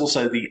then that's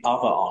also the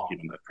other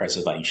argument of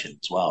preservation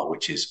as well,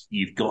 which is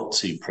you've got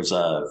to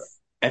preserve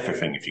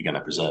everything if you're going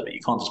to preserve it. You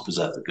can't just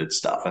preserve the good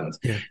stuff. And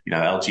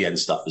LGN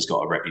stuff has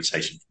got a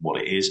reputation for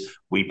what it is.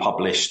 We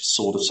published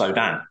Sword of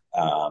Sodan,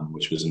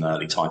 which was an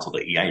early title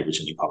that EA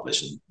originally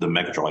published, and the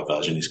Mega Drive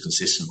version is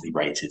consistently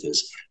rated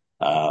as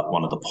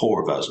one of the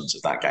poorer versions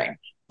of that game.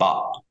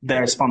 But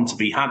there's fun to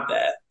be had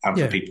there and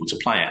for people to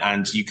play it.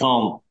 And you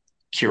can't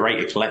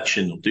curate a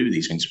collection or do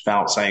these things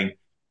without saying,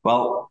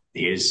 well,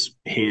 here's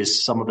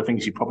some of the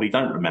things you probably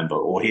don't remember,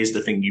 or here's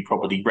the thing you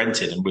probably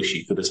rented and wish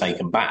you could have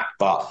taken back.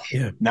 But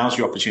now's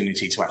your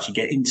opportunity to actually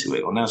get into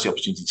it, or now's the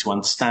opportunity to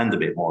understand a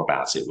bit more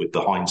about it with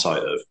the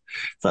hindsight of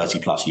 30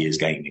 plus years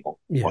gaming or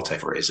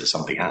whatever it is that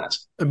somebody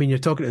has. I mean, you're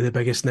talking to the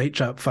biggest Night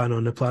Trap fan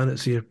on the planet,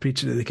 so you're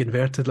preaching that they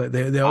converted. Like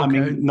they all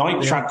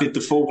Night Trap did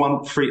the full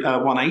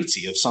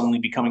 180 of suddenly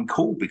becoming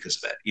cool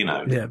because of it,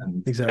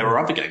 And exactly. There are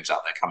other games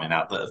out there coming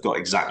out that have got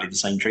exactly the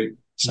same treatment.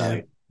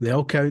 So. They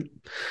all count.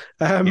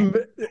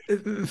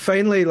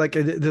 Finally, I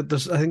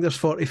think there's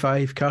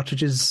 45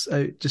 cartridges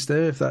out just now.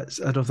 I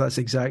don't know if that's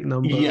the exact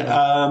number.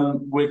 Yeah,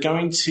 we're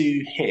going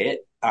to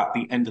hit at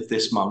the end of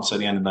this month, so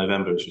the end of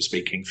November, as we're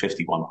speaking,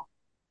 51.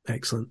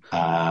 Excellent.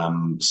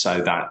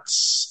 So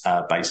that's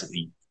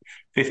basically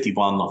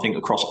 51, I think,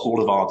 across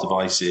all of our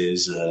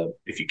devices.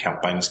 If you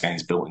count bonus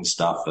games, built-in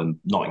stuff, and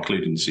not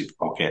including the Super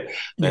Pocket,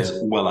 there's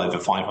well over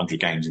 500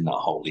 games in that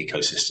whole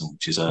ecosystem,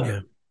 which is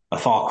a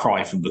far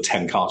cry from the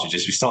 10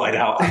 cartridges we started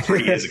out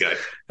 3 years ago.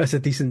 That's a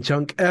decent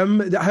chunk. How,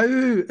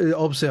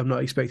 obviously I'm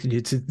not expecting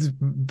you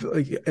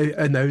to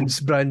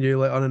announce brand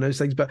new, unannounced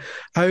things, but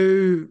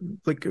how,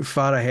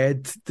 far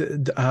ahead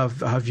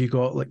have you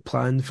got,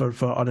 planned for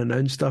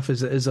unannounced stuff? Is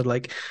there,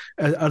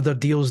 are there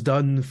deals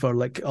done for,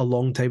 a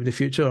long time in the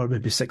future, or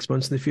maybe 6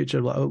 months in the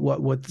future?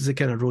 What does the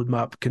kind of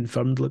roadmap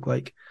confirmed look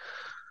like?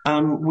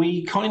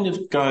 We kind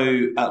of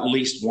go at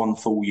least one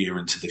full year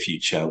into the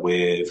future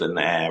with an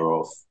air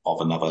of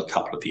another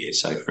couple of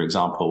years. So, for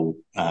example,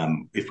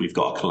 if we've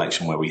got a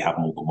collection where we have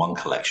more than one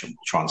collection,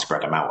 we'll try and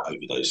spread them out over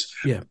those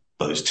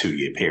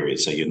 2-year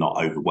periods, so you're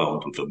not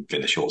overwhelmed with them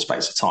within a short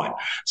space of time.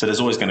 So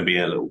there's always going to be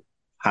a little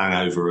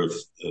hangover of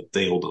a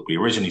deal that we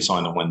originally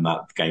signed on when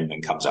that game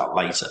then comes out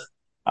later.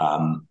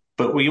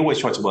 But we always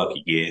try to work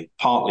a year,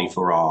 partly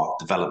for our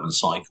development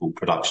cycle,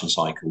 production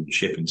cycle,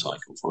 shipping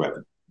cycle,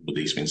 forever. With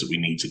these things that we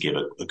need to give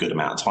a good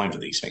amount of time for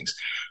these things,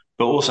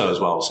 but also as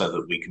well so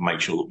that we can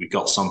make sure that we've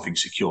got something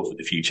secure for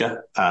the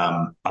future.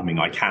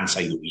 I can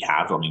say that we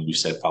have. We've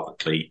said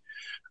publicly,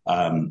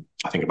 I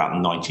think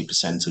about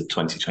 90% of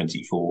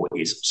 2024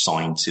 is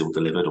signed, sealed,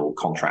 delivered, or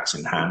contracts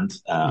in hand.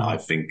 I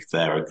think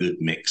they're a good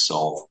mix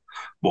of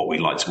what we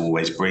like to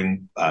always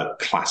bring,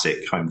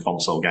 classic home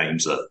console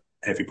games that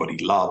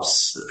everybody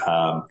loves,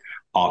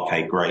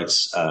 arcade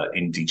greats,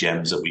 indie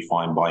gems that we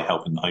find by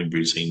helping the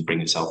homebrew scene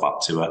bring itself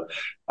up to a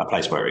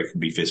place where it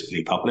can be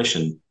physically published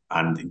and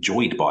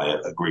enjoyed by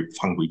a group of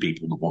hungry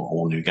people that want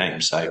more new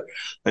games. So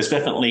there's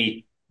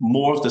definitely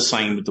more of the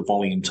same with the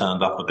volume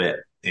turned up a bit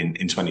in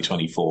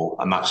 2024.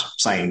 And that's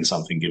saying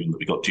something given that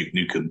we've got Duke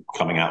Nukem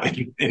coming out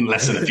in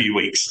less than a few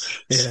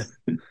weeks. Yeah.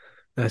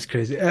 That's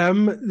crazy.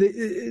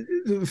 Finally,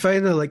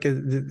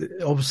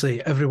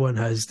 obviously everyone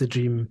has the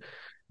dream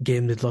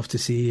game they'd love to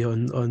see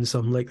on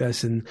something like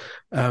this, and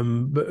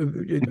but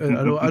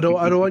I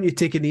don't want you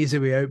taking the easy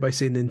way out by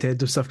saying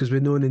Nintendo stuff, because we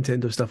know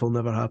Nintendo stuff will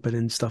never happen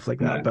and stuff like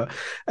that. But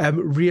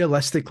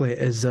realistically,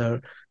 is there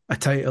a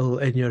title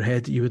in your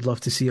head that you would love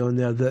to see on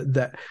there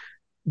that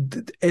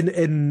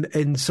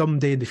in some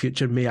day in the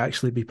future may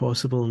actually be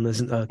possible and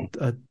isn't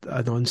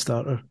a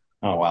non-starter?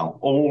 Oh, well,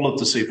 all of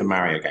the Super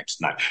Mario games.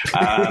 No.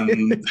 I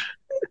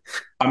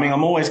mean,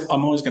 I'm always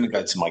going to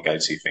go to my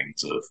go-to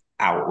things of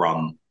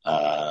Outrun.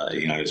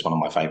 It's one of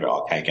my favorite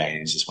arcade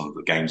games. It's one of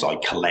the games I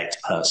collect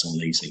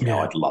personally. So,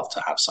 I'd love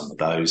to have some of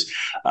those.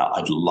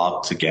 I'd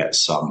love to get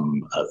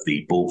some of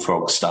the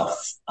Bullfrog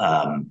stuff,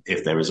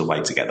 if there is a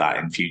way to get that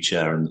in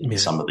future, and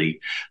some of the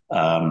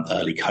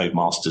early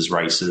Codemasters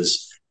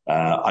races.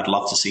 I'd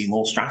love to see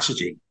more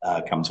strategy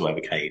come to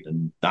Evercade,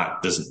 and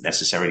that doesn't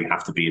necessarily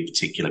have to be a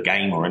particular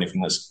game or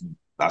anything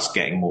that's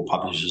getting more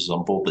publishers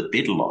on board that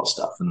did a lot of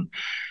stuff.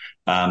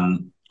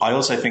 And I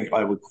also think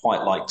I would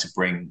quite like to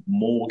bring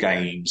more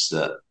games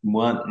that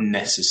weren't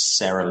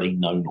necessarily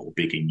known or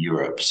big in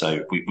Europe.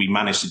 So we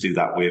managed to do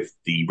that with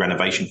the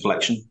Renovation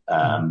Collection,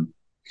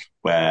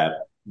 where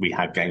we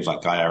had games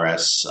like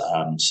IRS,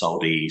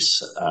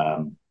 Soldies,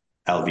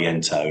 El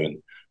Viento,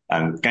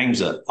 and games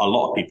that a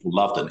lot of people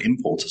loved and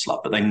importers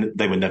loved, but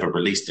they were never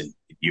released in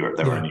Europe.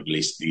 They were only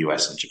released in the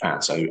US and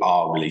Japan. So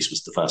our release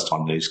was the first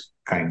time those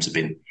games have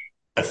been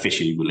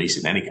officially released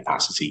in any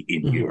capacity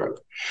in Europe.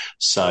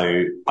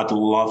 So I'd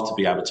love to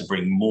be able to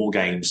bring more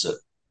games that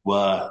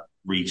were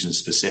region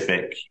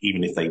specific,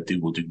 even if they do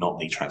or do not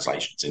need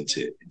translations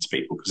into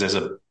people. Because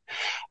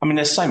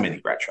there's so many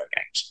retro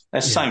games.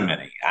 There's so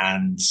many.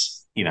 And,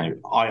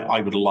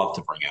 I would love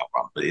to bring out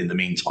Outrun, but in the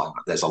meantime,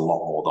 there's a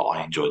lot more that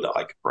I enjoy that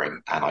I could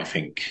bring. And I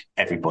think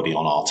everybody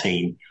on our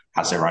team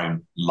has their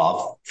own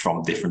love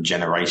from different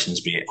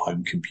generations, be it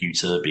home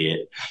computer, be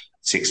it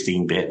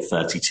 16-bit,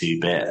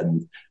 32-bit,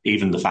 and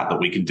even the fact that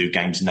we can do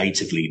games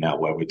natively now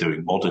where we're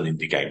doing modern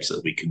indie games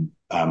that we can,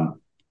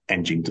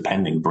 engine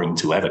depending, bring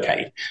to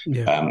Evercade.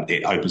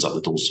 It opens up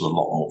the doors to a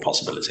lot more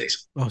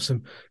possibilities.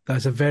 Awesome.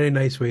 That's a very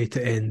nice way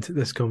to end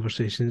this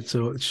conversation.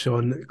 So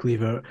Sean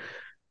Cleaver,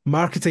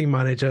 Marketing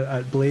Manager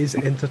at Blaze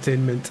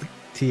Entertainment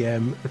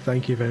TM,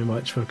 thank you very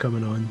much for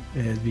coming on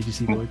the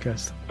VGC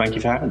podcast. Thank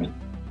you for having me.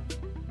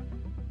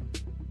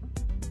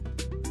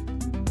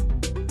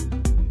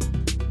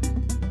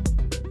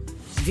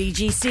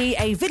 VGC,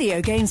 a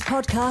video games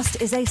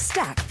podcast, is a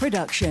Stack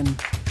production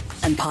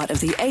and part of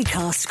the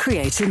Acast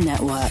Creator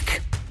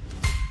Network.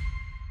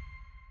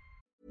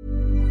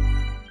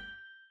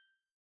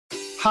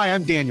 Hi,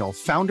 I'm Daniel,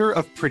 founder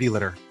of Pretty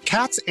Litter.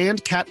 Cats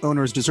and cat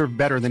owners deserve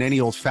better than any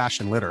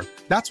old-fashioned litter.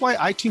 That's why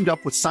I teamed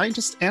up with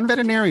scientists and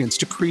veterinarians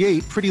to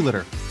create Pretty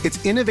Litter.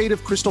 Its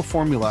innovative crystal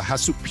formula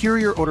has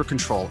superior odor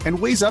control and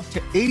weighs up to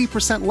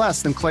 80%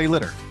 less than clay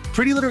litter.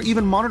 Pretty Litter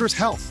even monitors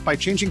health by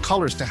changing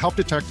colors to help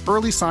detect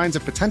early signs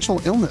of potential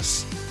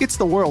illness. It's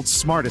the world's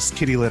smartest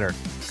kitty litter.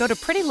 Go to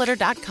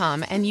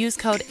prettylitter.com and use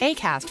code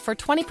ACAST for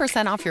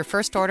 20% off your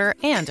first order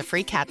and a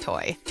free cat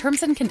toy.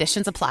 Terms and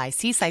conditions apply.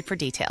 See site for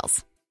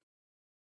details.